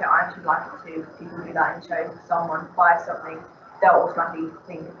they like it, I actually like it too. People do that in shows. If someone buys something, they'll automatically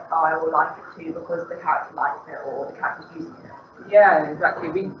think, oh, I will like it too because the character likes it or the character's using it. Yeah, exactly.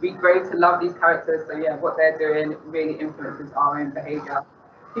 We grow to love these characters, so yeah, what they're doing really influences our own behaviour.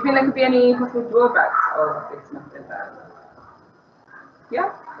 Do you think there could be any possible drawbacks of this method then?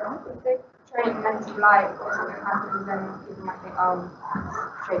 Yeah? If they trade negative light or something happens, then people might think,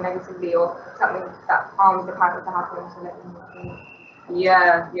 trade negatively, or something that harms the character happens, so let them see.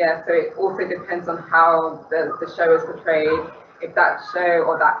 Yeah, so it also depends on how the show is portrayed. If that show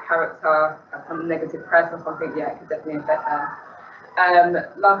or that character has some negative press or something, yeah, it could definitely affect them.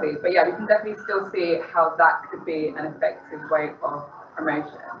 Lovely, but yeah, we can definitely still see how that could be an effective way of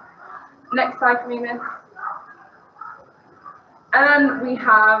promotion. Next slide for me, Miss. And then we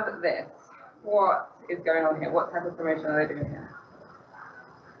have this. What is going on here? What type of promotion are they doing here?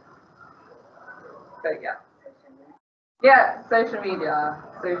 So yeah, social media.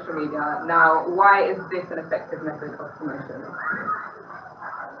 Now, why is this an effective method of promotion?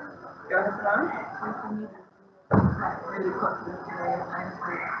 Go ahead, Simone. Really popular today, and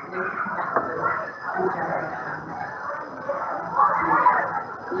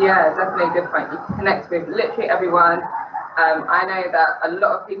yeah, definitely a good point. You can connect with literally everyone. I know that a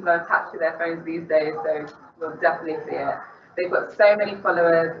lot of people are attached to their phones these days, so we'll definitely see it. They've got so many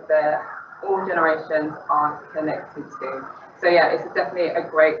followers that all generations are connected to. So yeah, it's definitely a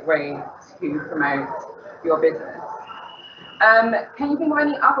great way to promote your business. Can you think of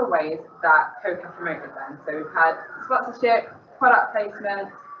any other ways that Coke have promoted then? So we've had sponsorship, product placement,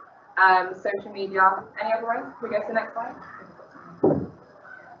 social media. Any other ways? Can we go to the next slide?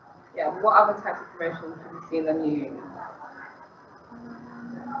 Yeah, what other types of promotions have you seen them use?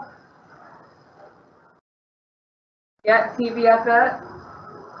 Yeah, TV adverts.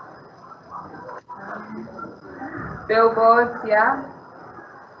 Billboards, yeah.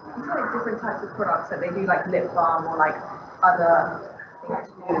 It's like different types of products that they do, like lip balm or like other things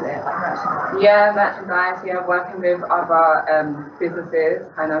to do with it, like merchandise. Yeah, merchandise, yeah, working with other businesses,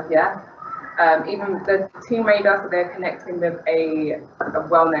 kind of, yeah. Even the Team Radar, so they're connecting with a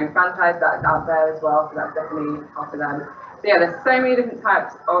well-known franchise that's out there as well, so that's definitely helping them. So yeah, there's so many different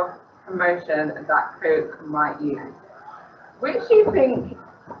types of promotion that Coke might use. Which do you think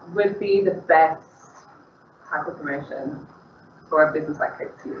would be the best type of promotion for a business like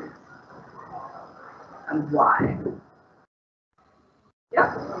Coke to use? And why?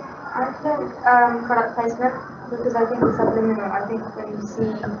 Yeah. I think product placement, because I think it's subliminal. I think when you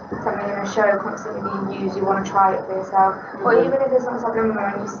see something in a show constantly being used, you want to try it for yourself. Or even if it's not subliminal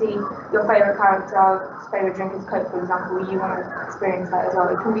and you see your favourite character's favourite drink is Coke, for example, you want to experience that as well.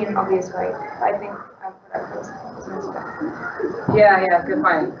 It can be in an obvious way, but I think product placement is most effective. Yeah, good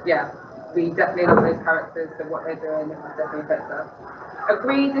point. Yeah, we definitely love those characters, so what they're doing definitely affects us.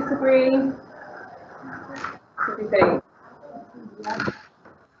 Agree, disagree? What do you think?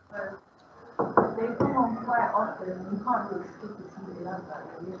 They come on quite often, you can't really skip the TV advert,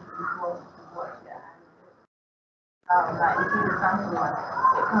 you literally forced to watch it. Like you see the Samsung one,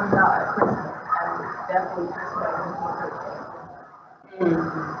 it comes out at Christmas, and therefore you just know when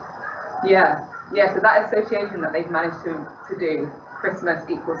people. Yeah, so that association that they've managed to do, Christmas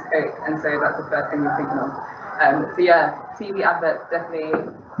equals Coke, and so that's the first thing you're thinking of. So yeah, TV adverts definitely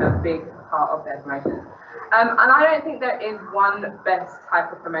a big part of their promotion. And I don't think there is one best type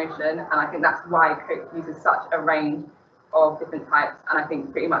of promotion, and I think that's why Coke uses such a range of different types, and I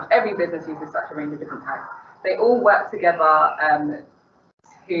think pretty much every business uses such a range of different types. They all work together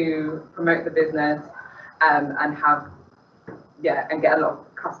to promote the business and have, and get a lot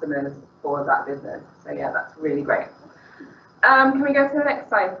of customers for that business. So yeah, that's really great. Can we go to the next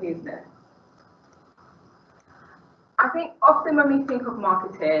slide, please, Nick? I think often when we think of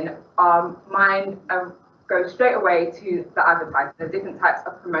marketing, our mind goes straight away to the advertising, the different types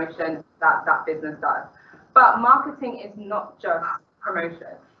of promotion that business does. But marketing is not just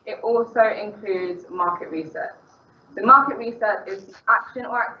promotion. It also includes market research. The market research is the action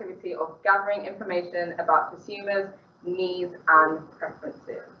or activity of gathering information about consumers' needs and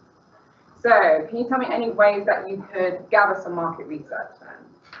preferences. So can you tell me any ways that you could gather some market research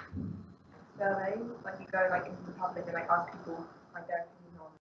then? Surveys, like you go like into the public and like ask people like their opinion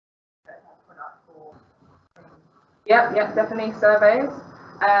on that product or Yeah, definitely surveys.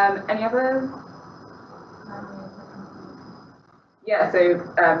 Any others? Yeah, so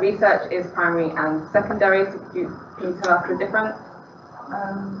research is primary and secondary. So can you tell us the difference?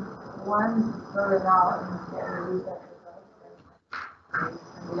 One's going out and getting the research results, and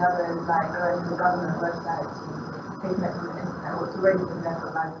the other is like going to the government website to taking it from the internet, what's already been there for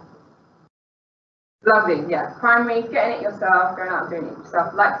like. Lovely, yeah. Primary, getting it yourself, going out and doing it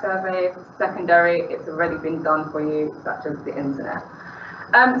yourself, like surveys. Secondary, it's already been done for you, such as the internet.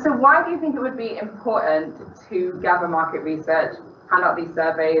 So why do you think it would be important to gather market research, hand out these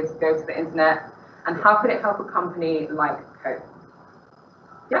surveys, go to the internet, and how could it help a company like Coke?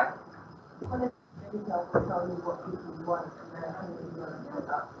 Yeah. Well, it's detail will tell you what people want and then how you want to build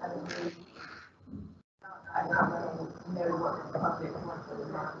up, and then you know what the public wants to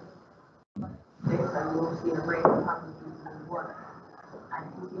demand. So you'll see a range of how many people want it, and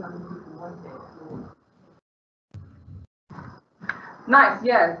if you see how many people want it, Nice,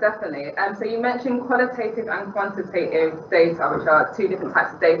 yeah, definitely. So you mentioned qualitative and quantitative data, which are two different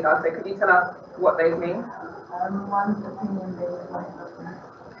types of data. So could you tell us what those mean? one's opinion-based, one's not.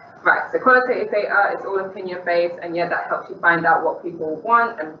 Right, so qualitative data is all opinion-based, and yeah, that helps you find out what people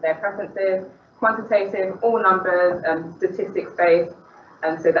want and their preferences. Quantitative, all numbers and statistics-based,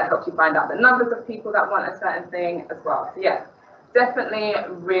 and so that helps you find out the numbers of people that want a certain thing as well. So yeah, definitely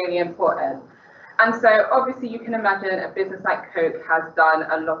really important. And so obviously you can imagine a business like Coke has done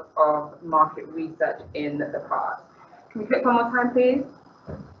a lot of market research in the past. Can we click one more time, please?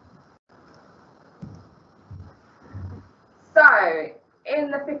 So in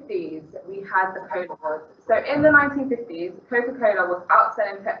the 50s, we had the Cola Wars. So in the 1950s, Coca-Cola was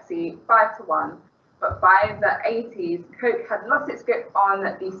outselling Pepsi 5-1. But by the 80s, Coke had lost its grip on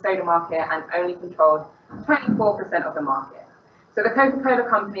the soda market and only controlled 24% of the market. So the Coca-Cola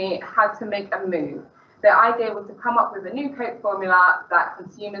company had to make a move. The idea was to come up with a new Coke formula that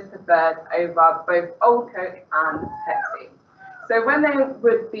consumers preferred over both old Coke and Pepsi. So when they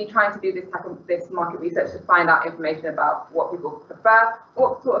would be trying to do this market research to find out information about what people prefer,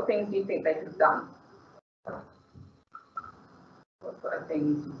 what sort of things do you think they could have done? What sort of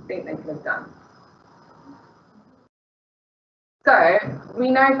things do you think they could have done? So we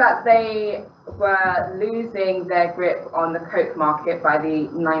know that they were losing their grip on the Coke market by the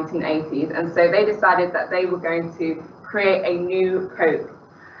 1980s, and so they decided that they were going to create a new Coke,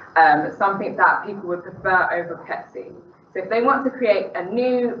 something that people would prefer over Pepsi. So if they want to create a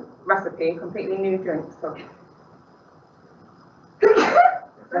new recipe, completely new drink, sorry.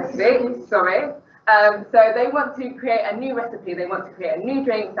 So they want to create a new recipe, they want to create a new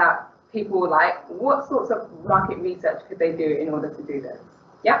drink that people like. What sorts of market research could they do in order to do this?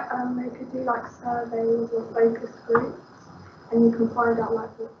 Yeah? They could do like surveys or focus groups, and you can find out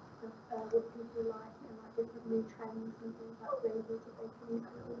like what people like and like different new trends and things like flavors that they can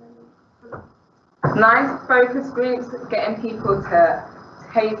include. Nice. Focus groups, getting people to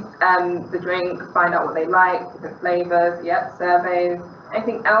taste the drink, find out what they like, different flavors. Yep. Surveys.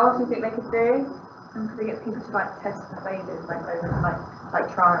 Anything else you think they could do? And could they get people to like test the flavors, like over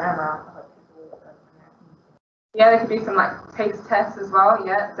like trial and error? Yeah, they could do some like taste tests as well.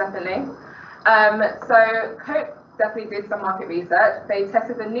 Yeah, definitely. So Coke definitely did some market research. They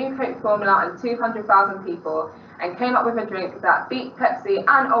tested the new Coke formula on 200,000 people and came up with a drink that beat Pepsi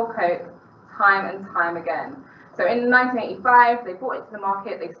and old Coke time and time again. So in 1985, they brought it to the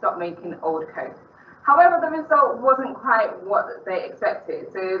market. They stopped making old Coke. However, the result wasn't quite what they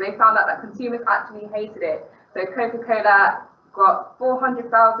expected. So they found out that consumers actually hated it. So Coca-Cola got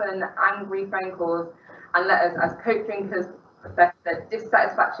 400,000 angry phone calls and letters as Coke drinkers professed their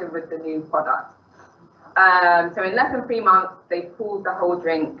dissatisfaction with the new product. So in less than 3 months, they pulled the whole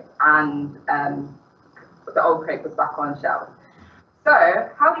drink and the old Coke was back on shelf. So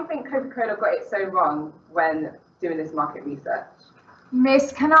how do you think Coca-Cola got it so wrong when doing this market research?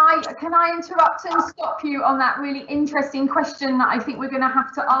 Miss, can I interrupt and stop you on that really interesting question that I think we're going to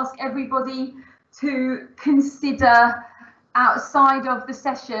have to ask everybody to consider outside of the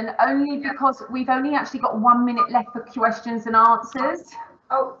session, only because we've only actually got 1 minute left for questions and answers.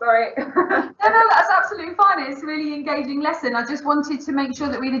 Oh, sorry. No, that's absolutely fine. It's a really engaging lesson. I just wanted to make sure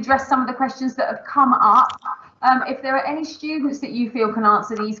that we'd address some of the questions that have come up. If there are any students that you feel can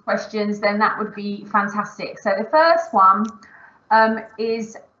answer these questions, then that would be fantastic. So the first one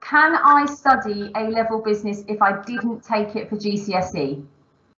is, can I study A-level business if I didn't take it for GCSE?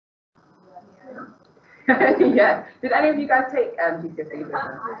 Yeah. Did any of you guys take GCSE business?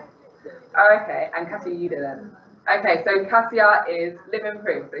 Okay, and Cassia, you didn't. Okay, so Cassia is living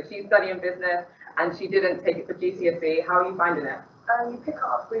proof. So she's studying business and she didn't take it for GCSE. How are you finding it? You pick it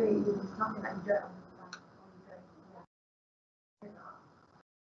up really easy. It's nothing that you don't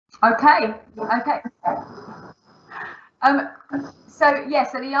understand. Okay. So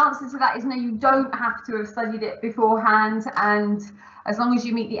so the answer to that is no, you don't have to have studied it beforehand, and as long as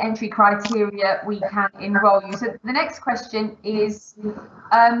you meet the entry criteria, we can enrol you. So the next question is,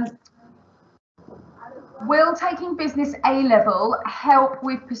 will taking business A-level help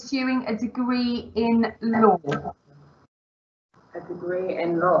with pursuing a degree in law? A degree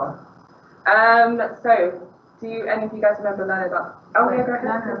in law. So do any of you guys remember learning about? Oh yeah, go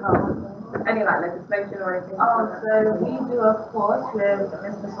ahead. Any like legislation or anything? So we do a course with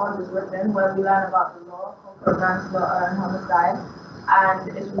Mr. Saunders Griffin where we learn about the law, corporate manslaughter and homicide,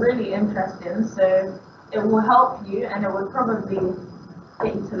 and it's really interesting. So it will help you, and it would probably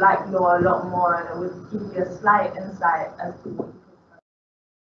get you to like law a lot more, and it would give you a slight insight as to what you could.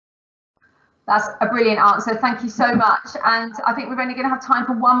 That's a brilliant answer. Thank you so much. And I think we're only going to have time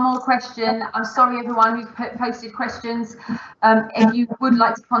for one more question. I'm sorry, everyone who's posted questions. If you would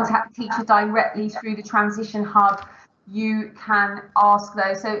like to contact the teacher directly through the Transition Hub, you can ask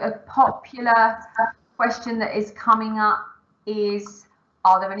those. So a popular question that is coming up is,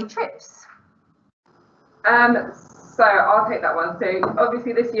 are there any trips? So I'll take that one. So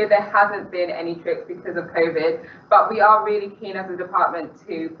obviously this year there hasn't been any trips because of COVID, but we are really keen as a department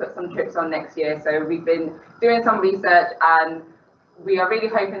to put some trips on next year. So we've been doing some research and we are really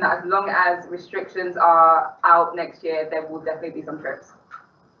hoping that as long as restrictions are out next year, there will definitely be some trips.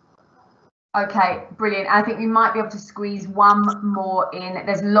 Okay, brilliant. I think we might be able to squeeze one more in.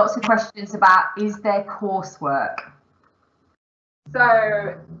 There's lots of questions about, is there coursework?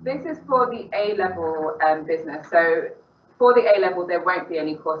 So this is for the A-level business. So for the A-level, there won't be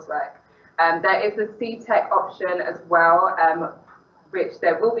any coursework. There is the CTEC option as well, which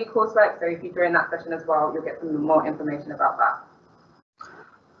there will be coursework. So if you join that session as well, you'll get some more information about that.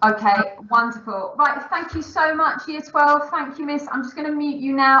 Okay, wonderful. Right, thank you so much, Year 12. Thank you, Miss. I'm just going to mute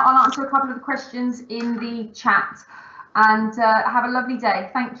you now. I'll answer a couple of the questions in the chat. And have a lovely day.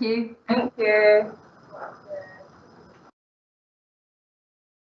 Thank you. Thank you.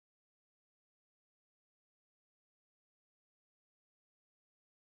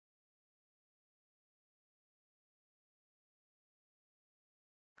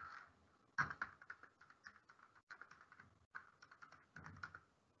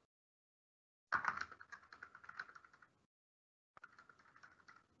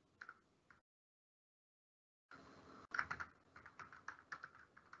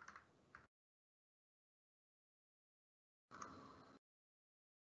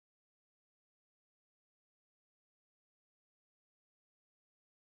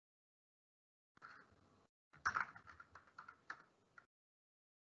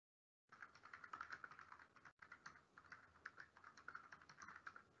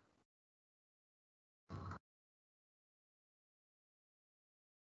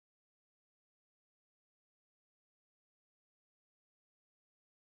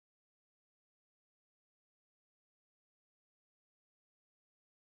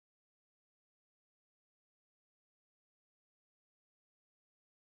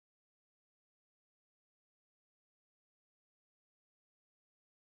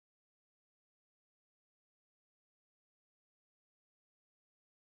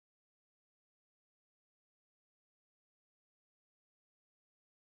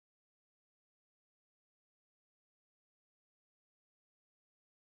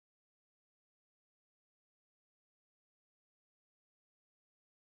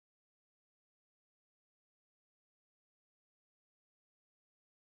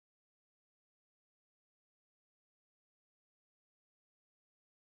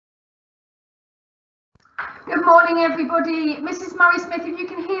 Good morning, everybody. Mrs. Murray-Smith, if you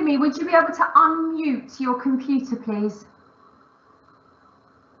can hear me, would you be able to unmute your computer, please?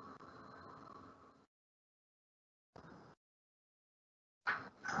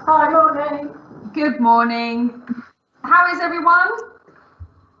 Hi, morning. Good morning. How is everyone?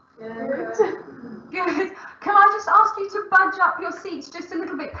 Good. Good. Can I just ask you to budge up your seats just a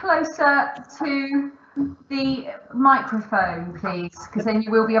little bit closer to the microphone, please, because then you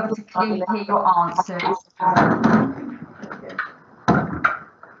will be able to clearly hear your answers.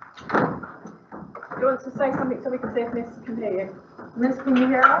 You want to say something so we can see if Miss can hear you? Miss, can you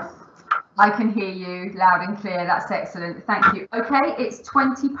hear us? I can hear you loud and clear. That's excellent. Thank you. Okay, it's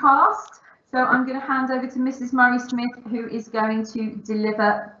 20 past. So I'm going to hand over to Mrs. Murray-Smith, who is going to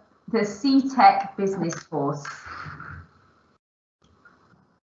deliver the CTEC business course.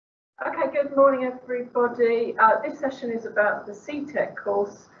 Okay, good morning everybody. This session is about the CTEC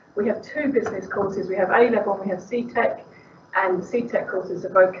course. We have two business courses. We have A-level and we have CTEC. And the CTEC course is a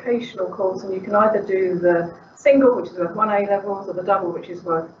vocational course, and you can either do the single, which is worth 1 A-levels, or the double, which is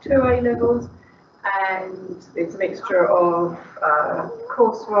worth 2 A-levels. And it's a mixture of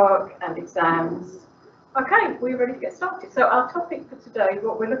coursework and exams. Okay, we're ready to get started. So our topic for today,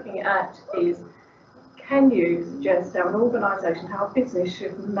 what we're looking at is, can you suggest how an organisation, how a business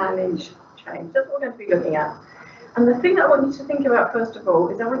should manage change? That's what we're going to be looking at. And the thing that I want you to think about first of all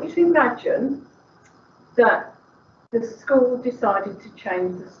is I want you to imagine that the school decided to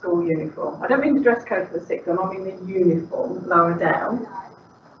change the school uniform. I don't mean the dress code for the sixth form, I mean the uniform lower down.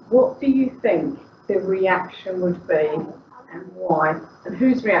 What do you think the reaction would be and why? And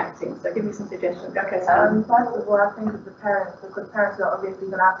who's reacting? So give me some suggestions. Okay, so first of all, I think that the parents, because parents are obviously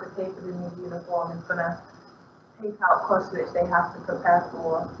going to have to pay for the new uniform, it's going to take out costs which they have to prepare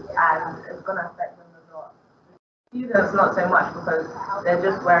for, and it's going to affect them a lot. Students, not so much because they're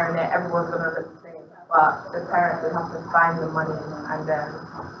just wearing it, everyone's going to look the same, but the parents would have to find the money and then.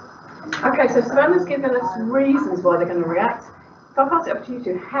 Okay, so Savannah's given us reasons why they're going to react. If I pass it up to you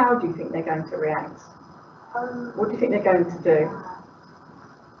two, how do you think they're going to react? What do you think they're going to do?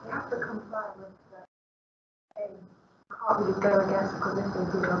 They have to comply with the aim. Can't really go against because if they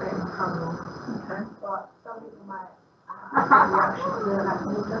do, they'll get in trouble. Okay. But some people might have a reaction to like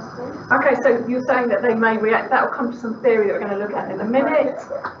more justice. Okay, so you're saying that they may react. That will come to some theory that we're going to look at in a minute.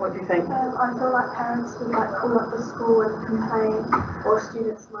 What do you think? I feel like parents would like call up the school and complain, or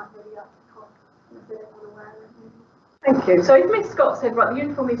students might really up to talk if they don't want to wear it. Thank you. So if Miss Scott said, right, the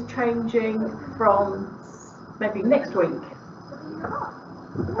uniform is changing from maybe next week.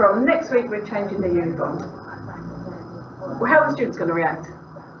 From next week, we're changing the uniform. Well, how are the students going to react?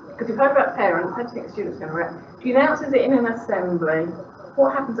 Because you've heard about parents, how do you think the students are going to react? If you announce it in an assembly,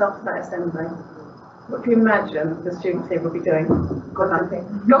 what happens after that assembly? What do you imagine the students here will be doing?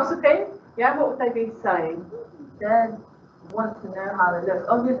 Gossiping. Gossiping? Yeah, what would they be saying? They want to know how it looks.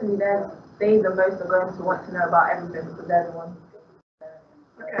 Obviously, they the most are going to want to know about everything because they're the ones.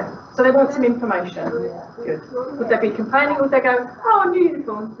 Okay, so they want some information. Good. Would they be complaining or would they go, oh, new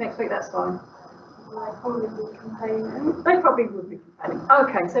uniform, next week, that's fine? They probably would be complaining. They probably would be complaining.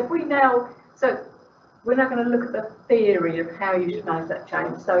 Okay, so we're now going to look at the theory of how you should manage that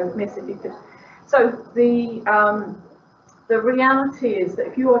change. So, Miss, if you could. So the reality is that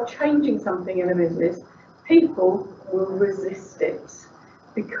if you are changing something in a business, people will resist it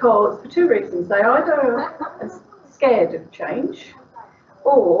because for two reasons. They either are scared of change,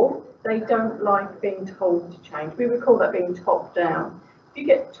 or they don't like being told to change. We would call that being top down. If you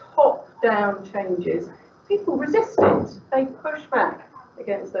get top down changes, people resist it. They push back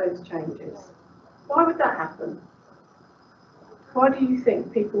against those changes. Why would that happen? Why do you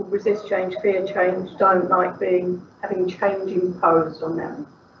think people resist change, fear change, don't like having change imposed on them?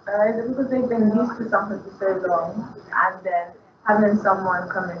 Because they've been used to something for so long, and then having someone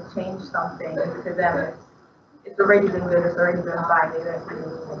come and change something to them, it's already been good, it's already been fine, they don't really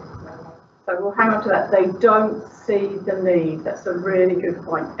need it. So we'll hang on to that. They don't see the need. That's a really good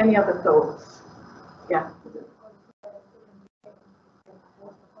point. Any other thoughts? Yeah.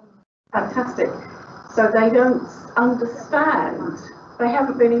 Fantastic. So they don't understand. They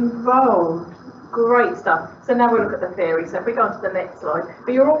haven't been involved. Great stuff. So now we'll look at the theory. So if we go on to the next slide,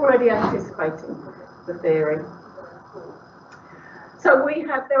 but you're already anticipating the theory. So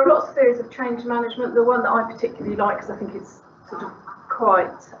there are lots of theories of change management. The one that I particularly like, because I think it's sort of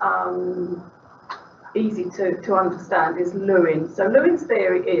quite easy to understand, is Lewin. So Lewin's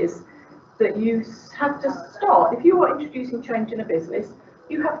theory is that you have to start, if you are introducing change in a business,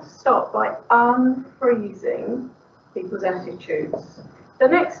 you have to start by unfreezing people's attitudes. The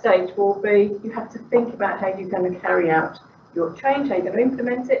next stage will be you have to think about how you're going to carry out your change, how you're going to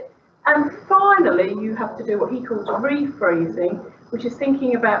implement it. And finally, you have to do what he calls rephrasing, which is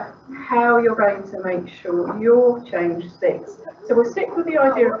thinking about how you're going to make sure your change sticks. So we'll stick with the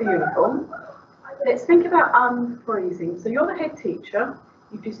idea of the uniform. Let's think about unfreezing. So you're the head teacher.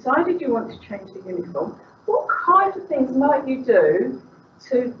 You've decided you want to change the uniform. What kind of things might you do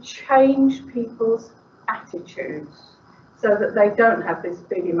to change people's attitudes so that they don't have this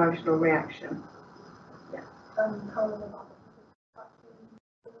big emotional reaction? Yeah.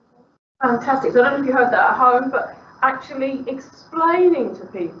 Fantastic. So I don't know if you heard that at home, but actually explaining to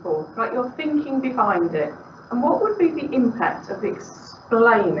people, like you're thinking behind it. And what would be the impact of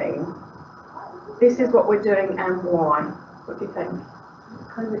explaining, this is what we're doing and why? What do you think?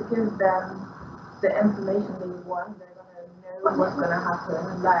 Because it gives them the information they want, they're going to know what's going to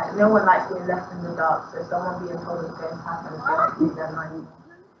happen. Like, no one likes being left in the dark, so someone being told it's going to happen is going to keep their mind.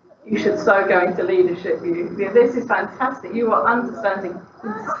 You should so go into leadership. This is fantastic. You are understanding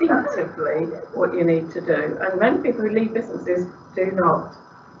instinctively what you need to do. And many people who lead businesses do not.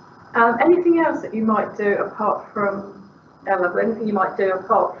 Anything else that you might do apart from, Ella, anything you might do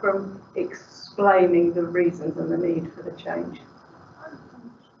apart from explaining the reasons and the need for the change?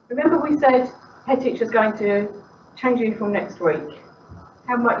 Remember we said head teacher's going to change uniform next week.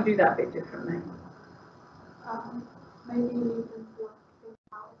 How might you do that a bit differently? Maybe you can think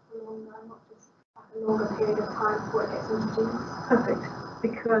about it for longer, not just a longer period of time before it gets introduced. Perfect,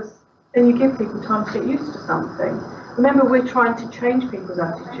 because then you give people time to get used to something. Remember, we're trying to change people's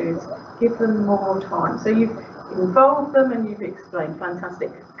attitudes, give them more time. So you've involved them and you've explained,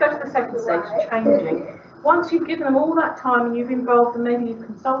 fantastic. Go to the second stage, changing. Once you've given them all that time and you've involved them, maybe you've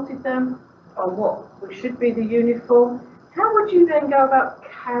consulted them on what should be the uniform, how would you then go about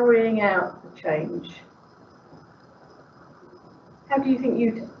carrying out the change? How do you think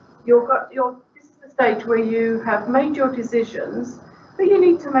this is the stage where you have made your decisions, but you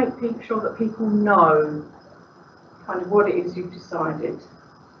need to make sure that people know kind of what it is you've decided.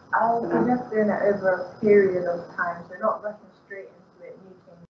 I suggest doing it over a period of time, so not rushing straight into it.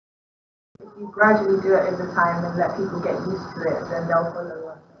 If you gradually do it over time and let people get used to it, then they'll follow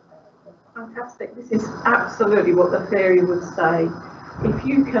us. Fantastic. This is absolutely what the theory would say. If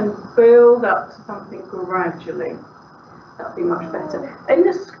you can build up to something gradually, that'd be much better. In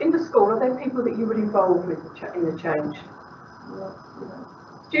the school, are there people that you would involve with in the change?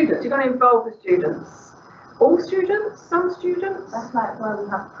 Students. You're going to involve the students. All students? Some students? That's like why we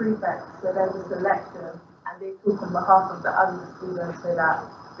have prefects. So there's a selection, and they talk on behalf of the other students so that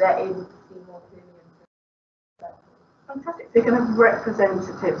they're able to see more clearly. Fantastic. So you're going to have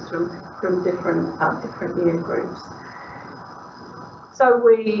representatives from different year groups. So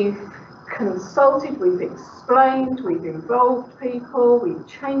we've consulted, we've explained, we've involved people, we've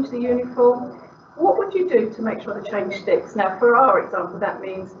changed the uniform. What would you do to make sure the change sticks? Now, for our example, that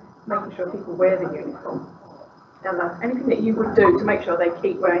means making sure people wear the uniform. Ella, anything that you would do to make sure they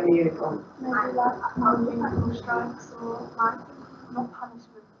keep wearing the uniform? Maybe like uniform strikes or like not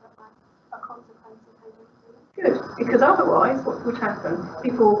punishment, but like a consequence if they don't do it. Good, because otherwise, what would happen?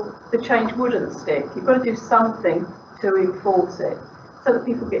 The change wouldn't stick. You've got to do something to enforce it, so that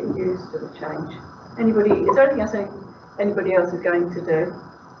people get used to the change. Is there anything else anybody else is going to do?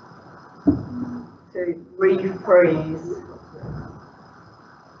 To refreeze.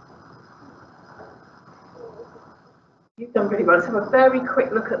 You've done really well. Let's have a very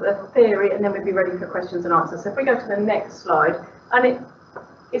quick look at the theory and then we'll be ready for questions and answers. So if we go to the next slide, and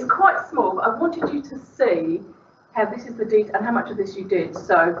it's quite small, but I wanted you to see how this is the detail and how much of this you did.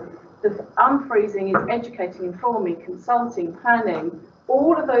 So the unfreezing is educating, informing, consulting, planning,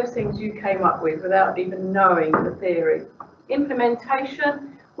 all of those things you came up with without even knowing the theory.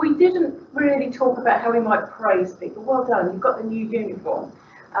 Implementation, we didn't really talk about how we might praise people. Well done, you've got the new uniform.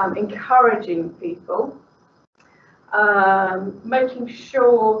 Encouraging people. Making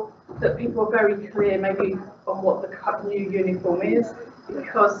sure that people are very clear maybe on what the new uniform is,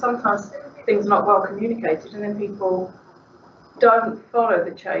 because sometimes things are not well communicated and then people don't follow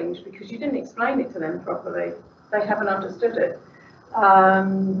the change because you didn't explain it to them properly. They haven't understood it.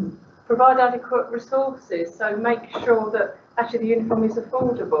 Provide adequate resources, so make sure that actually the uniform is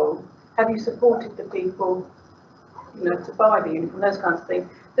affordable. Have you supported the people, to buy the uniform, those kinds of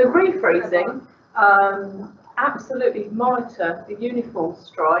things. The refreezing, absolutely monitor the uniform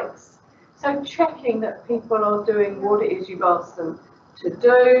strikes. So checking that people are doing what it is you've asked them to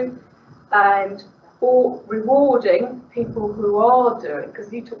do, and or rewarding people who are doing,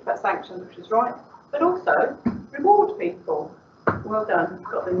 because you talked about sanctions, which is right, but also reward people. Well done,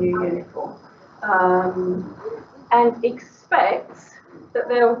 you've got the new uniform. And expect that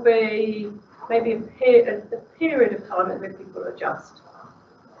there will be maybe a period of time when people adjust.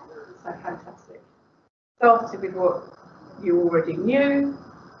 So fantastic. Started with what you already knew.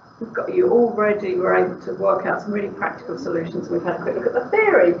 You already were able to work out some really practical solutions. We've had a quick look at the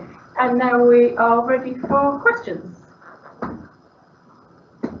theory, and now we are ready for questions.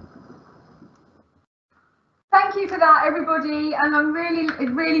 Thank you for that, everybody, and I'm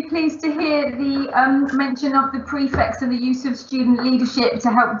really pleased to hear the mention of the prefects and the use of student leadership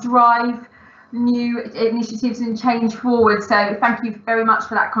to help drive new initiatives and change forward. So thank you very much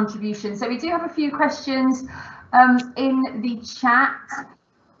for that contribution. So we do have a few questions in the chat.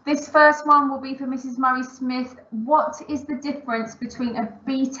 This first one will be for Mrs. Murray-Smith. What is the difference between a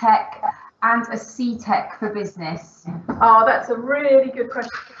BTEC and a CTEC for business? Oh, that's a really good question.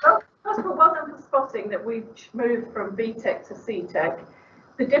 First of all, well done for spotting that we've moved from BTEC to CTEC.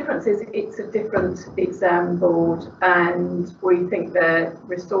 The difference is it's a different exam board, and we think their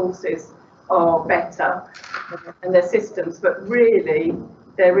resources are better and their systems, but really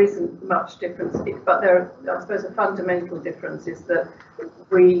there isn't much difference. But there, I suppose, a fundamental difference is that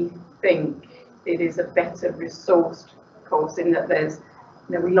we think it is a better resourced course in that there's,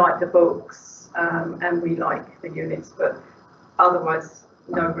 you know, we like the books and we like the units, but otherwise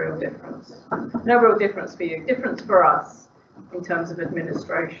no real difference. No real difference for you. Difference for us in terms of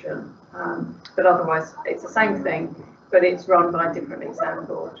administration, but otherwise it's the same thing, but it's run by a different exam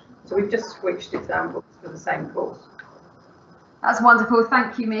board. So we've just switched exam boards for the same course. That's wonderful,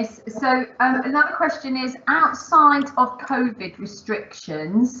 thank you, Miss. So another question is, outside of COVID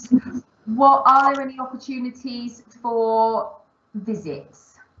restrictions, are there any opportunities for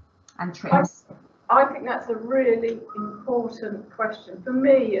visits and trips? I think that's a really important question. For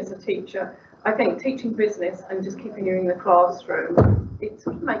me as a teacher, I think teaching business and just keeping you in the classroom, it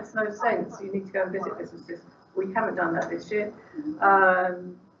sort of makes no sense. You need to go and visit businesses. We haven't done that this year.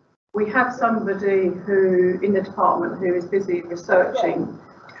 We have somebody who in the department who is busy researching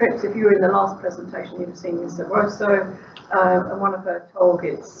trips. If you were in the last presentation, you'd have seen Ms. Rosso, and one of her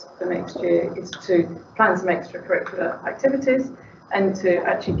targets for next year is to plan some extracurricular activities and to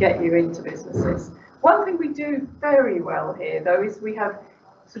actually get you into businesses. One thing we do very well here, though, is we have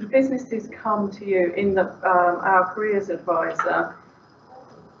sort of businesses come to you in the our careers advisor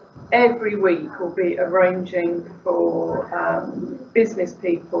every week will be arranging for business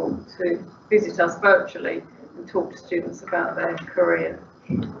people to visit us virtually and talk to students about their career.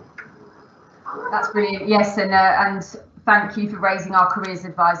 That's brilliant. Yes, and thank you for raising our careers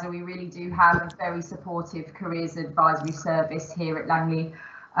advisor. We really do have a very supportive careers advisory service here at Langley.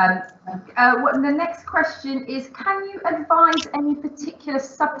 The next question is, can you advise any particular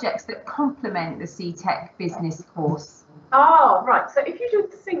subjects that complement the CTEC business course? Oh, right. So if you do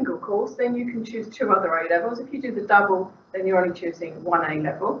the single course, then you can choose 2 other A levels. If you do the double, then you're only choosing 1 A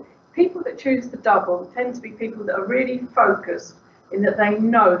level. People that choose the double tend to be people that are really focused in that they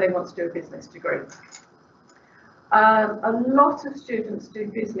know they want to do a business degree. A lot of students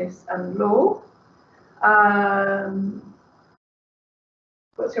do business and law.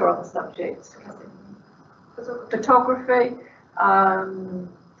 What's your other subject? Photography.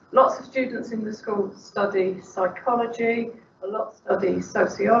 Lots of students in the school study psychology. A lot study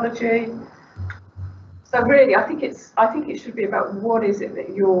sociology. So really, I think it should be about what is it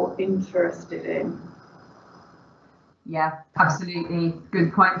that you're interested in. Yeah, absolutely.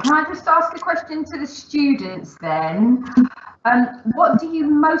 Good point. Can I just ask a question to the students then? What do you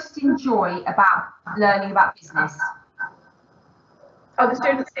most enjoy about learning about business? Oh, the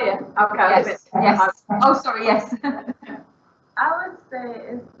students here? Okay. Yes. Yes. Oh, sorry, yes. I would say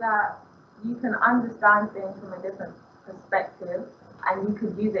is that you can understand things from a different perspective and you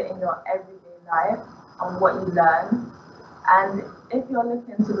could use it in your everyday life on what you learn. And if you're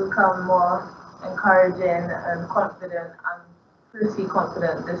looking to become more encouraging and confident, I'm pretty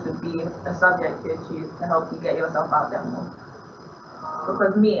confident this would be a subject to choose to help you get yourself out there more.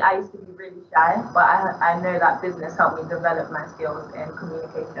 Because me, I used to be really shy, but I know that business helped me develop my skills in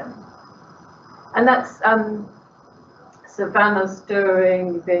communication. And that's Savannah's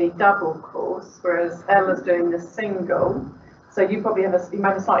doing the double course, whereas Ella's doing the single. So you probably have you might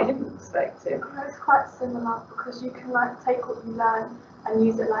have a slightly different perspective. No, it's quite similar because you can like take what you learn and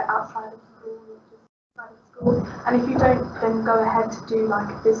use it like outside of school, outside of school. And if you don't then go ahead to do like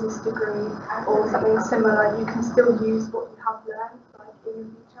a business degree or something similar, you can still use what you have learned like in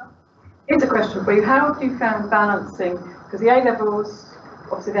the future. Here's a question for you: how have you found balancing? Because the A levels,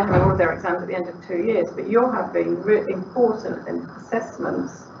 obviously they're having all of their exams at the end of 2 years, but you're having really important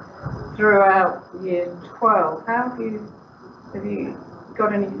assessments throughout year 12. How have you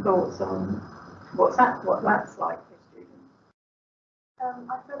got any thoughts on what that's like for students? I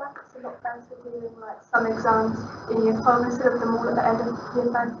feel like it's a lot better doing like some exams in year 12 instead of them all at the end of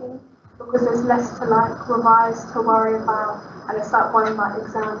year 13, because there's less to like revise, to worry about, and it's like one like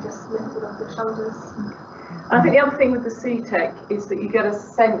exam just lifted off your shoulders. And I think the other thing with the CTEC is that you get a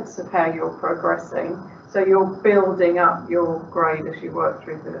sense of how you're progressing, so you're building up your grade as you work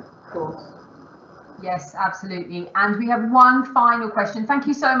through the course. Yes, absolutely. And we have one final question. Thank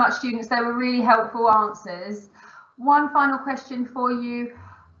you so much, students. They were really helpful answers. One final question for you.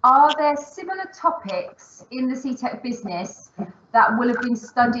 Are there similar topics in the CTEC business that will have been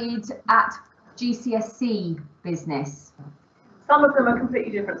studied at GCSE business? Some of them are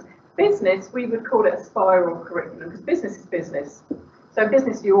completely different. Business, we would call it a spiral curriculum because business is business. So in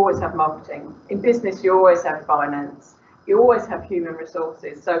business, you always have marketing. In business, you always have finance. You always have human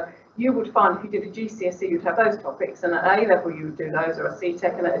resources. So you would find if you did a GCSE, you'd have those topics, and at A level you would do those, or a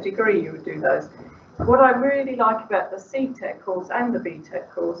CTEC, and at a degree you would do those. What I really like about the CTEC course and the BTEC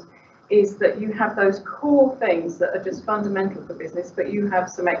course is that you have those core things that are just fundamental for business, but you have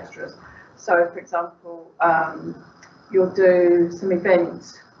some extras. So, for example, you'll do some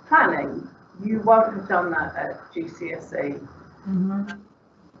event planning. You won't have done that at GCSE.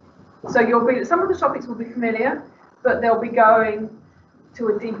 So you'll be, some of the topics will be familiar, but they'll be going to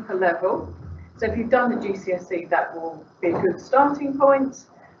a deeper level. So if you've done the GCSE, that will be a good starting point,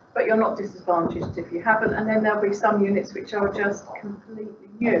 but you're not disadvantaged if you haven't. And then there'll be some units which are just completely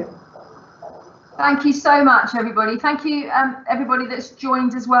new. Thank you so much, everybody. Thank you, everybody that's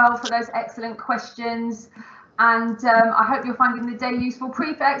joined as well, for those excellent questions. And I hope you're finding the day useful.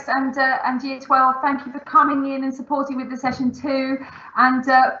 Prefects and Year 12, thank you for coming in and supporting with the session too. And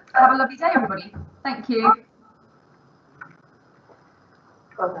have a lovely day, everybody. Thank you.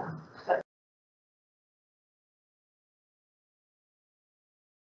 Well done.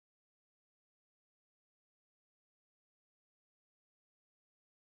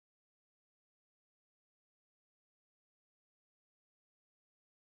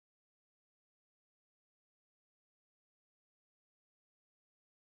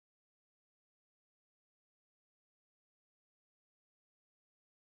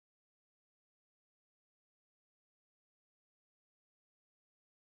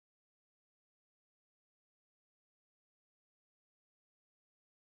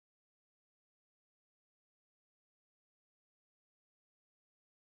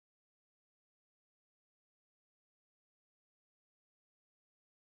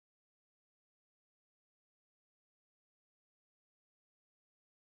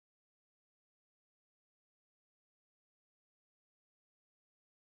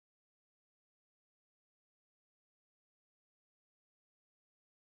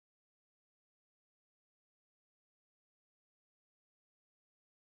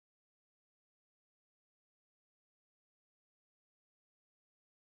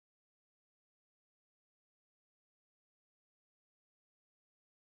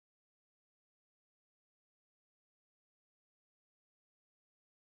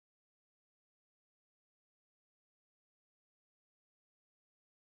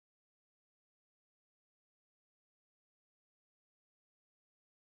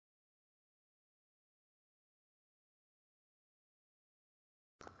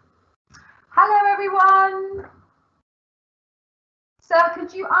 Hello, everyone. Sir,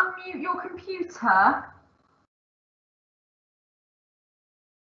 could you unmute your computer?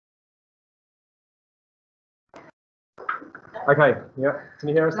 Okay, yeah, can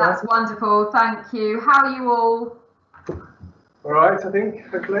you hear us now? That's wonderful, thank you. How are you all? All right, I think,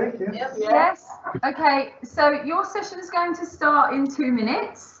 hopefully, yes. Yes. Okay, so your session is going to start in 2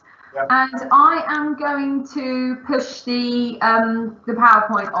 minutes. Yep. And I am going to push the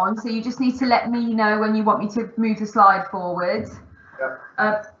PowerPoint on, so you just need to let me know when you want me to move the slide forward.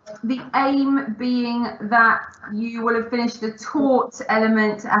 Yep. The aim being that you will have finished the taught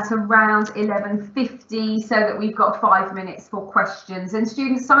element at around 11:50, so that we've got 5 minutes for questions. And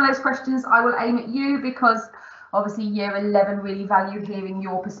students, some of those questions I will aim at you, because obviously Year 11 really value hearing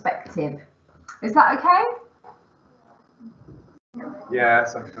your perspective. Is that okay?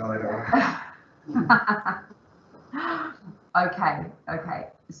 Yes, I'm sure I don't. Okay,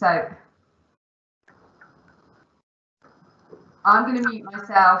 so I'm going to mute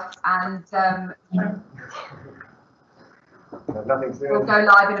myself, and Nothing's doing. we'll go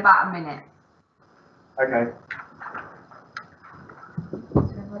live in about a minute. Okay.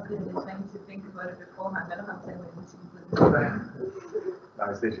 To think about it beforehand. I don't have 10 minutes. No,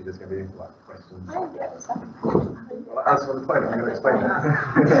 it's literally just going to be like questions. Well, as for the point, I'm going to explain it.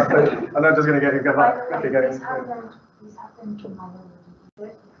 I'm not just going to get you go back. This happened in my own.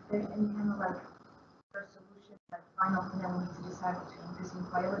 Is there any kind of like first solution, like final thing that we need to decide between this in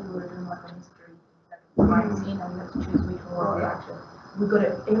priority or doing like a mystery crime scene and we have to choose which one was the action? We got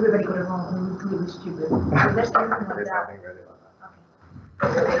it, everybody got it wrong and we clearly stupid. So there's anything like that. Nothing really like that.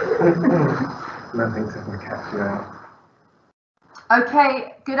 Nothing to catch you out.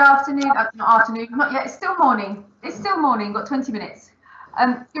 Okay, good afternoon. Not afternoon, not yet. It's still morning. It's still morning. Got 20 minutes.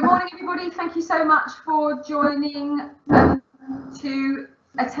 Good morning, everybody. Thank you so much for joining to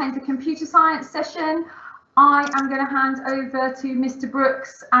attend the computer science session. I am going to hand over to Mr.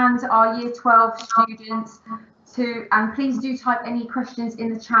 Brooks and our Year 12 students and please do type any questions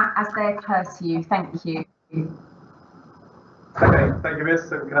in the chat as they occur to you. Thank you. Okay, thank you, Miss.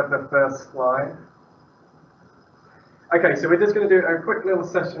 So we can have the first slide. Okay, so we're just going to do a quick little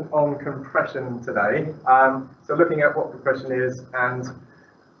session on compression today. So looking at what compression is and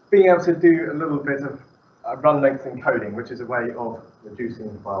being able to do a little bit of run length encoding, which is a way of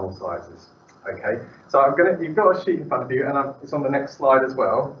reducing file sizes. Okay, so you've got a sheet in front of you, and it's on the next slide as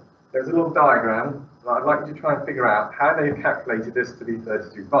well. There's a little diagram that I'd like you to try and figure out how they've calculated this to be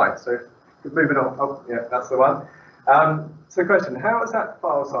 32 bytes. So if you move it on, oh, yeah, that's the one. So question, how has that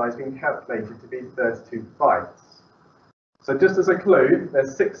file size been calculated to be 32 bytes? So just as a clue,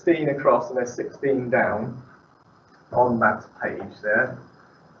 there's 16 across and there's 16 down on that page there.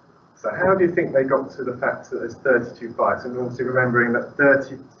 So how do you think they got to the fact that there's 32 bytes? And obviously remembering that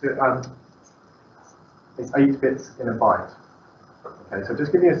 32 is 8 bits in a byte. Okay, so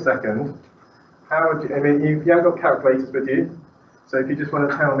just give me a second. How would you, I mean, you haven't got calculators with you, so if you just want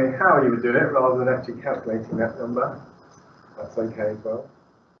to tell me how you would do it rather than actually calculating that number, that's okay as well.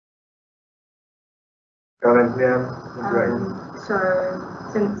 Go on, Liam. So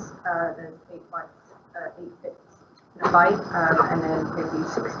since there's 8 bytes, 8 bits in a byte, and then they do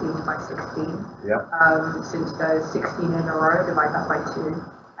 16 by 16. Yeah. Since there's 16 in a row, divide that by 2,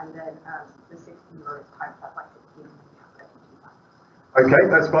 and then the 16 rows times that by 16. Okay,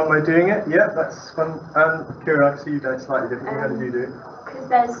 that's one way of doing it. Yeah, that's one. Kira, I see you do it slightly differently. How did you do it? Because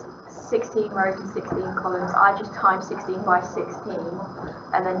there's 16 rows and 16 columns, I just times 16 by 16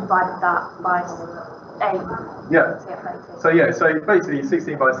 and then divided that by 8. Yeah. So basically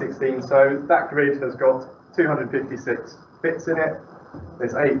 16 by 16. So that grid has got 256 bits in it.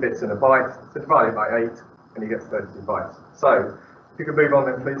 There's 8 bits in a byte. So divide it by 8, and you get 32 bytes. So if you could move on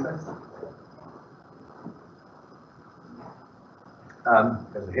then, please.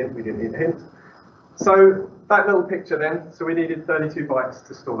 There's a hint, we didn't need a hint. So that little picture then, so we needed 32 bytes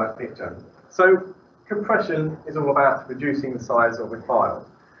to store that picture. So compression is all about reducing the size of a file.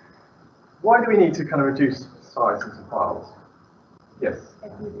 Why do we need to kind of reduce sizes of files? Yes?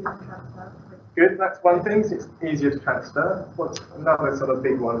 Good, that's one thing, so it's easier to transfer. What's another sort of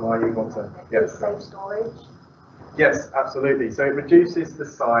big one why you want to? Yes. Save storage. Yes, absolutely. So it reduces the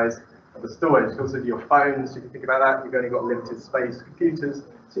size of the storage. Also, your phones, you can think about that, you've only got limited space, computers,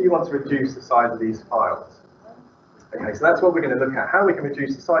 so you want to reduce the size of these files. Okay, so that's what we're going to look at, how we can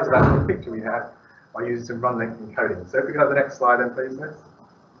reduce the size of that little picture we had by using some run length encoding. So if we could have the next slide then, please, Liz.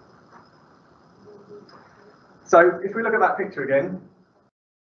 So if we look at that picture again,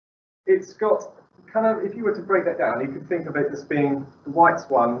 it's got kind of, if you were to break that down, you could think of it as being the whites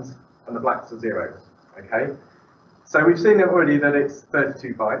ones and the blacks are zeros. Okay, so we've seen already that it's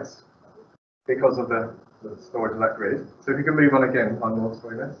 32 bytes because of the storage of that grid. So if you can move on again, one more,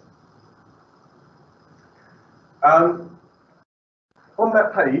 sorry, Liz. On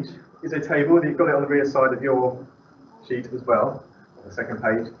that page is a table, and you've got it on the rear side of your sheet as well, on the second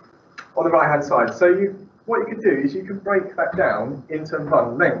page, on the right hand side. So what you could do is you could break that down into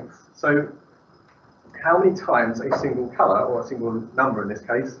run lengths. So how many times a single colour, or a single number in this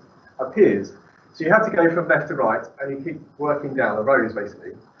case, appears. So you have to go from left to right, and you keep working down the rows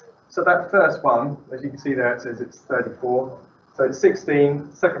basically. So that first one, as you can see there, it says it's 34. So it's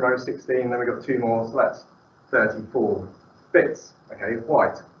 16, second row 16, then we've got 2 more, so that's 34 bits. Okay,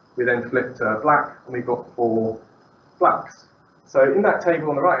 white. We then flip to black, and we've got 4 blacks. So in that table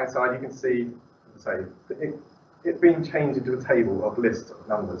on the right hand side, you can see, it being changed into a table of lists of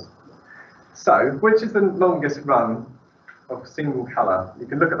numbers. So, which is the longest run of a single colour? You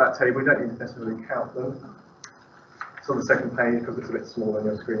can look at that table, you don't need to necessarily count them. It's on the second page because it's a bit smaller on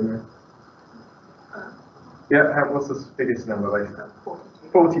your screen there. Yeah, what's the biggest number basically?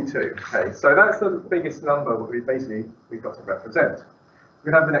 42. Okay, so that's the biggest number that we've got to represent. We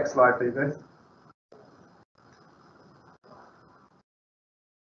can have the next slide, please, Liz.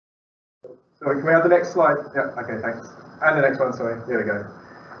 Sorry, can we have the next slide? Yeah, okay, thanks. And the next one, sorry, here we go.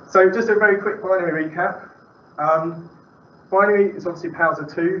 So just a very quick binary recap. Binary is obviously powers of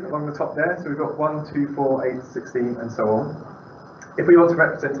 2 along the top there, so we've got 1, 2, 4, 8, 16, and so on. If we want to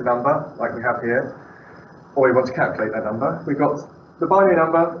represent a number, like we have here, or we want to calculate that number, we've got the binary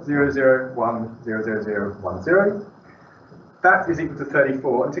number 0010010. That is equal to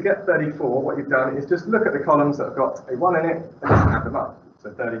 34, and to get 34, what you've done is just look at the columns that have got a 1 in it, and just add them up.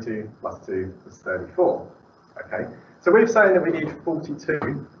 So 32 plus 2 is 34. Okay, so we're saying that we need 42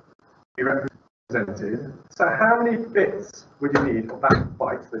 to be represented. So how many bits would you need of that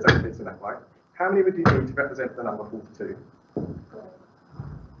byte? There's 8 bits in that byte. How many would you need to represent the number 42?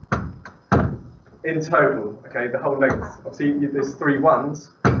 In total, okay, the whole length. Obviously, there's 3 ones,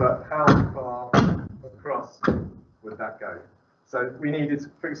 but how far across would that go? So we needed,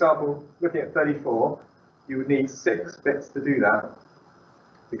 for example, looking at 34, you would need 6 bits to do that,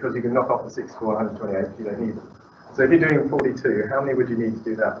 because you can knock off the 6 for 128, you don't need them. So if you're doing 42, how many would you need to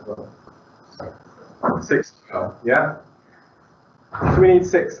do that as well? 6, yeah? So we need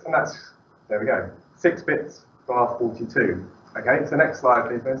 6, and that's, there we go, 6 bits bar 42. Okay, so next slide,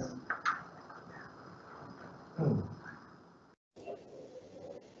 please, miss.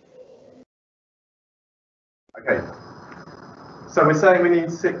 Okay, so we're saying we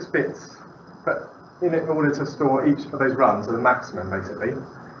need 6 bits, but in order to store each of those runs, or the maximum, basically.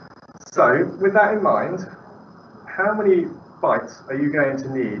 So, with that in mind, how many bytes are you going to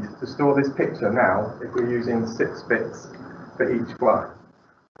need to store this picture now if we're using 6 bits for each one?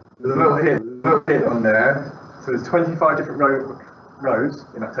 There's a little hint on there. So there's 25 different rows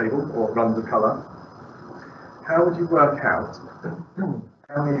in that table, or runs of colour. How would you work out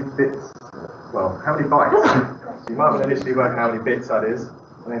how many bits, well, how many bytes? So you might want to initially work out how many bits that is,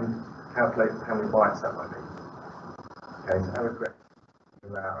 and then calculate how many bytes that might be. Okay, so have a quick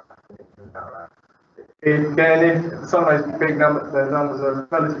think about that. Again, if some of those big numbers, the numbers are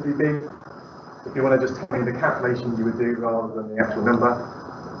relatively big, if you want to just tell me the calculation you would do rather than the actual number.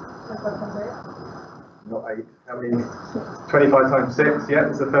 Not 8. How many? 25 times 6, yeah,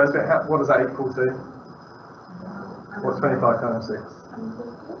 is the first bit. What does that equal to? What's 25 times 6?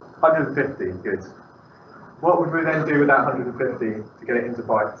 150, good. What would we then do with that 150 to get it into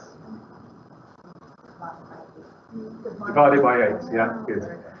bytes? Divided by 8, yeah, good.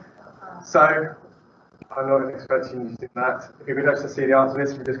 So, I'm not expecting you to do that. If you would like to see the answer to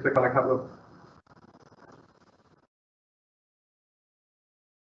this, you just click on a couple of.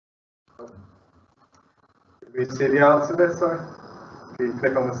 Did we see the answer to this? Sorry? Can you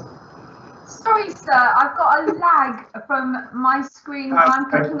click on this? Sorry, sir, I've got a lag from my screen. I'm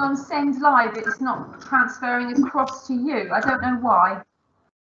clicking on send live. It's not transferring across to you. I don't know why.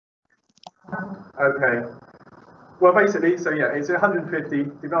 Okay. Well, basically, so yeah, it's 150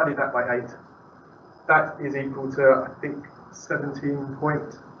 divided that by 8. That is equal to, I think,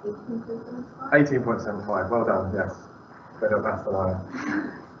 18.75. Well done, yes. Better maths than I am.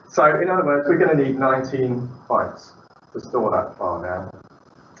 So, in other words, we're going to need 19 bytes to store that file now.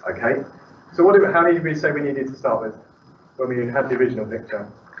 Okay. So, how many did we say we needed to start with when we had the original picture?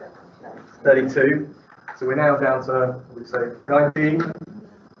 32. So we're now down to, we say, 19.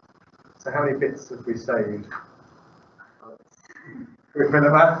 So how many bits have we saved? Quick bit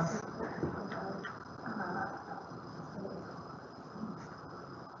of maths.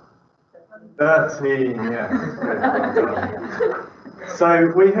 Yeah. So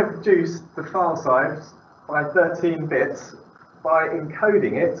we have reduced the file size by 13 bits by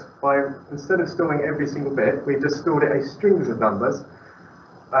encoding it. Instead of storing every single bit, we just stored it as strings of numbers,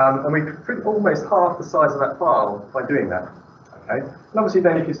 and we print almost half the size of that file by doing that. Okay, and obviously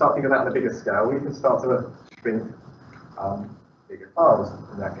then if you start thinking about on a bigger scale, you can start to shrink bigger files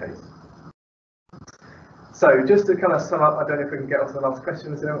in that case. So just to kind of sum up, I don't know if we can get on to the last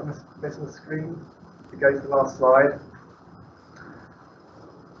question. Is there anyone missing the screen? We go to the last slide.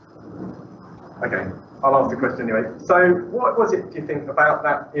 Okay, I'll ask the question anyway. So what was it, do you think, about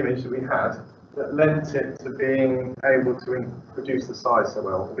that image that we had that lent it to being able to produce the size so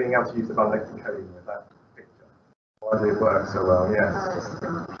well, or being able to use the bundle encoding with that picture? Why did it work so well? Yes.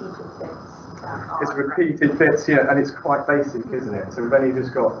 It's repeated bits, yeah, and it's quite basic, isn't it? So we've only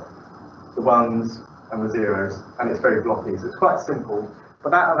just got the ones and the zeros, and it's very blocky, so it's quite simple,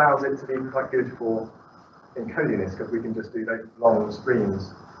 but that allows it to be quite good for encoding this, because we can just do those long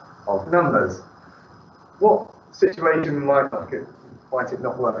streams of numbers. What situation might it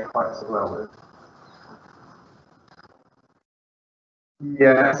not work quite so well with?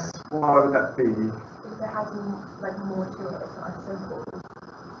 Yes, why would that be? Because it has like more to it, it's not as simple.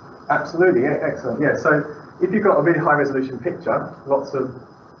 Absolutely, yeah, excellent. Yeah, so if you've got a really high resolution picture, lots of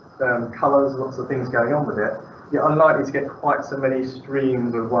colours, lots of things going on with it, you're unlikely to get quite so many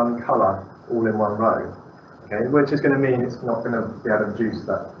streams of one colour all in one row. Okay, which is going to mean it's not going to be able to reduce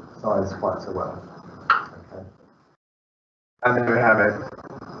that size quite so well. Okay. And there we have it.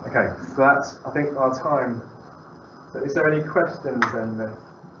 Okay, so that's, I think, our time. So is there any questions then?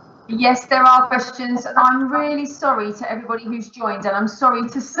 Yes, there are questions. I'm really sorry to everybody who's joined, and I'm sorry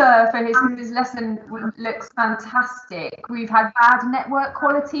to Sir for his lesson looks fantastic. We've had bad network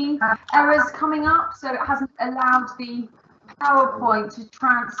quality errors coming up, so it hasn't allowed the PowerPoint to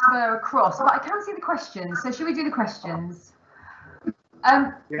transfer across. But I can see the questions, so should we do the questions?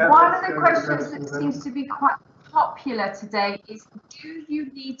 One of the questions that seems to be quite popular today is, do you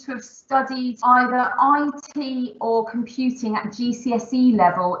need to have studied either IT or computing at GCSE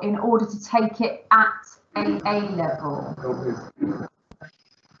level in order to take it at A level?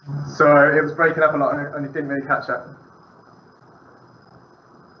 Sorry, it was breaking up a lot and it didn't really catch that.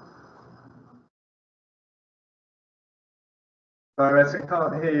 Sorry, I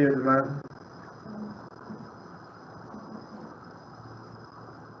can't hear you at the moment.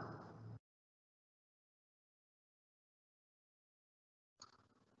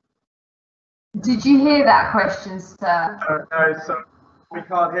 Did you hear that question, sir? No, so we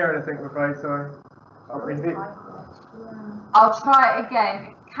can't hear anything, I'm afraid, sorry. I'll try it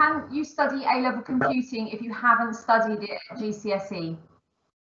again. Can you study A-level computing if you haven't studied it at GCSE?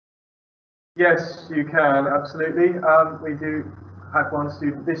 Yes, you can, absolutely. We do have one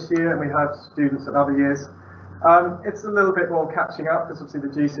student this year, and we have students at other years. It's a little bit more catching up, because obviously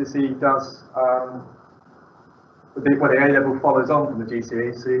the GCSE does, the A-level follows on from the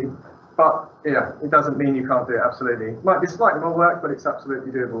GCSE. But yeah, it doesn't mean you can't do it, absolutely. Might be slightly more work, but it's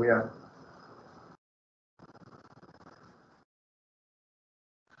absolutely doable, yeah.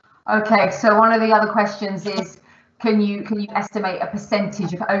 Okay, so one of the other questions is, can you estimate a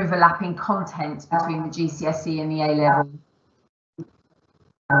percentage of overlapping content between the GCSE and the A-level?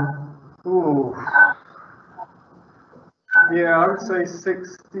 Ooh. Yeah, I would say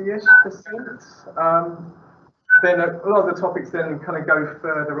 60-ish%. Then a lot of the topics then kind of go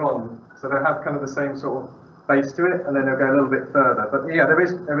further on, so they have kind of the same sort of base to it, and then they'll go a little bit further. But yeah, there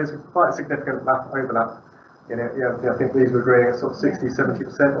is quite a significant overlap. You know, yeah, I think these were agreeing at sort of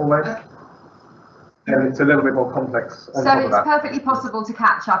 60-70% almost. And it's a little bit more complex. So it's perfectly possible to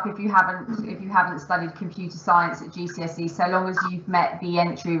catch up if you haven't studied computer science at GCSE, so long as you've met the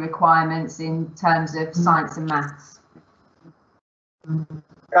entry requirements in terms of science and maths.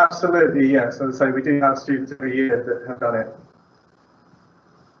 Absolutely, yes. So we do have students every year that have done it.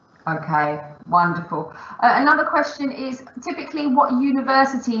 Okay, wonderful. Another question is, typically what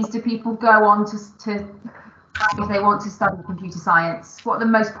universities do people go on to if they want to study computer science? What are the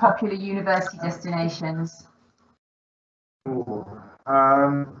most popular university destinations? Ooh,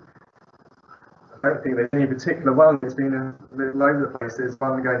 I don't think there's any particular one. There's been a little over the place. There's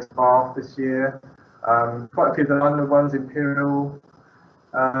one going to Bath this year. Quite a few of the London ones, Imperial.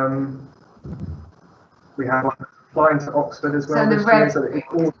 We have one flying to Oxford as well this year. So it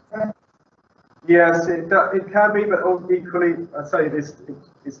all, yes, it can be, but equally, I'd say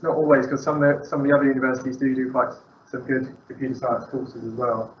it's not always, because some of the other universities do quite some good computer science courses as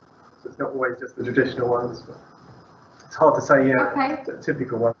well. So it's not always just the traditional ones. But it's hard to say, yeah, okay. The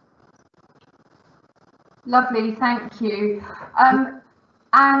typical one. Lovely, thank you.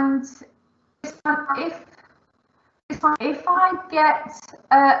 And if I get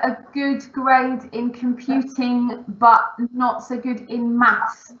a good grade in computing but not so good in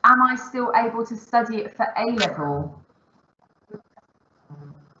maths, am I still able to study it for A-level?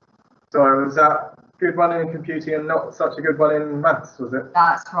 Sorry, was that good one in computing and not such a good one in maths, was it?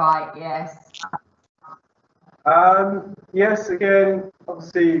 That's right, yes. Yes, again,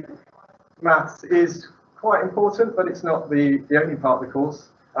 obviously maths is quite important, but it's not the only part of the course.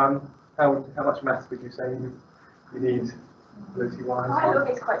 How much maths would you say you need ability-wise? I look,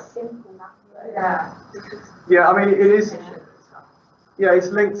 it's quite simple maths. Yeah. Yeah, I mean, it is. Yeah, it's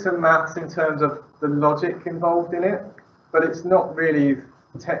linked to maths in terms of the logic involved in it, but it's not really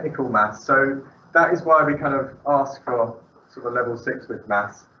technical maths. So that is why we kind of ask for sort of level 6 with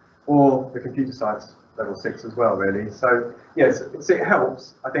maths, or the computer science level 6 as well, really. So yes, it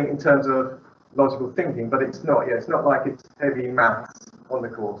helps, I think, in terms of logical thinking, but it's not. Yeah, it's not like it's heavy maths on the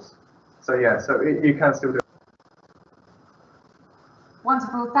course. So yeah, so you can still do it.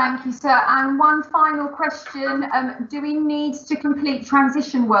 Wonderful, thank you, sir. And one final question, do we need to complete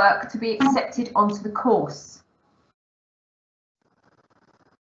transition work to be accepted onto the course?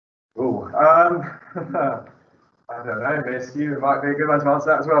 Oh, I don't know, Miss, you might be a good one to answer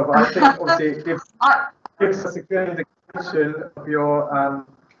that as well, but I think obviously it gives us a good indication of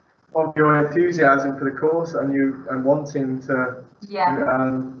your enthusiasm for the course and wanting to.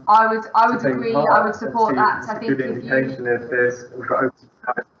 Yeah, I would agree. Part. I would support that. I think good indication if there's.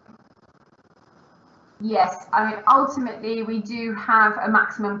 Yes, I mean, ultimately we do have a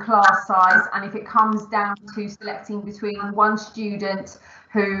maximum class size, and if it comes down to selecting between one student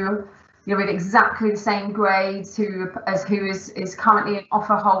who, you know, with exactly the same grades, who is currently an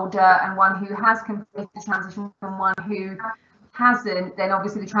offer holder, and one who has completed the transition from one who hasn't, then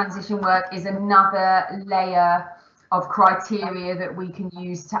obviously the transition work is another layer of criteria that we can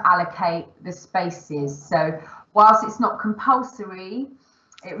use to allocate the spaces. So whilst it's not compulsory,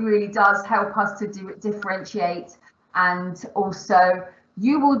 it really does help us to differentiate, and also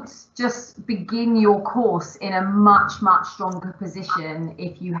you would just begin your course in a much stronger position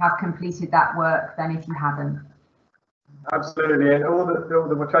if you have completed that work than if you haven't. Absolutely, and all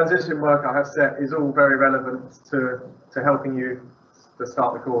the transition work I have set is all very relevant to helping you to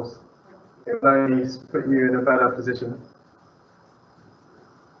start the course. It will only put you in a better position.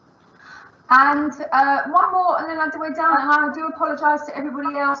 And one more, and then we're done. And I do apologise to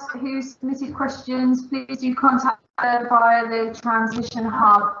everybody else who submitted questions. Please do contact them via the Transition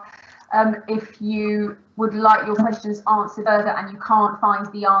Hub. if you would like your questions answered further and you can't find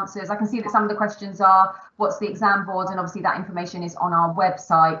the answers. I can see that some of the questions are, what's the exam board? And obviously that information is on our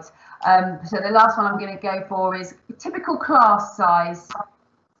website. So the last one I'm going to go for is typical class size.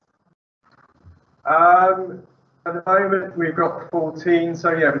 At the moment, we've got 14,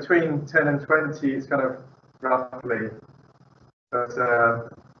 so yeah, between 10 and 20 is kind of roughly. But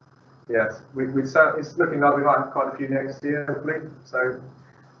yes, it's looking like we might have quite a few next year, hopefully. So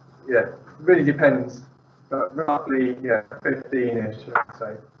yeah, really depends, but roughly, yeah, 15-ish, I'd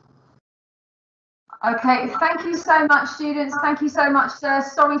say. Okay, thank you so much, students. Thank you so much, sir.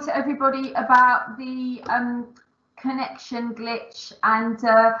 Sorry to everybody about the connection glitch, and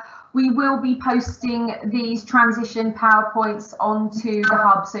we will be posting these transition PowerPoints onto the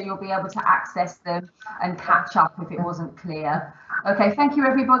hub, so you'll be able to access them and catch up if it wasn't clear. Okay, thank you,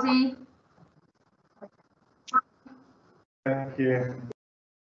 everybody. Thank you.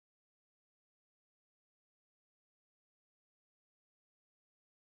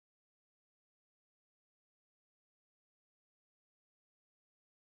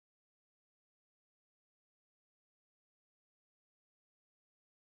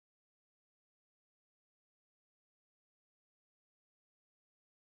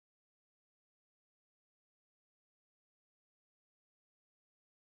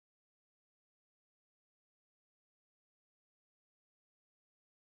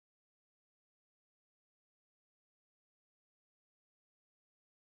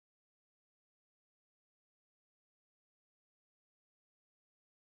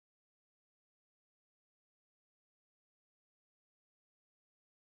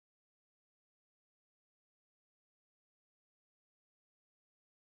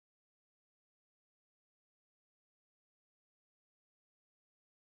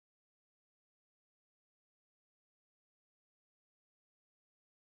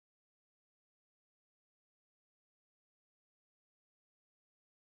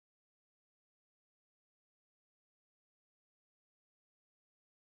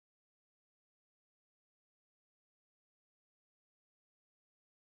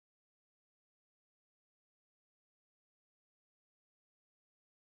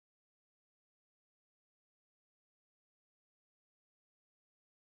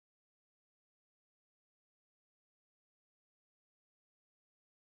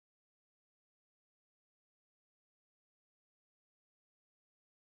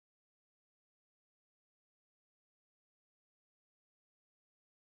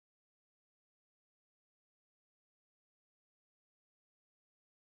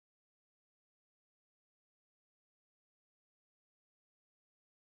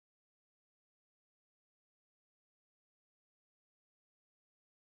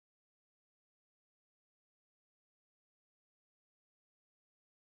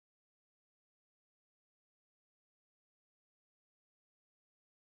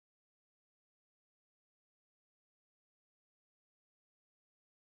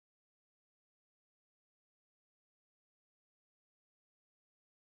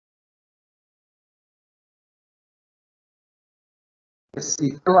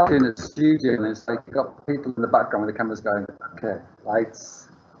 You feel like in a studio and it's like you've got people in the background with the cameras going, okay, lights,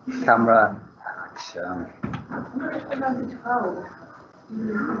 camera, action.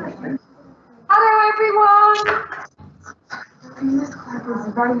 Hello, everyone.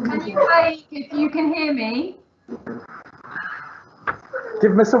 Can you wave if you can hear me?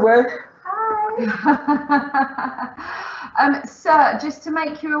 Give us a wave. Sir, just to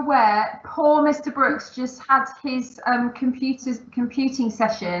make you aware, poor Mr. Brooks just had his computing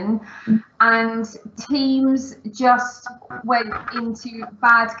session, and Teams just went into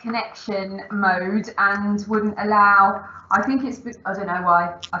bad connection mode and wouldn't allow. I think it's, I don't know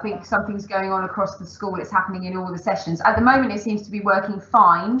why. I think something's going on across the school. It's happening in all the sessions. At the moment, it seems to be working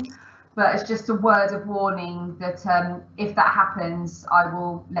fine, but it's just a word of warning that if that happens, I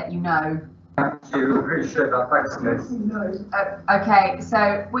will let you know. Thank you, appreciate that. Thanks, Miss. Okay,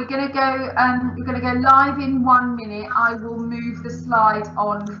 so we're gonna go live in 1 minute. I will move the slide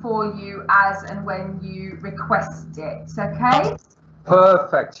on for you as and when you request it. Okay?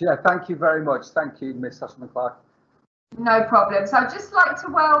 Perfect. Yeah, thank you very much. Thank you, Miss Ashman-Clark. No problem. So I'd just like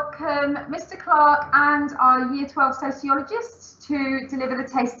to welcome Mr. Clark and our Year 12 sociologists to deliver the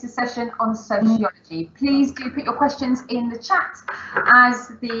taster session on sociology. Please do put your questions in the chat as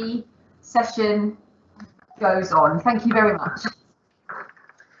the session goes on. Thank you very much.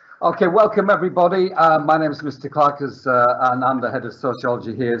 Okay, welcome everybody. My name is Mr. Clark, and I'm the head of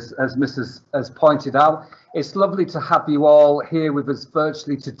sociology here, as Mrs. has pointed out. It's lovely to have you all here with us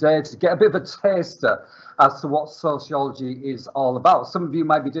virtually today to get a bit of a taster as to what sociology is all about. Some of you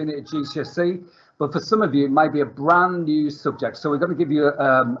might be doing it at GCSE, but for some of you it might be a brand new subject. So we're going to give you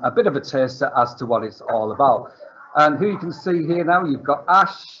a bit of a taster as to what it's all about. And who you can see here now, you've got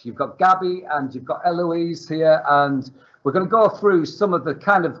Ash, you've got Gabby, and you've got Eloise here, and we're going to go through some of the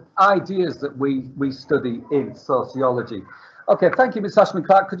kind of ideas that we study in sociology. Okay, thank you, Ms. Ashman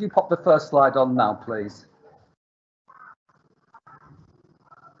Clark. Could you pop the first slide on now, please?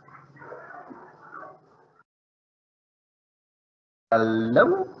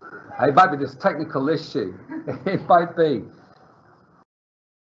 Hello? It might be this technical issue. It might be.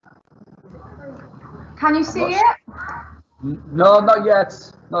 Can you see it? No, not yet.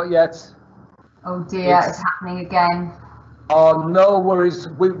 Not yet. Oh dear, it's happening again. Oh, no worries.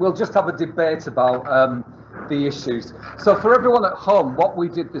 We'll just have a debate about the issues. So for everyone at home, what we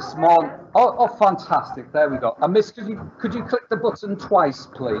did this morning. Oh, fantastic. There we go. And Miss, could you click the button twice,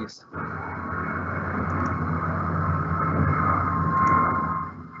 please?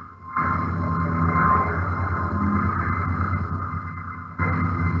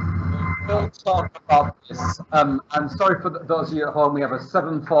 We'll talk about this. I'm sorry for those of you at home. We have a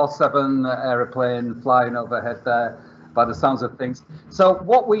 747 aeroplane flying overhead there, by the sounds of things. So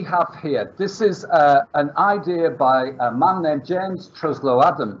what we have here, this is an idea by a man named James Truslow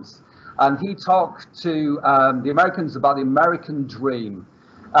Adams, and he talked to the Americans about the American dream.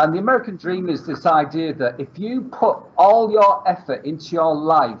 And the American dream is this idea that if you put all your effort into your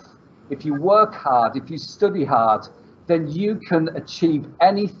life, if you work hard, if you study hard, then you can achieve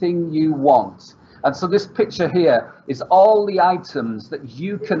anything you want. And so this picture here is all the items that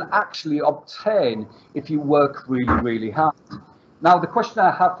you can actually obtain if you work really, really hard. Now, the question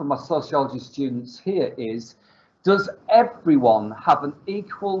I have for my sociology students here is, does everyone have an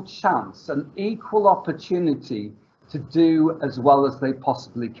equal chance, an equal opportunity to do as well as they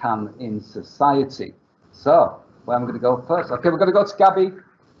possibly can in society? So, well, I'm going to go first. Okay, we're going to go to Gabby.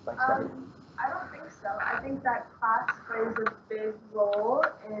 Thanks, Gabby. I don't think so. I think that class plays a big role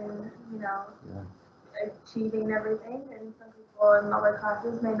in, achieving everything, and some people in lower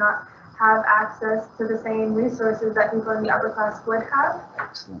classes may not have access to the same resources that people in the upper class would have.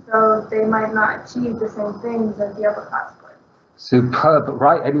 Excellent. So they might not achieve the same things as the upper class would. Superb.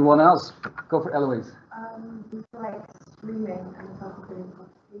 Right, anyone else? Go for Eloise. Like streaming and something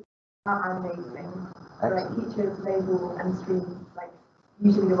are amazing. So like teachers label and stream, like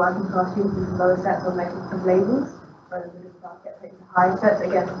usually the working class students with lower sets of labels, whereas the middle class get put into higher sets,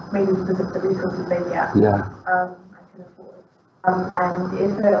 again, maybe because of the resources they get. Yeah. I can afford. And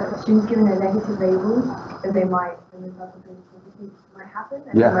if a student's given a negative label, then they might, might happen,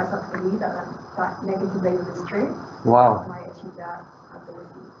 and they might start to believe that negative label is true. Wow. Might achieve that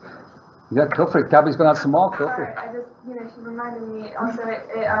ability. Yeah, go for it. Gabby's going to have some more. Go for it. I just, she reminded me, also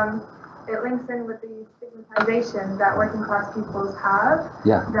it links in with the stigmatization that working class pupils have.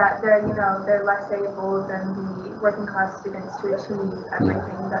 Yeah. That they're less able than the working class students to achieve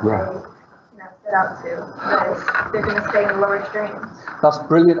everything that they set out to. That they're going to stay in lower streams. That's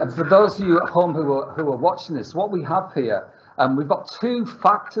brilliant. And for those of you at home who are watching this, what we have here, we've got two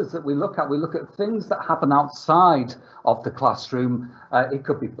factors that we look at. We look at things that happen outside of the classroom. It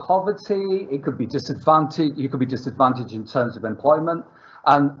could be poverty, it could be disadvantage, you could be disadvantaged in terms of employment,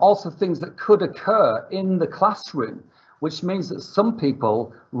 and also things that could occur in the classroom, which means that some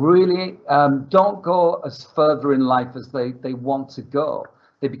people really don't go as further in life as they want to go.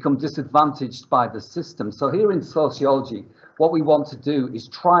 They become disadvantaged by the system. So here in sociology, what we want to do is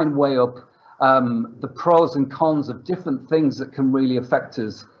try and weigh up the pros and cons of different things that can really affect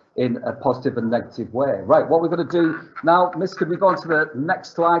us in a positive and negative way. Right, what we're going to do now, Miss, could we go on to the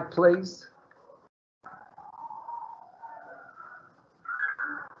next slide, please?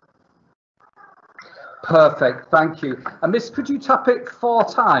 Perfect, thank you. And Miss, could you tap it 4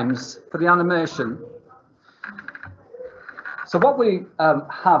 times for the animation? So what we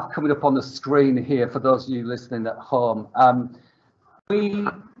have coming up on the screen here, for those of you listening at home, we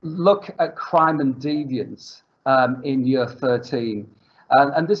look at crime and deviance in year 13.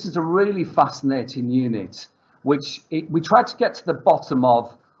 And this is a really fascinating unit, which we try to get to the bottom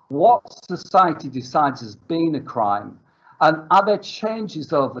of what society decides as being a crime, and are there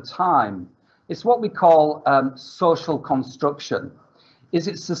changes over time? It's what we call social construction. Is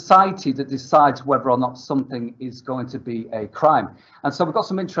it society that decides whether or not something is going to be a crime? And so we've got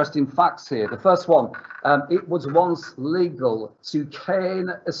some interesting facts here. The first one, it was once legal to cane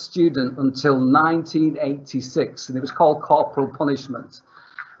a student until 1986, and it was called corporal punishment.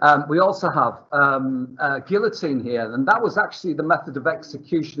 We also have guillotine here, and that was actually the method of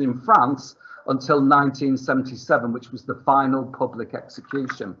execution in France until 1977, which was the final public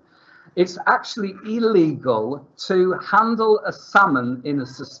execution. It's actually illegal to handle a salmon in a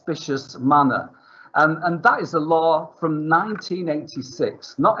suspicious manner. And that is a law from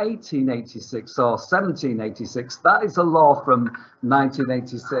 1986, not 1886 or 1786. That is a law from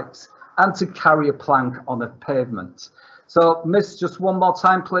 1986. And to carry a plank on a pavement. So, Miss, just one more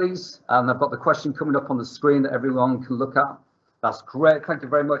time, please. And I've got the question coming up on the screen that everyone can look at. That's great. Thank you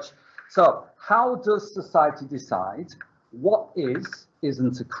very much. So, how does society decide what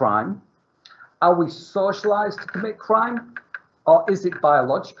isn't a crime? Are we socialized to commit crime? Or is it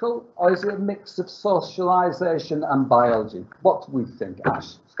biological? Or is it a mix of socialization and biology? What do we think?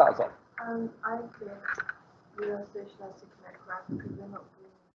 Ash, start us off. I think we are socialized to commit crime because we're not.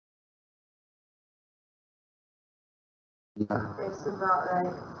 It's about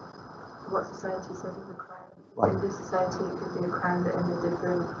like what society says is a crime. Right. In this society, it could be a crime, but in a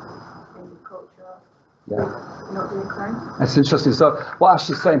different culture, not be a crime. That's interesting. So what Ash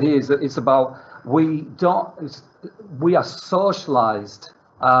is saying here is that it's about we are socialized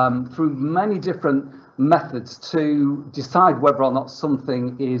through many different methods to decide whether or not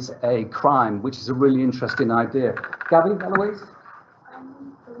something is a crime, which is a really interesting idea. Gabby, Eloise?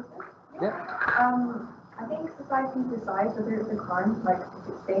 I think society decides whether it's a crime, like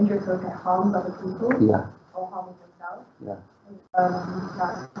if it's dangerous or if it harms other people or harms themselves.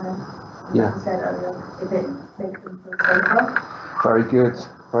 That's kind of like I said earlier, if it makes them feel safer. Very good,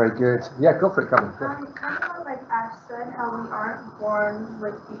 very good. Yeah, go for it, Gabby. Kind of like Ash said, how we aren't born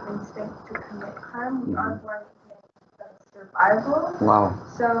with the instinct to commit crime. We are born with survival. Wow.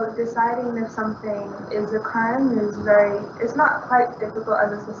 So deciding if something is a crime is it's not quite difficult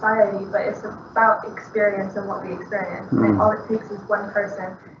as a society, but it's about experience and what we experience. And all it takes is one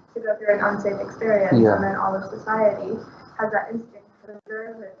person to go through an unsafe experience, and then all of society has that instinct to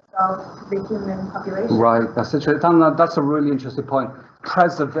preserve itself to the human population. Right, that's interesting. That's a really interesting point.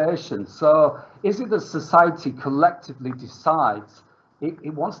 Preservation. So is it that society collectively decides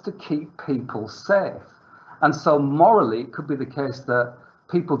it wants to keep people safe? And so morally, it could be the case that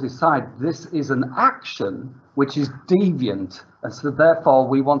people decide this is an action which is deviant. And so therefore,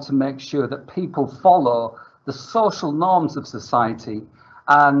 we want to make sure that people follow the social norms of society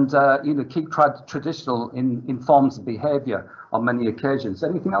and keep traditional in forms of behavior on many occasions.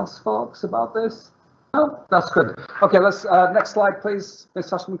 Anything else, folks, about this? No, that's good. Okay, let's next slide, please,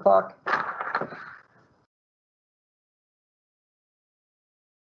 Miss Ashman Clark.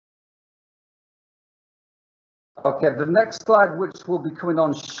 Okay, the next slide, which will be coming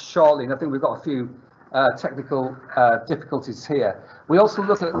on shortly, and I think we've got a few technical difficulties here. We also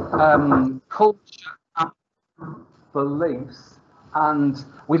look at culture and beliefs, and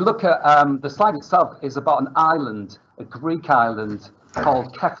we look at the slide itself is about an island, a Greek island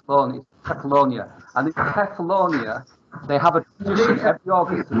called Kefalonia. And in Kefalonia, they have a tradition every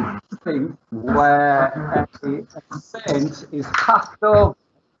August where a saint is passed over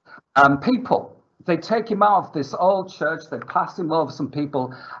people. They take him out of this old church, they pass him over some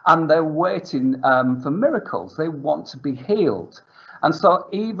people, and they're waiting for miracles. They want to be healed. And so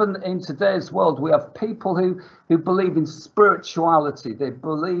even in today's world, we have people who believe in spirituality. They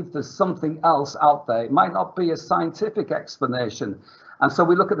believe there's something else out there. It might not be a scientific explanation. And so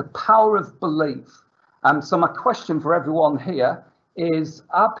we look at the power of belief. And so my question for everyone here is,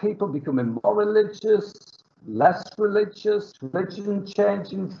 are people becoming more religious, less religious, religion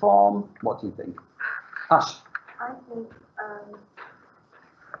changing form? What do you think? Ash? I think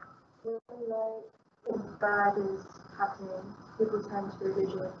when bad is happening, people turn to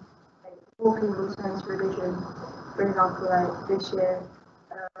religion. Like more people turn to religion. For example, like this year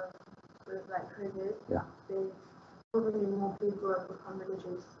with like COVID, probably more people have become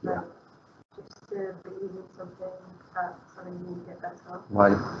religious. Like just to believe in something that something will get better.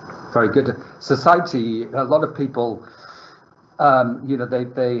 Right, very good. Society, a lot of people,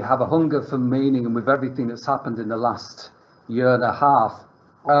 they have a hunger for meaning, and with everything that's happened in the last year and a half,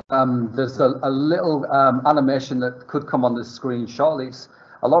 there's a little animation that could come on the screen shortly. It's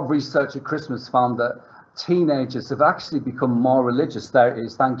a lot of research at Christmas found that teenagers have actually become more religious. There it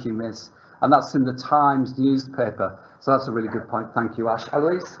is, thank you, Miss. And that's in the Times newspaper. So that's a really good point. Thank you, Ash.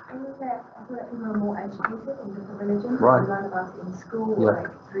 Eloise? I feel like people are more educated on different religions. Right. You learn about it in school or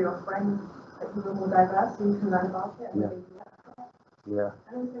like through your friends. Like people are more diverse, so you can learn about it. And Yeah.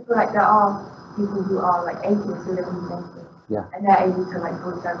 I also feel like there are people who are like atheists who live in the same thing. Yeah. And they're able to like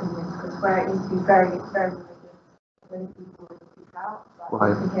voice their opinions, because where it used to be very, very religious, many people out.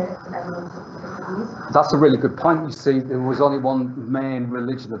 Right. We hear it from everyone's views. That's a really good point. You see, there was only one main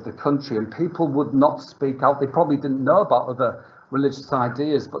religion of the country, and people would not speak out. They probably didn't know about other religious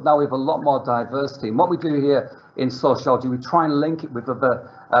ideas, but now we have a lot more diversity. And what we do here in sociology, we try and link it with other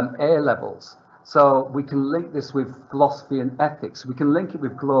A levels. So we can link this with philosophy and ethics. We can link it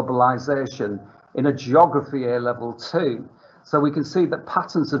with globalization in a geography A level too. So we can see that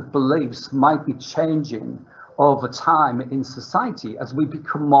patterns of beliefs might be changing over time in society as we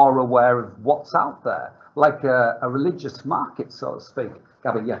become more aware of what's out there, like a religious market, so to speak.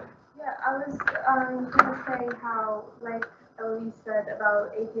 Gabby, yeah. Yeah, I was gonna say how, like Elise said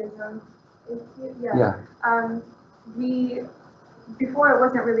about atheism. Yeah. Before it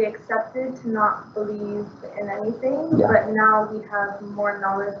wasn't really accepted to not believe in anything, Yeah. but now we have more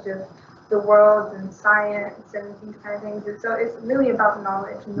knowledge of the world and science and these kind of things. And so it's really about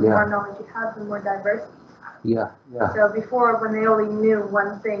knowledge, and the more knowledge you have, the more diversity you have. Yeah, yeah. So before, when they only knew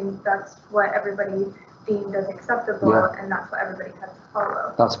one thing, that's what everybody deemed as acceptable, and that's what everybody had to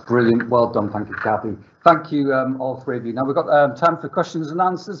follow. That's brilliant. Well done. Thank you, Gabby. Thank you, all three of you. Now we've got time for questions and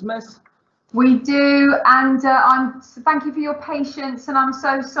answers, Miss. We do, and thank you for your patience, and I'm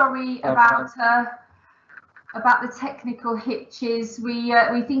so sorry about the technical hitches. We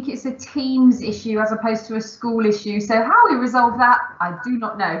think it's a Teams issue as opposed to a school issue. So how we resolve that, I do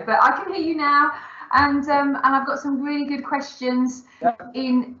not know, but I can hear you now, and I've got some really good questions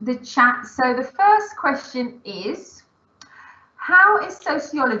in the chat. So the first question is, how is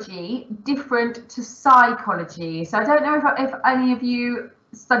sociology different to psychology? So I don't know if any of you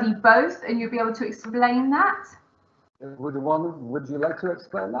study both, and you'll be able to explain that. Would you like to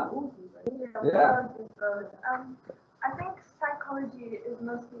explain that? Yeah. I think psychology is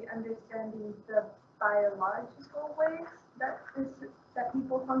mostly understanding the biological ways that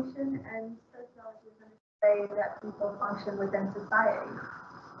people function, and sociology is the way that people function within society.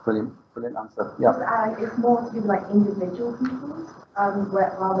 Brilliant answer. Yeah. It's more to do with like individual people,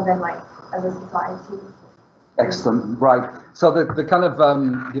 rather than like as a society. Excellent. Right. So the kind of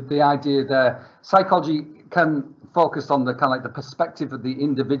the idea there, psychology can focus on the kind of like the perspective of the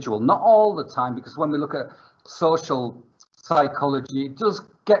individual, not all the time, because when we look at social psychology, it does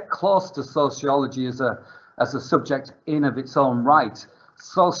get close to sociology as a subject in of its own right.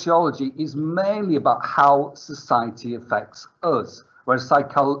 Sociology is mainly about how society affects us, whereas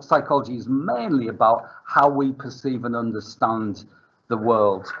psychology is mainly about how we perceive and understand the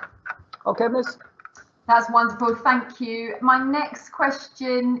world. Okay, Miss? That's wonderful, thank you. My next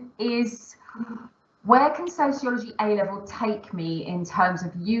question is, where can sociology A-level take me in terms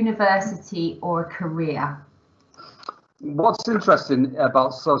of university or a career? What's interesting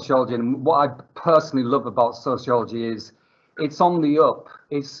about sociology, and what I personally love about sociology, is it's on the up.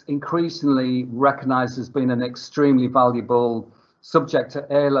 It's increasingly recognised as being an extremely valuable subject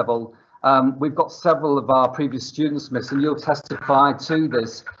at A-level. We've got several of our previous students, Miss, and you'll testify to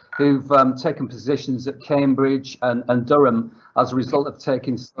this, who've taken positions at Cambridge and Durham as a result of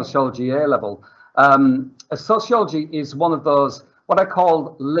taking sociology A-level. Sociology is one of those, what I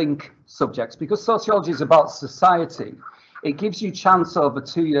call link subjects, because sociology is about society. It gives you a chance over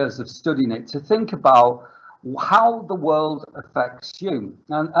 2 years of studying it to think about how the world affects you.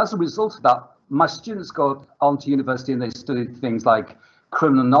 And as a result of that, my students go on to university and they study things like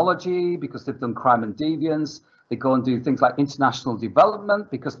criminology, because they've done crime and deviance. They go and do things like international development,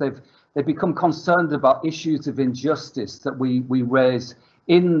 because they've become concerned about issues of injustice that we raise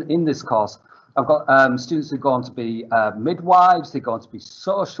in this course. I've got students who go on to be midwives, they go on to be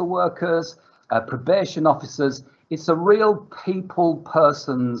social workers, probation officers. It's a real people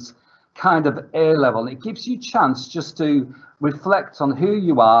persons kind of A-level. It gives you a chance just to reflect on who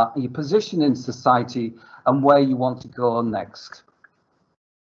you are, your position in society, and where you want to go next.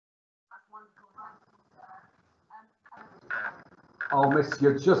 Oh, Miss,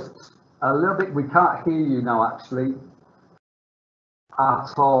 you're just a little bit, we can't hear you now, actually,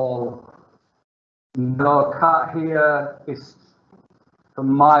 at all. No, can't hear. It's the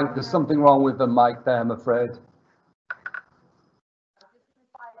mic. There's something wrong with the mic there, I'm afraid.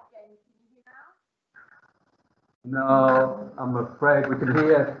 No, I'm afraid we can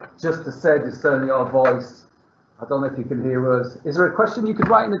hear just to say discern your voice. I don't know if you can hear us. Is there a question you could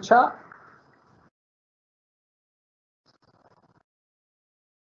write in the chat?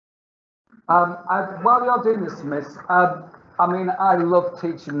 While you're doing this, Miss, I mean, I love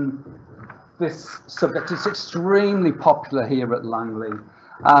teaching this subject. It's extremely popular here at Langley,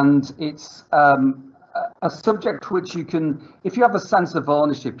 and it's a subject which you can, if you have a sense of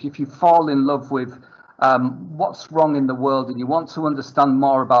ownership, if you fall in love with what's wrong in the world and you want to understand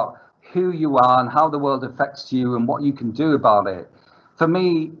more about who you are and how the world affects you and what you can do about it. For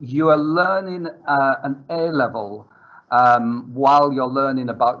me, you are learning an A level while you're learning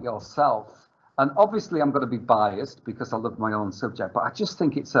about yourself. And obviously I'm going to be biased because I love my own subject, but I just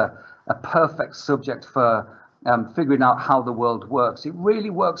think it's a perfect subject for figuring out how the world works. It really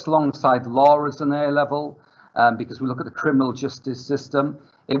works alongside law as an A level because we look at the criminal justice system.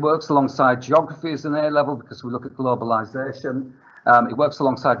 It works alongside geography as an A level because we look at globalization. It works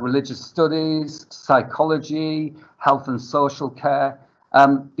alongside religious studies, psychology, health and social care,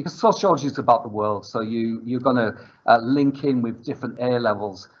 because sociology is about the world. So you're going to link in with different A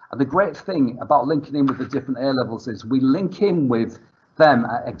levels. And the great thing about linking in with the different A levels is we link in with them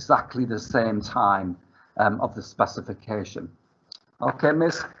at exactly the same time of the specification. Okay,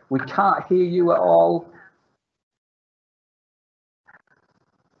 miss, we can't hear you at all.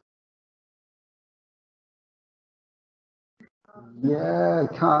 Yeah, I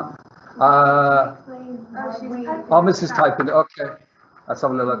can't. Oh, Mrs. typing. Okay, let's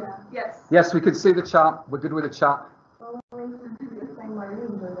have a look. Yes. Yes, we can see the chat. We're good with the chat.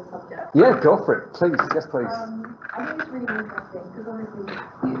 Yeah, go for it, please. Yes, please. I think it's really interesting because obviously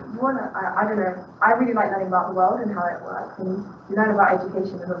you want to, I don't know, I really like learning about the world and how it works, and you learn about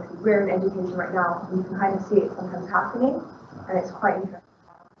education, and obviously we're in education right now and you can kind of see it sometimes happening, and it's quite interesting.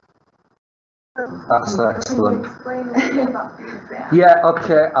 That's excellent. Yeah,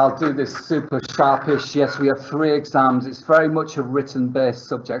 okay, I'll do this super sharpish. Yes, we have 3 exams. It's very much a written based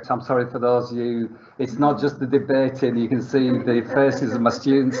subject. I'm sorry for those of you. It's not just the debating. You can see the faces of my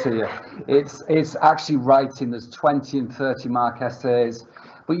students here. It's actually writing. There's 20 and 30 mark essays.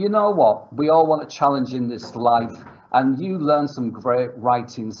 But you know what? We all want a challenge in this life. And you learn some great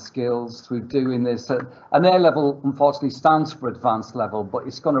writing skills through doing this. An A level, unfortunately, stands for advanced level, but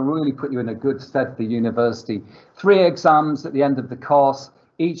it's going to really put you in a good stead for university. 3 exams at the end of the course,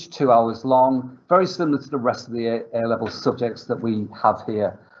 each 2 hours long, very similar to the rest of the A level subjects that we have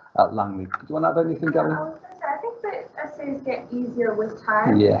here at Langley. Do you want to add anything, Gary? I think that essays get easier with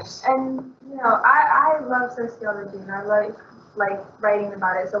time. Yes. And, you know, I love sociology and I like writing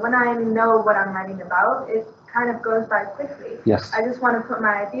about it. So when I know what I'm writing about, it kind of goes by quickly. Yes. I just want to put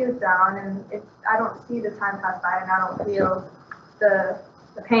my ideas down, and I don't see the time pass by, and I don't feel the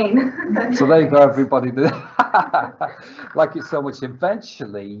pain. So there you go, everybody. Like it so much.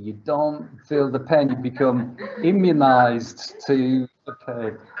 Eventually, you don't feel the pain. You become immunized to the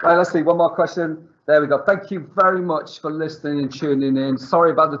pain. Right, let's see. One more question. There we go. Thank you very much for listening and tuning in.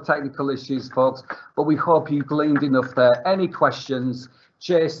 Sorry about the technical issues, folks, but we hope you gleaned enough there. Any questions?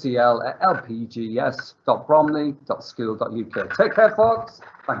 jcl@lpgs.bromley.school.uk. Take care, folks.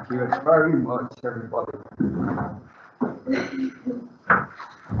 Thank you very much, everybody.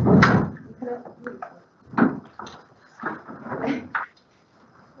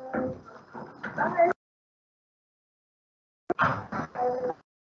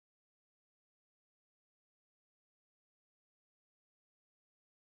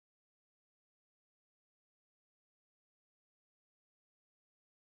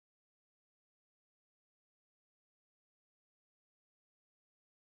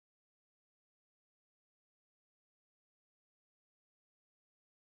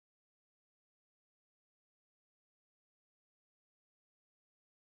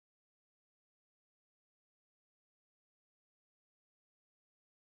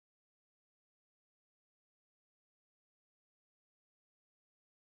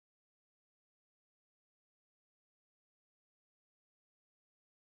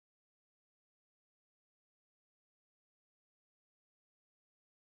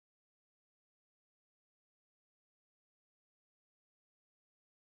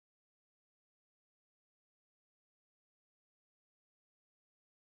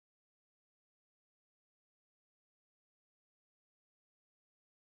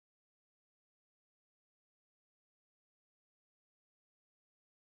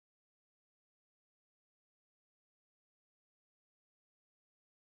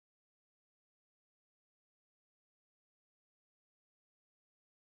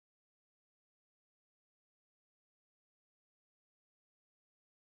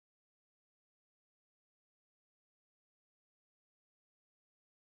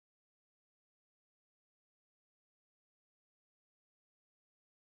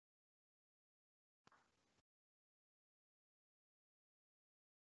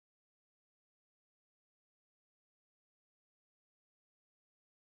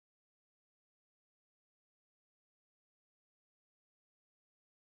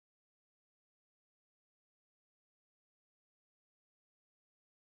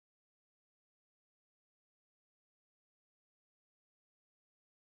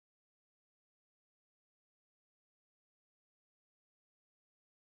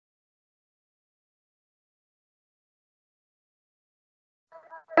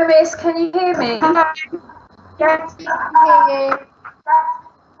 Miss, can you hear me? Yes, we can hear you.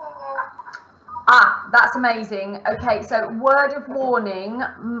 Ah, that's amazing. Okay, so word of warning,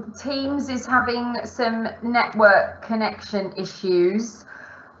 Teams is having some network connection issues.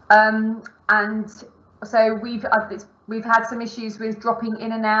 And so we've had some issues with dropping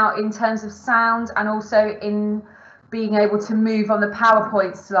in and out in terms of sound and also in being able to move on the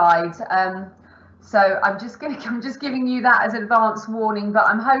PowerPoint slide. So I'm just giving you that as advance warning, but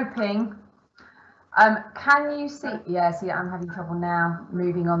I'm hoping. Can you see? Yeah, see, I'm having trouble now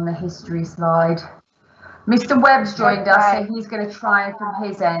moving on the history slide. Mr. Webb's joined us, so he's going to try from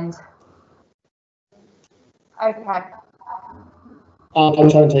his end. Okay. I'll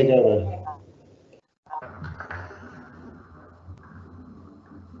try and take over.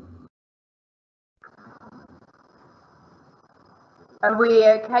 Are we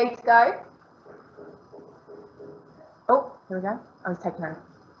okay to go? Oh, here we go. Oh, he's taking over.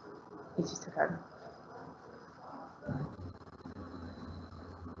 He just took over.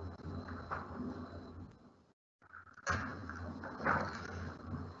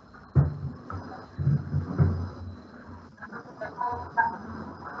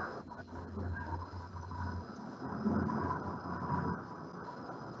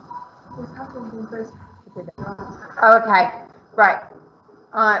 Okay, right.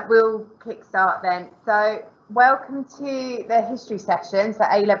 We'll kickstart then. So, welcome to the history session, so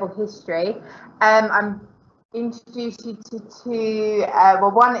A-level history. I'm introducing you to two,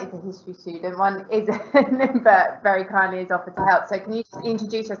 well, one is a history student, one isn't, but very kindly has offered to help. So, can you just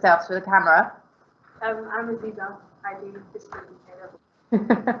introduce yourselves for the camera? I'm Aziza. I do history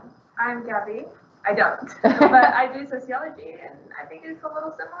A-level. I'm Gabby. I don't, but I do sociology, and I think it's a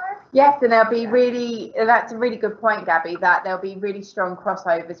little similar. Yes, and there'll be really, that's a really good point, Gabby, that there'll be really strong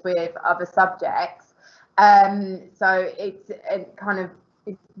crossovers with other subjects. So it's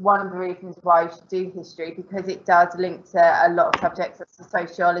one of the reasons why you should do history, because it does link to a lot of subjects such as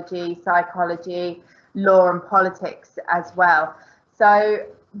sociology, psychology, law and politics as well. So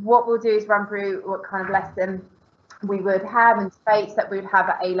what we'll do is run through what kind of lesson we would have and debates that we would have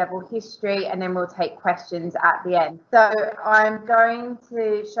at A-level history, and then we'll take questions at the end. So I'm going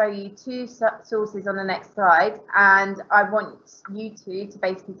to show you two sources on the next slide, and I want you two to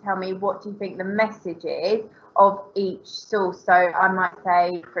basically tell me what do you think the message is of each source. So I might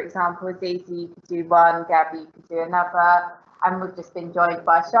say, for example, Aziza, you could do one, Gabby, you could do another, and we've just been joined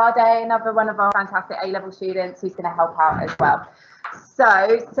by Sade, another one of our fantastic A-level students who's going to help out as well.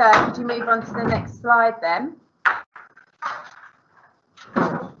 So could you move on to the next slide then?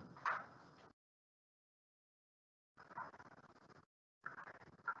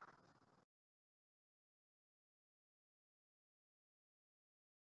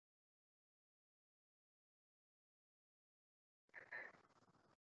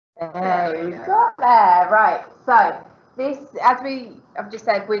 There we got there, right. So this, as I've just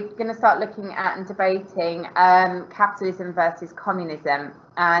said, we're going to start looking at and debating capitalism versus communism,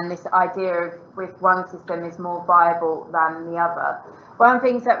 and this idea of with one system is more viable than the other. One of the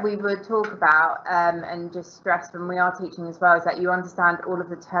things that we would talk about and just stress when we are teaching as well is that you understand all of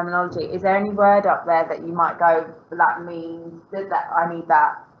the terminology. Is there any word up there that you might go, that means that I need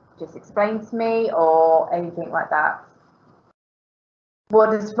that just explained to me, or anything like that?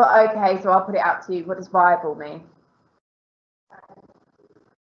 What does, okay, so I'll put it out to you. What does viable mean?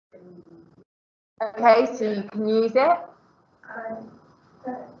 Okay, so you can use it.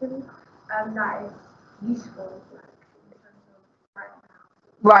 That is useful.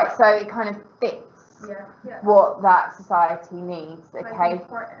 Right, so it kind of fits what that society needs, okay?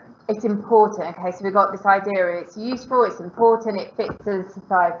 It's important, okay? So we've got this idea, it's useful, it's important, it fits the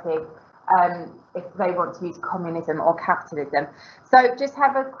society. If they want to use communism or capitalism. So just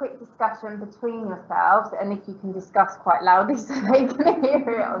have a quick discussion between yourselves, and if you can discuss quite loudly so they can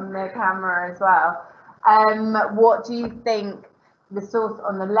hear it on the camera as well. What do you think the source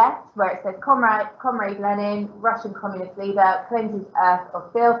on the left, where it says Comrade Lenin, Russian communist leader, cleanses earth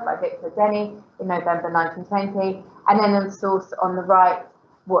of filth by Viktor Denny in November 1920, and then the source on the right,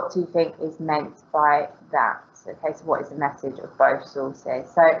 what do you think is meant by that? Okay, so what is the message of both sources?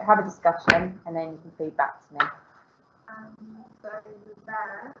 So have a discussion and then you can feed back to me. So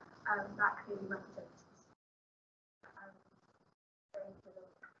there, that clearly represents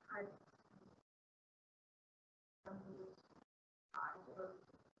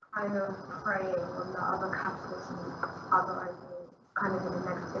kind of preying on the other capitalism, other ideas, kind of in a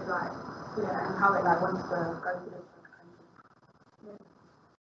negative light. Yeah, and how it like wants to go to the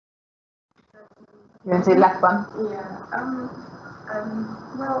You want to do the last one? Yeah.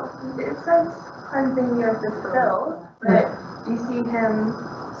 Well, it says cleansing the earth of filth, but do you see him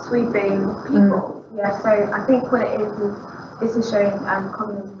sweeping people. Yeah, so I think what it is this is showing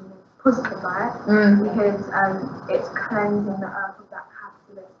communism in a positive light because it's cleansing the earth of that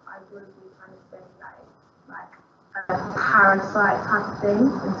capitalist ideology kind of thing that is like a parasite type of thing.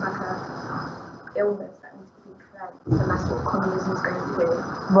 It's like a illness that needs to be cleansed, and that's what communism is going to do.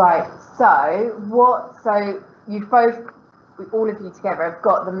 Right. So you both, all of you together, have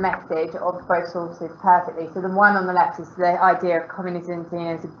got the message of both sources perfectly. So the one on the left is the idea of communism seen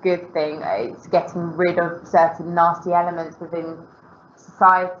as a good thing. It's getting rid of certain nasty elements within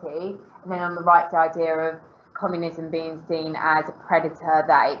society. And then on the right, the idea of communism being seen as a predator,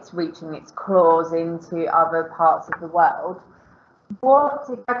 that it's reaching its claws into other parts of the world.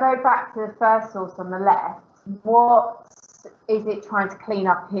 If I go back to the first source on the left, what is it trying to clean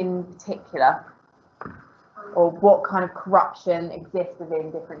up in particular? Or what kind of corruption exists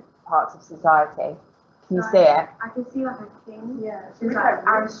within different parts of society? Can you see it? I can see like a king. Yeah. It's like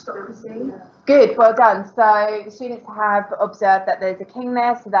aristocracy. Good, well done. So the students have observed that there's a king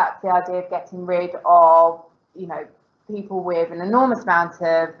there, so that's the idea of getting rid of, people with an enormous amount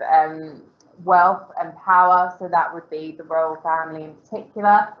of wealth and power. So that would be the royal family in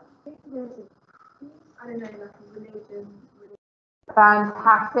particular. I don't know, like a religion.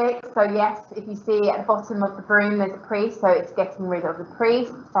 Fantastic. So yes, if you see at the bottom of the broom, there's a priest, so it's getting rid of the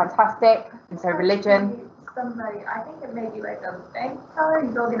priest. Fantastic. And so religion. Somebody, I think it may be like a bank teller,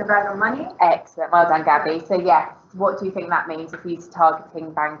 he's holding a bag of money. Excellent. Well done, Gabby. So yes, what do you think that means if he's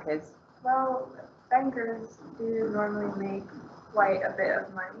targeting bankers? Well, bankers do normally make quite a bit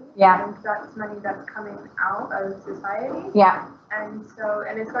of money. Yeah. And that's money that's coming out of society. Yeah. And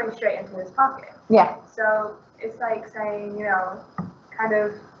it's going straight into his pocket. Yeah. So it's like saying, kind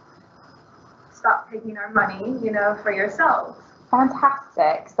of stop taking our money, for yourselves.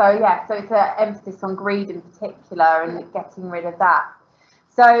 Fantastic. So yeah, so it's an emphasis on greed in particular and getting rid of that.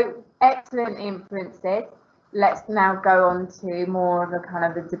 So excellent influences. Let's now go on to more of a kind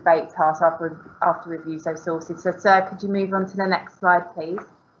of a debate task after we've used those sources. So sir, could you move on to the next slide, please?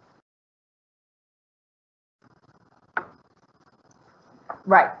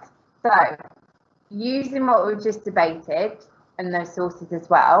 Right. So using what we've just debated and those sources as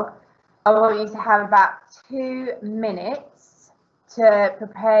well, I want you to have about 2 minutes to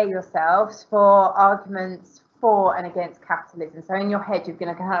prepare yourselves for arguments for and against capitalism. So in your head, you're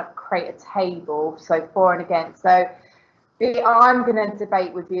going to kind of create a table, so for and against. So I'm going to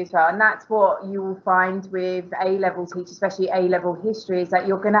debate with you as well, and that's what you will find with A-level teachers, especially A-level history, is that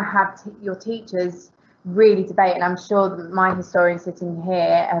you're going to have your teachers really debate, and I'm sure that my historians sitting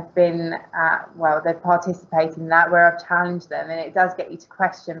here have been, they've participated in that, where I've challenged them, and it does get you to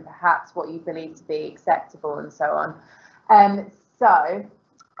question perhaps what you believe to be acceptable and so on. So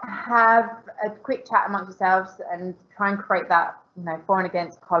have a quick chat amongst yourselves and try and create that, for and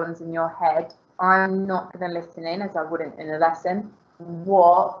against columns in your head. I'm not going to listen in, as I wouldn't in a lesson.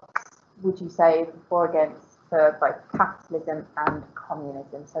 What would you say for or against for both capitalism and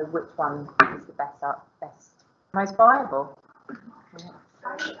communism? So which one is the best, most viable?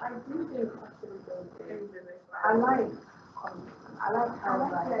 I do think capitalism. I like how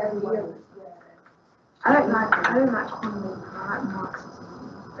everyone. I don't like communism. I like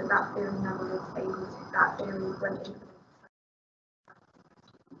Marxism, but that theory never was able to. That theory went into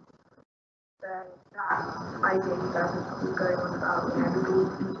that idea you guys are probably going on about, everybody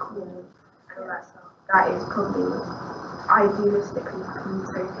equal and all that stuff. That is probably idealistically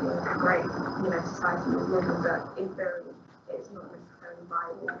utopian and great, society is living, but in theory, it's not necessarily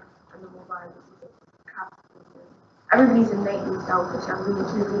viable. And the more viable is capitalism. Everybody's innately selfish and really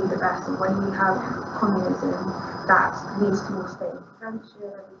to be the best. And when you have communism, that leads to more state intervention.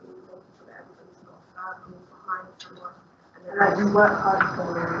 Everybody's making sure that everybody's not behind someone. And you work hard for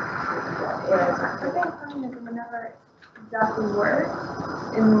it. Yeah, exactly. I think communism would never exactly work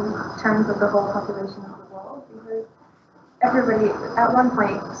in terms of the whole population of the world, because everybody, at one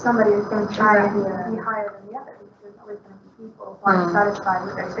point, somebody is going to try and be higher than the other, because there's always going to be people who aren't satisfied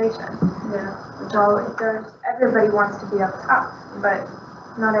with their station. Yeah. Well, everybody wants to be up top, but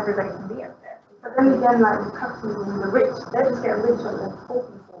not everybody can be up there. But then again, like with capitalism, the rich, they just get rich on the poor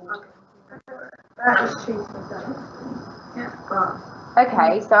people. That is true for them.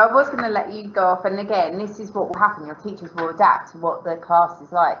 Okay, so I was going to let you go off, and again, this is what will happen. Your teachers will adapt to what the class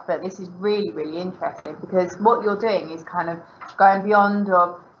is like, but this is really, really interesting, because what you're doing is kind of going beyond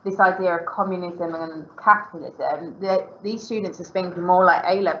of this idea of communism and capitalism. These students are thinking more like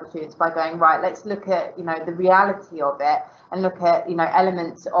A-level students by going, right, let's look at, the reality of it, and look at,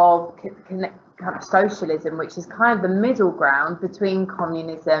 elements of socialism, which is kind of the middle ground between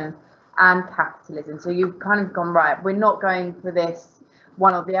communism and capitalism. So you've kind of gone, right, we're not going for this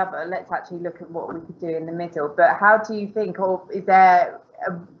one or the other. Let's actually look at what we could do in the middle. But how do you think, or is there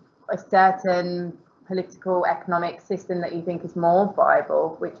a certain political economic system that you think is more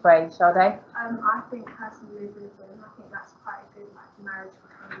viable? Which way, Sade? I think personally liberalism, I think that's quite a good marriage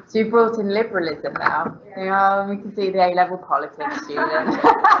between. So you brought in liberalism now. Yeah. We can see the A-level politics student.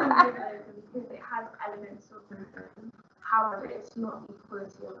 Because it has elements of liberalism. However, it's not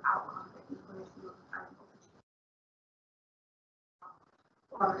equality of outcome, but equality of opportunity.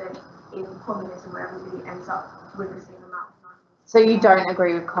 Rather than in communism where everybody ends up with the same amount of money. So you don't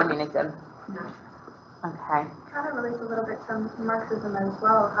agree with communism? No. Okay. Kind of relates a little bit to Marxism as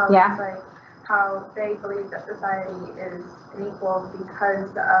well, how Yeah. it's like how they believe that society is unequal because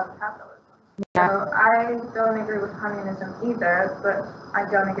of capitalism. Yeah. So I don't agree with communism either, but I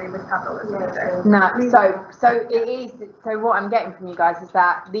don't agree with capitalism either. No, so it is. So what I'm getting from you guys is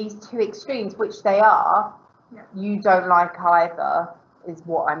that these two extremes, which they are, you don't like either. Is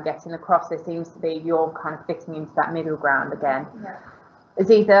what I'm getting across. There seems to be you're kind of fitting into that middle ground again. Yeah.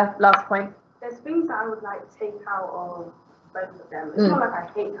 Aziza, last point. There's things that I would like to take out of both of them. It's not like I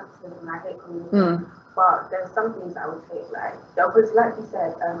hate capitalism, I hate communism, but there's some things I would take, like you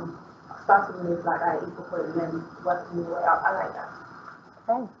said, starting with like that equal point and then working your way up. I like that.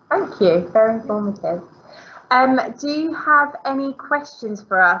 Okay, thank you. Very informative. Do you have any questions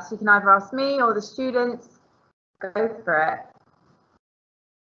for us? You can either ask me or the students. Go for it.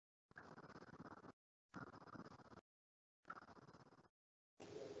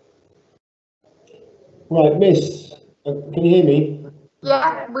 Right, Miss, can you hear me?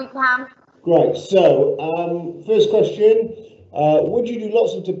 Yeah, we can. Great. So, first question, would you do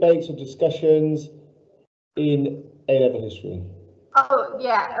lots of debates or discussions in A-level history? Oh,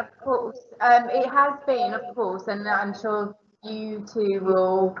 yeah, of course. It has been, of course, and I'm sure you two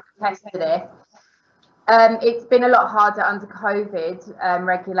will attest to this. It's been a lot harder under COVID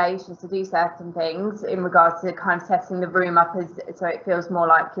regulations to do certain things in regards to kind of setting the room up so it feels more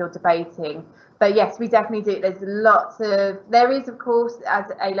like you're debating. But yes, we definitely do. There is, of course,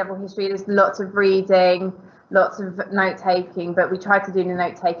 as A-level history, there's lots of reading, lots of note taking, but we try to do the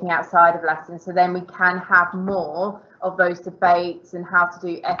note taking outside of lessons, so then we can have more of those debates and how to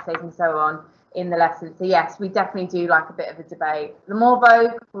do essays and so on in the lesson. So yes, we definitely do like a bit of a debate. The more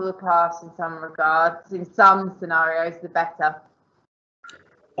vocal the class in some regards, in some scenarios, the better.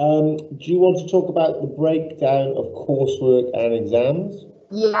 Do you want to talk about the breakdown of coursework and exams?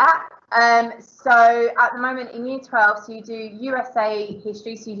 Yeah. So at the moment in Year 12, so you do USA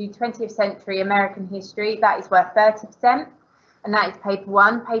history, so you do 20th century American history, that is worth 30%, and that is paper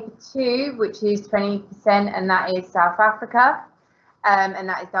 1. Paper 2, which is 20%, and that is South Africa, and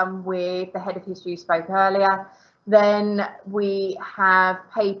that is done with the head of history who spoke earlier. Then we have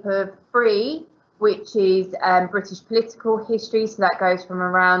paper 3, which is British political history, so that goes from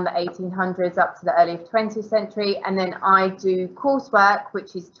around the 1800s up to the early 20th century. And then I do coursework,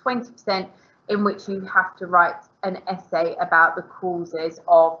 which is 20%, in which you have to write an essay about the causes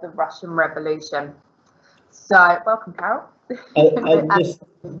of the Russian Revolution. So, welcome, Carol. And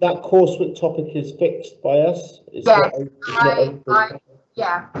that coursework topic is fixed by us? Yes,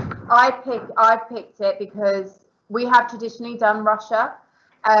 I picked it because we have traditionally done Russia.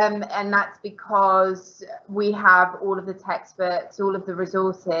 And that's because we have all of the textbooks, all of the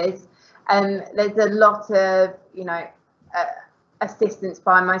resources, and there's a lot of, assistance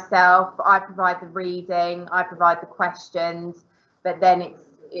by myself. I provide the reading, I provide the questions, but then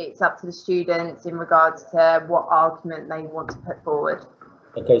it's up to the students in regards to what argument they want to put forward.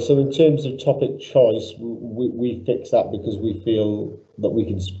 Okay, so in terms of topic choice, we fix that because we feel that we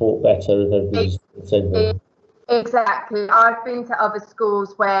can support better if everybody's the same thing. Exactly. I've been to other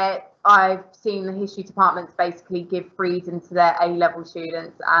schools where I've seen the history departments basically give freedom to their A-level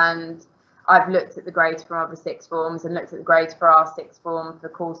students, and I've looked at the grades from other sixth forms and looked at the grades for our sixth form for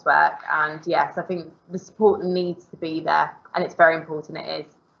coursework, and yes, I think the support needs to be there, and it's very important it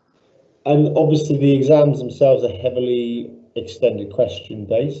is. And obviously the exams themselves are heavily extended question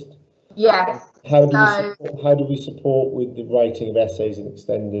based. Yes. How do we support with the writing of essays and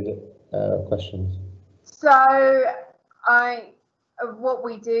extended questions? So what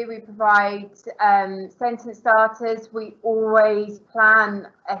we do, we provide sentence starters. We always plan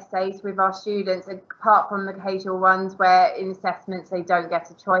essays with our students, apart from the occasional ones where in assessments they don't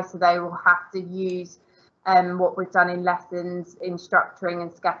get a choice, so they will have to use what we've done in lessons, in structuring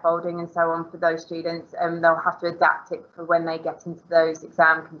and scaffolding and so on for those students, and they'll have to adapt it for when they get into those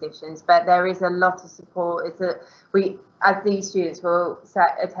exam conditions. But there is a lot of support. As these students will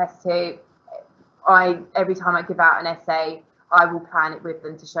attest to, every time I give out an essay, I will plan it with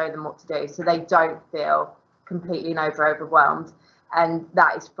them to show them what to do, so they don't feel completely overwhelmed. and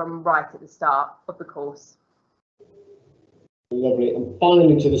that is from right at the start of the course. Lovely. And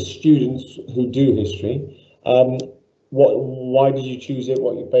finally, to the students who do history, why did you choose it?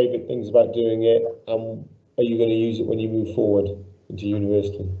 What are your favourite things about doing it? And are you going to use it when you move forward into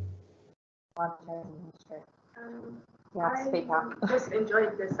university? Yeah, speak up. I just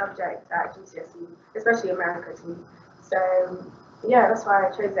enjoyed the subject at GCSE, especially America to me. So yeah, that's why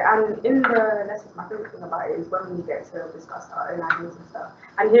I chose it. And in the lessons, my favourite thing about it is when we get to discuss our own ideas and stuff,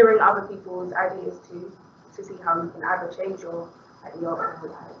 and hearing other people's ideas too, to see how you can either change your idea or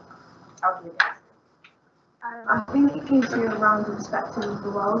argue against it. I think it gives you a rounded perspective of the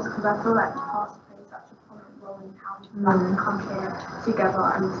world, because I feel like the past plays such a prominent role in how we come here together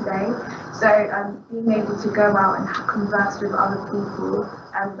and today. So being able to go out and converse with other people,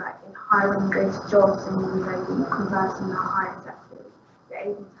 like in when you go to jobs and you converse in the higher sectors, you're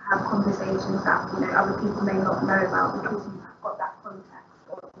able to have conversations that other people may not know about, because you've got that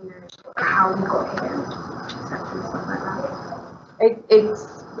context of how we got here, etc. and stuff like that.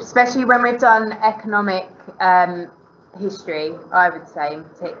 It's especially when we've done economic history, I would say in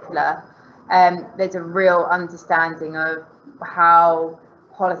particular, there's a real understanding of how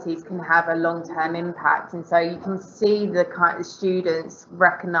policies can have a long-term impact, and so you can see the kind of students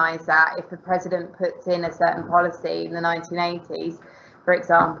recognise that if the president puts in a certain policy in the 1980s, for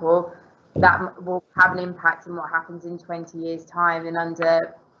example, that will have an impact on what happens in 20 years' time and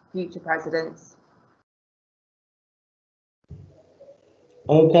under future presidents.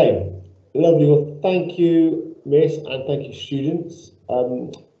 Okay, lovely. Well, thank you, Miss, and thank you, students,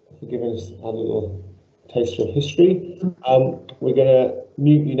 for giving us a little taste of history. We're going to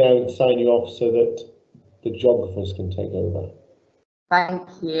mute you now and sign you off so that the geographers can take over. Thank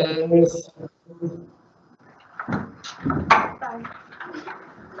you. Miss. Bye.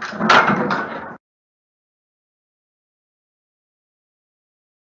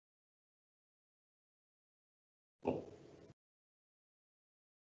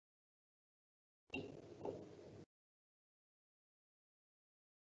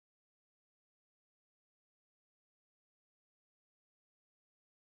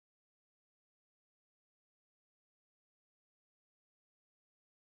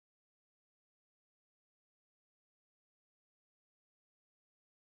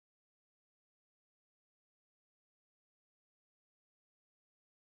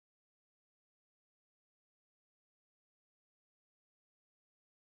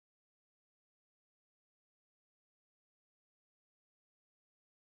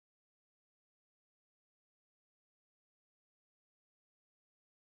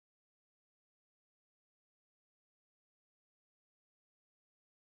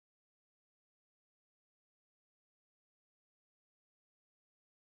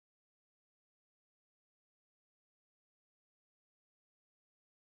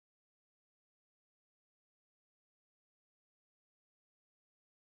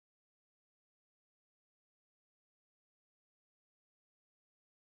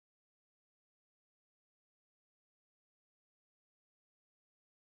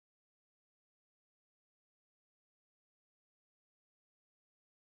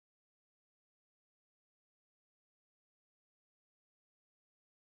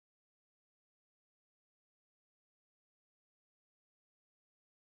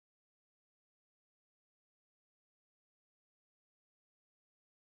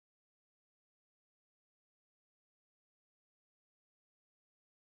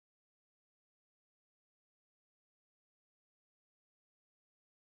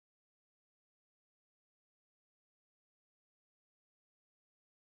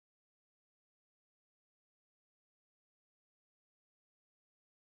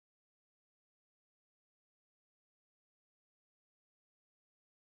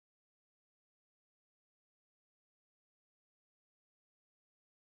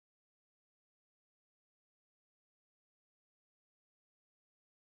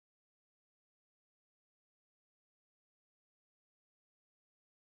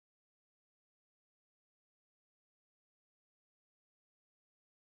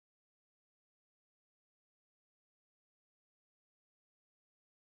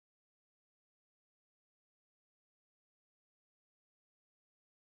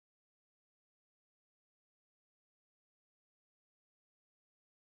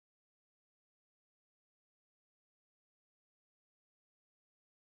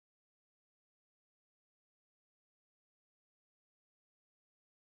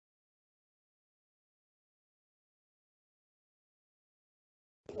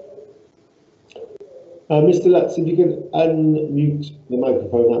 Mr. Lutz, if you could unmute the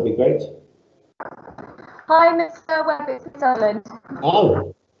microphone, that'd be great. Hi, Mr. Webb, it's Sutherland.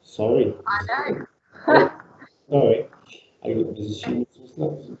 Oh, sorry. I know. Sorry. I got the students and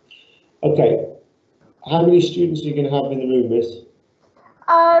stuff. Okay. How many students are you going to have in the room, Miss?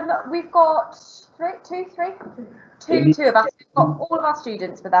 We've got two of us. We've got all of our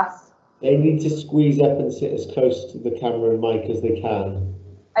students with us. They need to squeeze up and sit as close to the camera and mic as they can.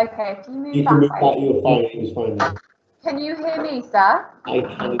 Okay, if you move You that can move way. that, you're fine. It was fine now. Can you hear me, sir? I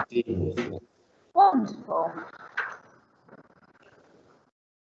can indeed, Miss. Wonderful.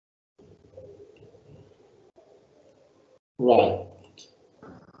 Right.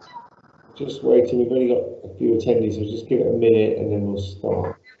 Just waiting. We've only got a few attendees, so just give it a minute and then we'll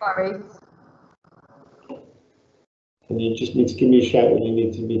start. No worries. And you just need to give me a shout when you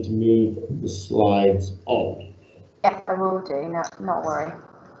need me to move the slides on. Yes, I will do. No, not worry.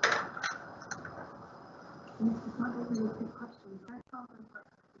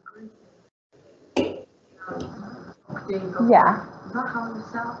 Yeah. Is that how you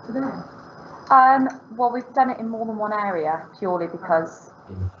set up today? Well, we've done it in more than one area purely because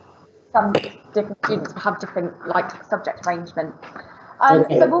some different students have different subject arrangement.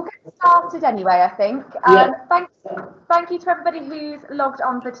 Okay. So we'll get started anyway, I think. Thank you to everybody who's logged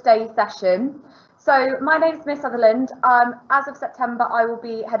on for today's session. So my name is Miss Sutherland. As of September, I will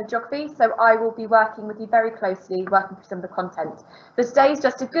be head of geography, so I will be working with you very closely, working through some of the content. But today is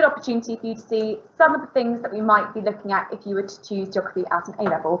just a good opportunity for you to see some of the things that we might be looking at if you were to choose geography at an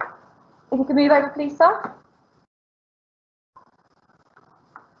A-level. If you can move over, please, sir.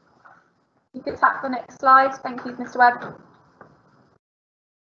 You could tap the next slide. Thank you, Mr. Webb.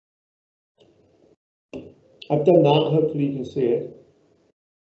 I've done that. Hopefully you can see it.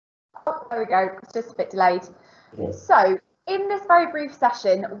 Oh, there we go. It's just a bit delayed. Yeah. So, in this very brief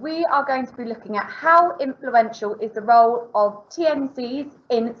session, we are going to be looking at how influential is the role of TNCs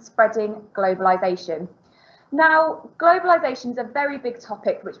in spreading globalisation. Now, globalisation is a very big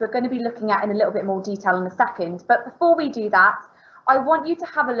topic, which we're going to be looking at in a little bit more detail in a second. But before we do that, I want you to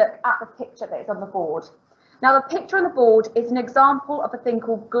have a look at the picture that is on the board. Now, the picture on the board is an example of a thing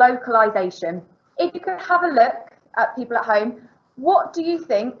called glocalisation. If you could have a look at people at home, what do you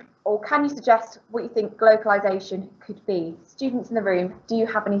think, or can you suggest what you think glocalisation could be? Students in the room, do you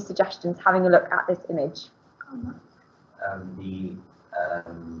have any suggestions having a look at this image? The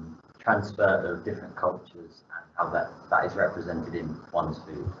transfer of different cultures and how that is represented in one's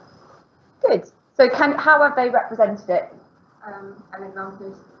food. Good. So how have they represented it? An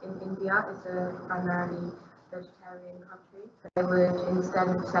example is in India, it's a primarily vegetarian country. They would, instead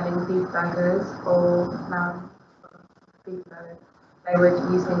of selling beef burgers or beef burgers, they would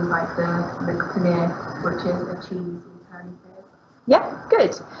use things like the paneer, which is a cheese alternative. Yeah,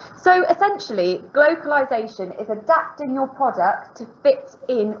 good. So essentially, glocalisation is adapting your product to fit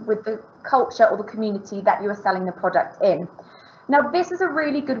in with the culture or the community that you are selling the product in. Now, this is a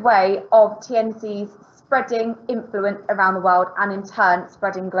really good way of TNCs spreading influence around the world and in turn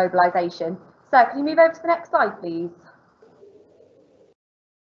spreading globalisation. So can you move over to the next slide, please?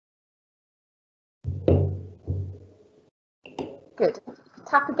 Good.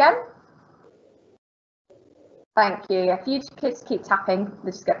 Tap again. Thank you. If you just keep tapping,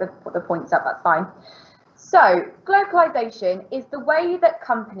 we'll just get the points up, that's fine. So, globalisation is the way that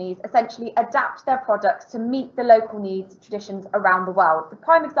companies essentially adapt their products to meet the local needs and traditions around the world. The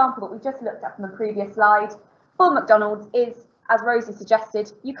prime example that we just looked at from the previous slide for McDonald's is, as Rosie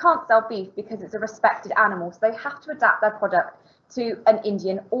suggested, you can't sell beef because it's a respected animal, so they have to adapt their product to an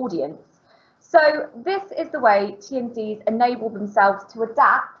Indian audience. So this is the way TNCs enable themselves to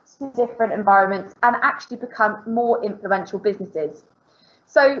adapt to different environments and actually become more influential businesses.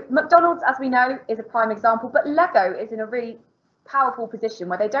 So McDonald's, as we know, is a prime example, but Lego is in a really powerful position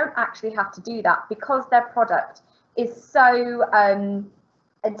where they don't actually have to do that because their product is so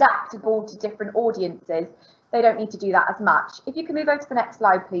adaptable to different audiences. They don't need to do that as much. If you can move over to the next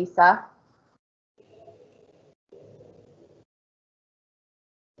slide, please, sir.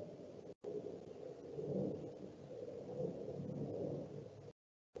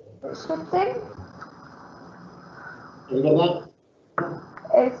 It should do. Have you got that?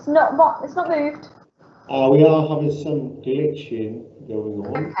 It's not moved. We are having some glitching going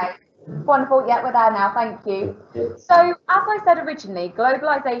on. Okay, wonderful. Yeah, we're there now. Thank you. So, as I said originally,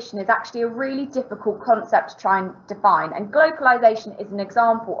 globalisation is actually a really difficult concept to try and define, and globalisation is an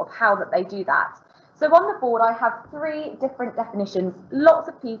example of how that they do that. So on the board, I have 3 different definitions. Lots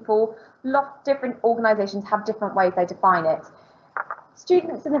of people, lots of different organisations have different ways they define it.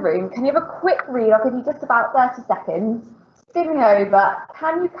 Students in the room, can you have a quick read? I'll give you just about 30 seconds. Skimming over,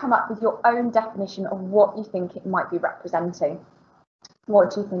 can you come up with your own definition of what you think it might be representing?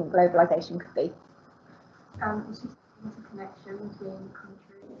 What do you think globalisation could be? It's just interconnection between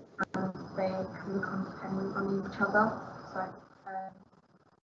countries and they can become dependent on each other. So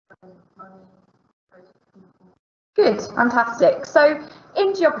money goes to people. Good, fantastic. So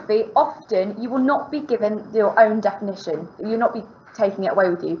in geography, often you will not be given your own definition. You'll not be taking it away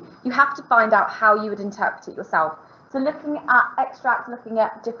with you. You have to find out how you would interpret it yourself. So looking at extracts, looking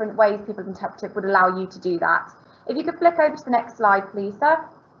at different ways people interpret it would allow you to do that. If you could flick over to the next slide, please, sir.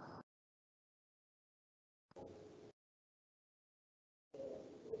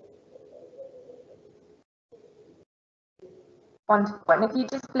 Wonderful. And if you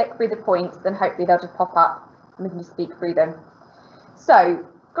just flick through the points, then hopefully they'll just pop up and we can just speak through them. So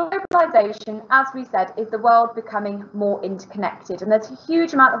globalization, as we said, is the world becoming more interconnected, and there's a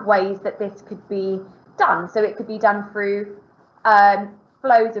huge amount of ways that this could be done. So it could be done through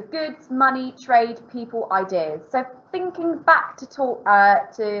flows of goods, money, trade, people, ideas. So thinking back to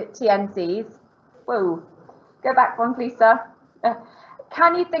TNCs, whoa, go back one please, sir.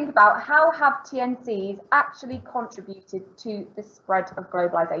 Can you think about how have TNCs actually contributed to the spread of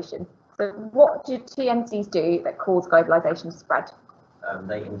globalization? So what do TNCs do that cause globalization to spread?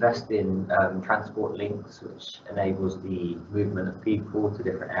 They invest in transport links, which enables the movement of people to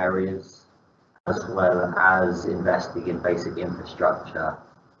different areas, as well as investing in basic infrastructure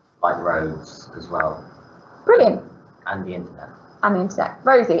like roads as well. Brilliant. And the internet. And the internet.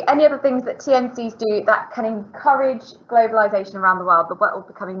 Rosie, any other things that TNCs do that can encourage globalization around the world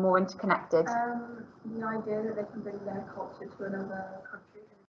becoming more interconnected? The idea that they can bring their culture to another country.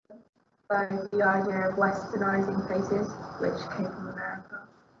 So the idea of westernizing places, which came from America.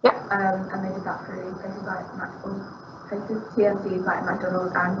 Yeah. And they did that through places like TNCs like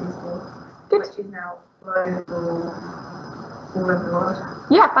McDonald's and Disney, which is now global, all over the world.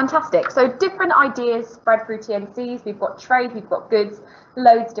 Yeah, fantastic. So different ideas spread through TNCs. We've got trade, we've got goods,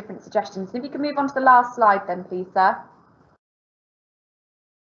 loads of different suggestions. If you can move on to the last slide then, please, sir.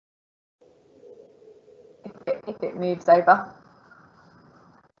 If it moves over.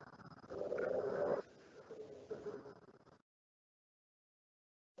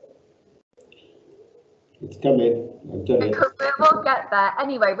 It's coming. I've done it. We will get there.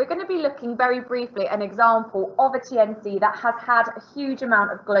 Anyway, we're going to be looking very briefly at an example of a TNC that has had a huge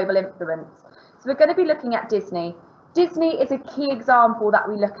amount of global influence. So we're going to be looking at Disney. Disney is a key example that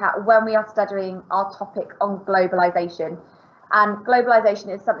we look at when we are studying our topic on globalization. And globalization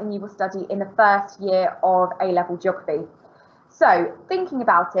is something you will study in the first year of A-level geography. So thinking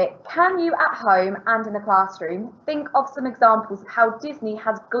about it, can you at home and in the classroom think of some examples of how Disney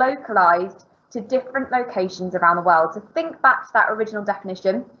has globalized to different locations around the world? So think back to that original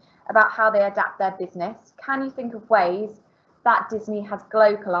definition about how they adapt their business. Can you think of ways that Disney has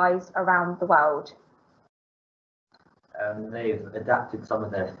globalized around the world? They've adapted some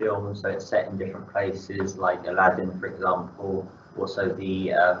of their films, so it's set in different places, like Aladdin, for example. Also,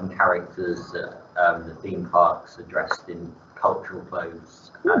 the characters at the theme parks are dressed in cultural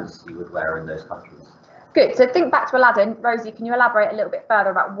clothes, as you would wear in those countries. Good. So think back to Aladdin. Rosie, can you elaborate a little bit further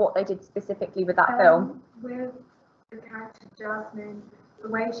about what they did specifically with that film? With the character Jasmine, the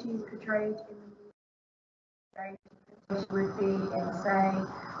way she's portrayed in the movie, she would be in, say,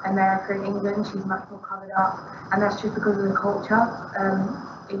 America and England, she's much more covered up, and that's just because of the culture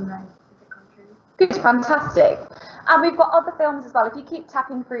in those specific countries. Good, fantastic. And we've got other films as well. If you keep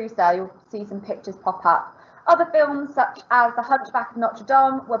tapping through, sir, you'll see some pictures pop up. Other films, such as The Hunchback of Notre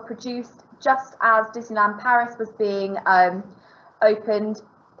Dame, were produced just as Disneyland Paris was being opened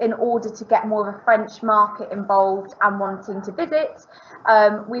in order to get more of a French market involved and wanting to visit.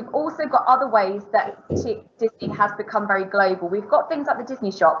 We've also got other ways that Disney has become very global. We've got things like the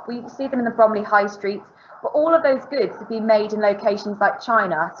Disney shop. We see them in the Bromley High Street, but all of those goods have been made in locations like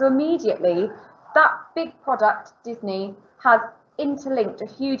China. So immediately, that big product, Disney, has interlinked a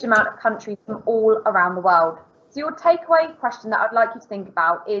huge amount of countries from all around the world. So your takeaway question that I'd like you to think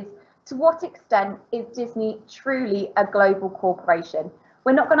about is, to what extent is Disney truly a global corporation?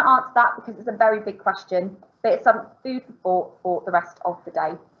 We're not going to answer that because it's a very big question, but it's some food for thought for the rest of the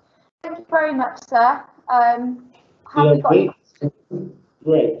day. Thank you very much, sir. Have we got any questions?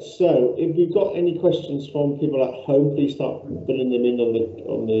 Great. So, if we've got any questions from people at home, please start filling them in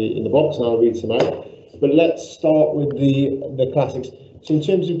the box, and I'll read some out. But let's start with the classics. So, in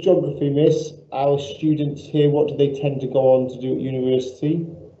terms of geography, Miss, our students here, what do they tend to go on to do at university?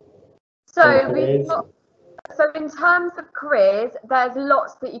 So in terms of careers, there's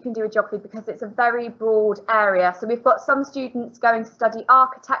lots that you can do with geography because it's a very broad area. So we've got some students going to study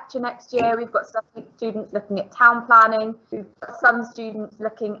architecture next year. We've got some students looking at town planning. We've got some students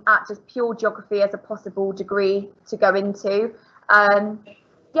looking at just pure geography as a possible degree to go into.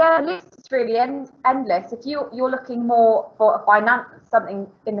 Yeah, the list is really endless. If you're looking more for something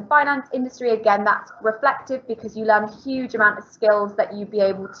in the finance industry, again, that's reflective because you learn a huge amount of skills that you'd be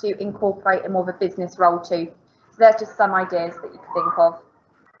able to incorporate in more of a business role too. So there's just some ideas that you could think of.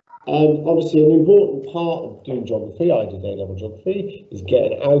 Obviously, an important part of doing geography, I did A-level geography, is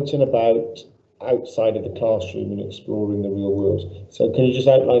getting out and about outside of the classroom and exploring the real world. So can you just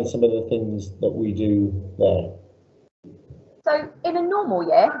outline some of the things that we do there? So in a normal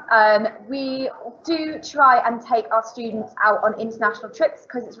year, we do try and take our students out on international trips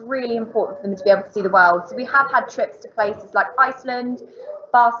because it's really important for them to be able to see the world. So we have had trips to places like Iceland,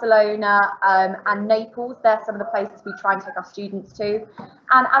 Barcelona, and Naples. They're some of the places we try and take our students to.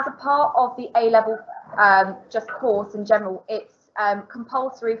 And as a part of the A-level just course in general, it's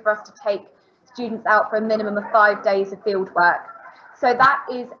compulsory for us to take students out for a minimum of 5 days of field work. So that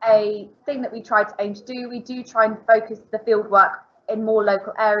is a thing that we try to aim to do. We do try and focus the field work in more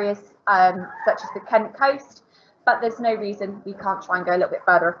local areas, such as the Kent coast, but there's no reason we can't try and go a little bit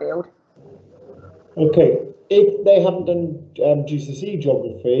further afield. Okay, if they haven't done GCSE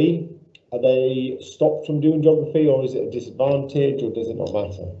geography, are they stopped from doing geography, or is it a disadvantage, or does it not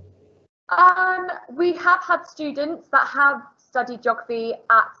matter? We have had students that have studied geography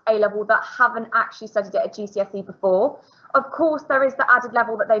at A-level that haven't actually studied it at GCSE before. Of course, there is the added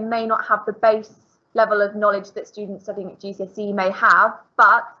level that they may not have the base level of knowledge that students studying at GCSE may have,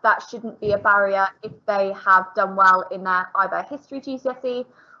 but that shouldn't be a barrier if they have done well in their either history GCSE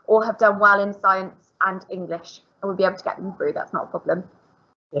or have done well in science and English, and we'll be able to get them through. That's not a problem.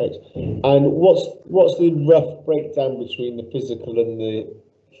 Right. And what's the rough breakdown between the physical and the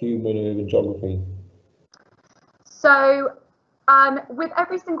human urban geography? So with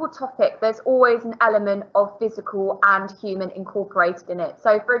every single topic, there's always an element of physical and human incorporated in it.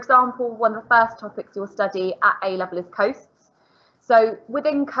 So for example, one of the first topics you'll study at A-level is coasts. So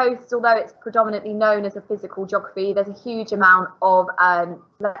within coasts, although it's predominantly known as a physical geography, there's a huge amount of,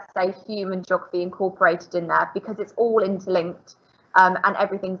 let's say, human geography incorporated in there because it's all interlinked and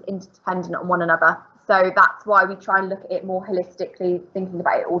everything's interdependent on one another. So that's why we try and look at it more holistically, thinking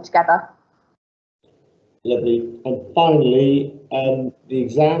about it all together. Lovely. And finally, the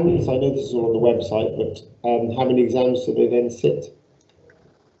exams. I know this is all on the website, but how many exams do they then sit?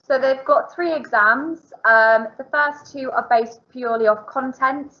 So they've got 3 exams. The first 2 are based purely off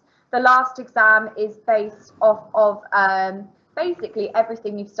content. The last exam is based off of basically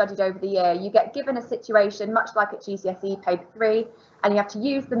everything you've studied over the year. You get given a situation, much like at GCSE paper 3, and you have to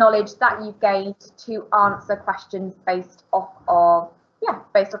use the knowledge that you've gained to answer questions based off of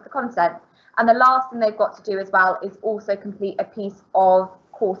the content. And the last thing they've got to do as well is also complete a piece of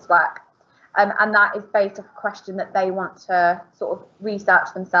coursework. And that is based off a question that they want to sort of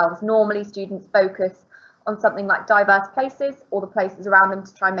research themselves. Normally students focus on something like diverse places or the places around them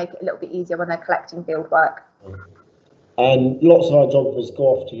to try and make it a little bit easier when they're collecting field work. And lots of our geographers go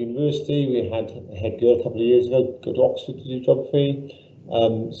off to university. We had a head girl a couple of years ago go to Oxford to do geography.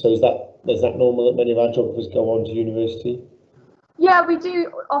 So is that normal that many of our geographers go on to university? Yeah, we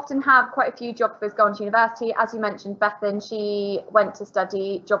do often have quite a few geographers going to university. As you mentioned, Bethan, she went to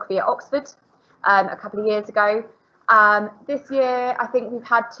study geography at Oxford a couple of years ago. This year, I think we've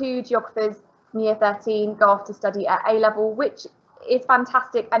had 2 geographers in year 13 go off to study at A-level, which is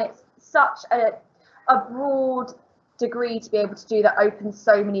fantastic. And it's such a broad degree to be able to do that opens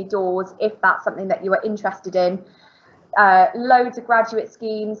so many doors if that's something that you are interested in. Loads of graduate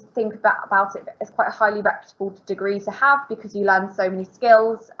schemes. Think about it as quite a highly reputable degree to have because you learn so many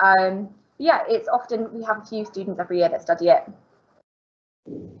skills. Yeah, it's often we have a few students every year that study it.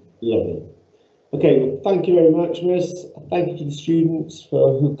 Lovely. Okay, well, thank you very much, Miss. Thank you to the students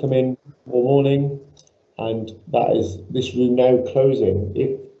who come in all morning, and that is this room now closing.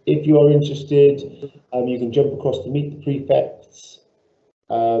 If you are interested, you can jump across to meet the prefects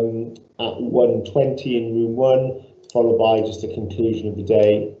at 1:20 in room 1. Followed by just a conclusion of the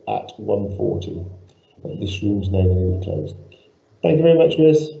day at 1:40. This room's now going to be closed. Thank you very much,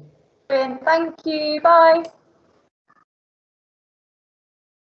 Miss. Thank you. Bye.